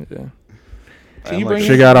 Gangly. Yeah. Can you bring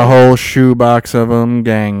She got a whole shoebox of them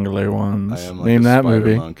gangly ones. I am like Name a that spider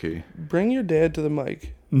movie. monkey. Bring your dad to the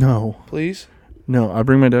mic, No, please. I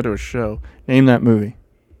bring my dad to a show. Name that movie.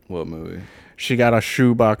 What movie? She got a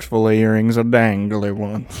shoebox full of earrings, a dangly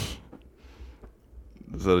ones.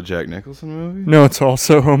 Is that a Jack Nicholson movie? No, it's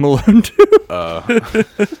also Home Alone 2.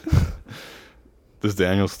 Does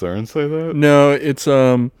Daniel Stern say that? No, it's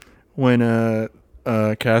when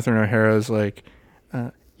Catherine O'Hara's like,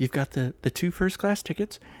 you've got the 2 first class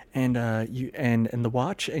tickets and you and the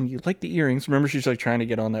watch and you like the earrings. Remember, she's like trying to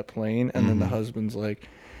get on that plane, and then the husband's like,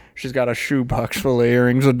 she's got a shoebox full of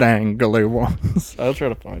earrings, a dangly ones. I'll try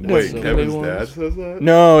to find it. Wait, So Kevin's they dad want- says that?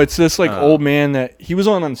 No, it's this like old man that he was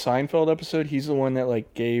on Seinfeld episode. He's the one that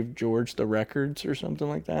like gave George the records or something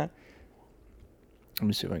like that. Let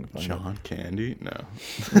me see if I can find John Candy? No.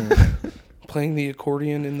 Playing the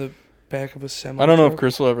accordion in the back of a semi. I don't know if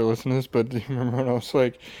Chris will ever listen to this, but do you remember when I was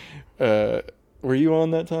like, were you on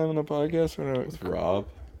that time on the podcast? With Rob?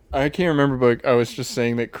 I can't remember, but I was just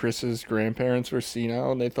saying that Chris's grandparents were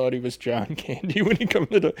senile and they thought he was John Candy when he come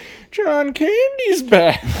to the John Candy's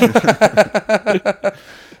back.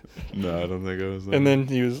 No, I don't think I was there. And then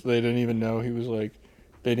they didn't even know he was like,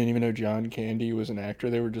 they didn't even know John Candy was an actor.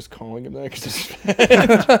 They were just calling him that because it's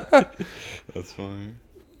fat. That's funny.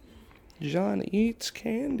 John eats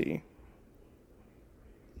candy.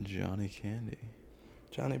 Johnny Candy.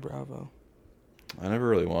 Johnny Bravo. I never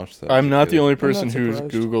really watched that. I'm as a not the kid. only person not who's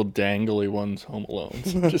surprised. Googled dangly ones Home Alone.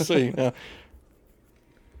 Just so you know.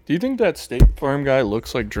 Do you think that State Farm guy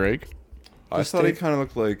looks like Drake? I thought he kind of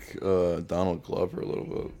looked like Donald Glover a little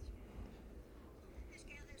bit.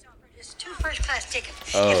 Just 2 first-class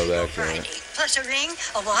tickets. Oh, If you that go for guy. a date, plus a ring,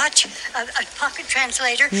 a watch, a pocket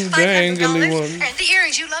translator, Dangly $500, one. and the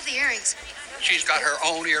earrings. You love the earrings. She's got her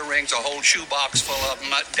own earrings, a whole shoebox full of them,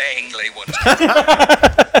 dangly ones.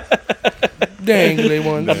 Dangly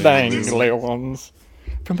one. The dangly ones.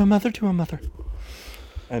 From a mother to a mother.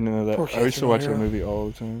 I know that. Poor I used to Catherine watch that O'Hara. movie all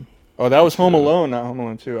the time. Oh, that was Home Alone, not Home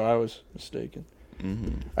Alone 2. I was mistaken.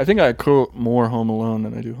 I think I quote more Home Alone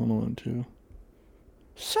than I do Home Alone 2.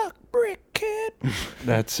 Suck brick, kid.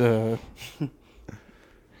 That's Damn,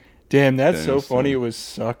 that's so Daniel funny. Stern. It was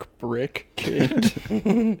suck brick, kid.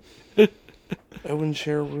 I wouldn't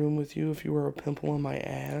share a room with you if you were a pimple on my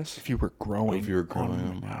ass. If you were growing, If you were growing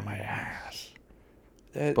on my ass.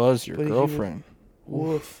 That, Buzz, your but if you were- girlfriend.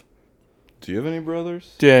 Woof. Do you have any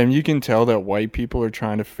brothers? Damn, you can tell that white people are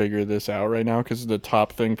trying to figure this out right now because the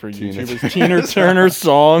top thing for Tina YouTube is Tina Turner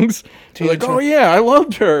songs. They're Tina like, oh Turner. yeah, I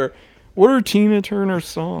loved her. What are Tina Turner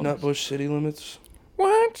songs? Nutbush City Limits.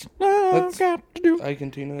 What's love That's got to do? Ike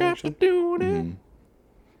and Tina, Got to actually. do with it? Mm.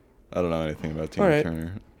 I don't know anything about Tina Alright.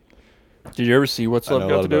 Turner. Did you ever see What's I know Love a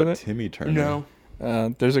Got lot to Do about with it? Timmy Turner.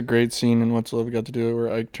 No. There's a great scene in What's Love Got to Do with It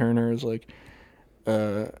where Ike Turner is like,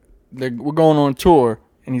 we're going on tour,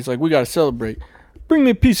 and he's like, we gotta celebrate. Bring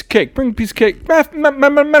me a piece of cake. Bring a piece of cake.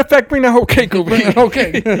 Matter of fact, bring that whole cake over here.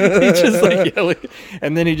 Okay. He's just like yelling,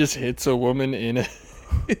 and then he just hits a woman in a.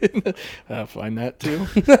 I'll find that too.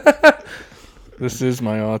 This is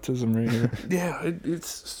my autism right here. Yeah, it's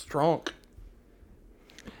strong.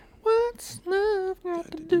 What's love got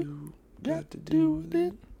to do? Got to do with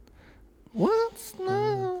it. What's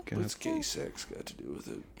love? What's gay sex got to do with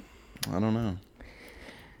it? I don't know.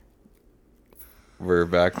 We're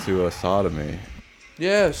back to sodomy.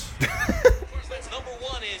 Yes. It's number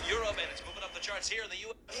 1 in Europe, and it's moving up the charts here in the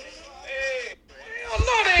U.S. Hey, hell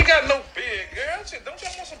no, they ain't got no big girl. Shit, don't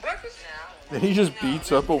y'all want some breakfast? And he just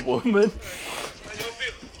beats up a woman. How y'all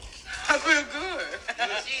feel? I feel good.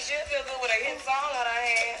 She should feel good with a hit song on her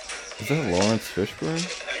hand. Is that Lawrence Fishburne?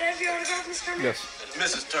 Can I have your autograph, Miss Turner? Yes.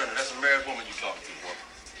 Mrs. Turner, that's a married woman you talking to, boy.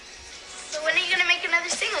 So when are you gonna make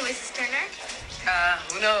another single, Mrs. Turner?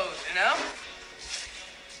 Who knows, you know?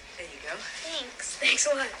 There you go. Thanks. Thanks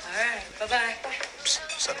a lot. All right, bye-bye.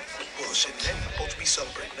 Son of bullshit, man. You're supposed to be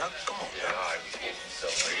celebrating, huh? Come on, Yeah, all right, we supposed to be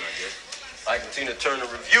celebrating, I guess. Like Tina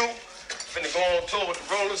Turner Review. Finna go on tour with the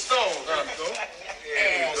Rolling Stones, huh?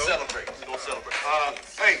 Yeah, we're gonna celebrate. We're gonna celebrate.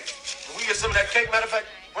 Hey, can we get some of that cake? Matter of fact,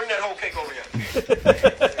 bring that whole cake over here.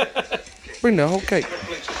 Bring the whole cake.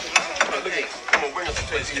 Look at, come on, bring us some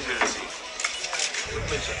plates. Get rid of the seat.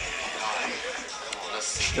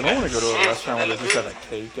 Don't I want to go to a restaurant where they just have a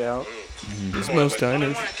cake out? It's most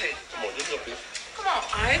diners. Come on, just up here. Come on,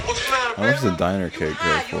 Ike. What's the matter, How much does a diner cake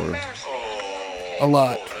go for? A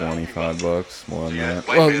lot. $25, more than that.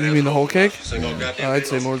 Well, you mean the whole cake? Yeah. I'd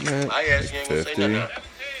say more than that. I asked you, ain't gonna say 50. nothing.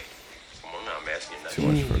 Come on now, I'm asking you Too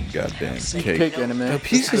much for a goddamn cake. Cake anime. The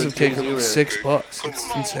pieces of cake are like $6.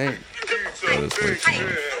 It's insane. That is way too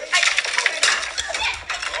much.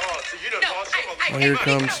 Oh, here it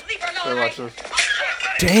comes. So watch this.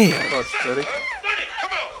 Damn. Watch, ready?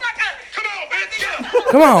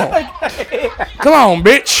 Come on. Come on,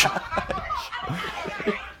 bitch.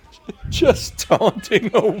 Just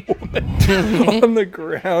taunting a woman on the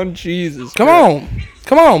ground. Jesus. Come on.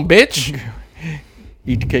 Come on, bitch.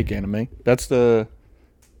 Eat the cake anime. That's the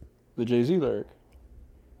Jay-Z lyric.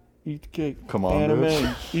 Eat the cake. Come on, anime.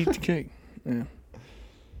 bitch. Eat the cake. Yeah.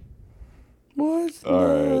 What's All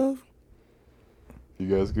right. love? You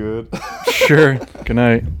guys good? Sure. Good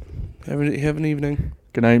night. Have an evening.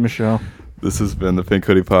 Good night, Michelle. This has been the Pink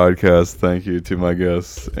Hoodie Podcast. Thank you to my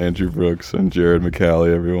guests, Andrew Brooks and Jarrod Micale,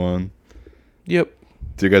 everyone. Yep.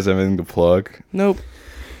 Do you guys have anything to plug? Nope.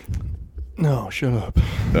 No, shut up.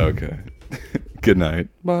 Okay. Good night.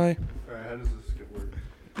 Bye. All right, how does this get work?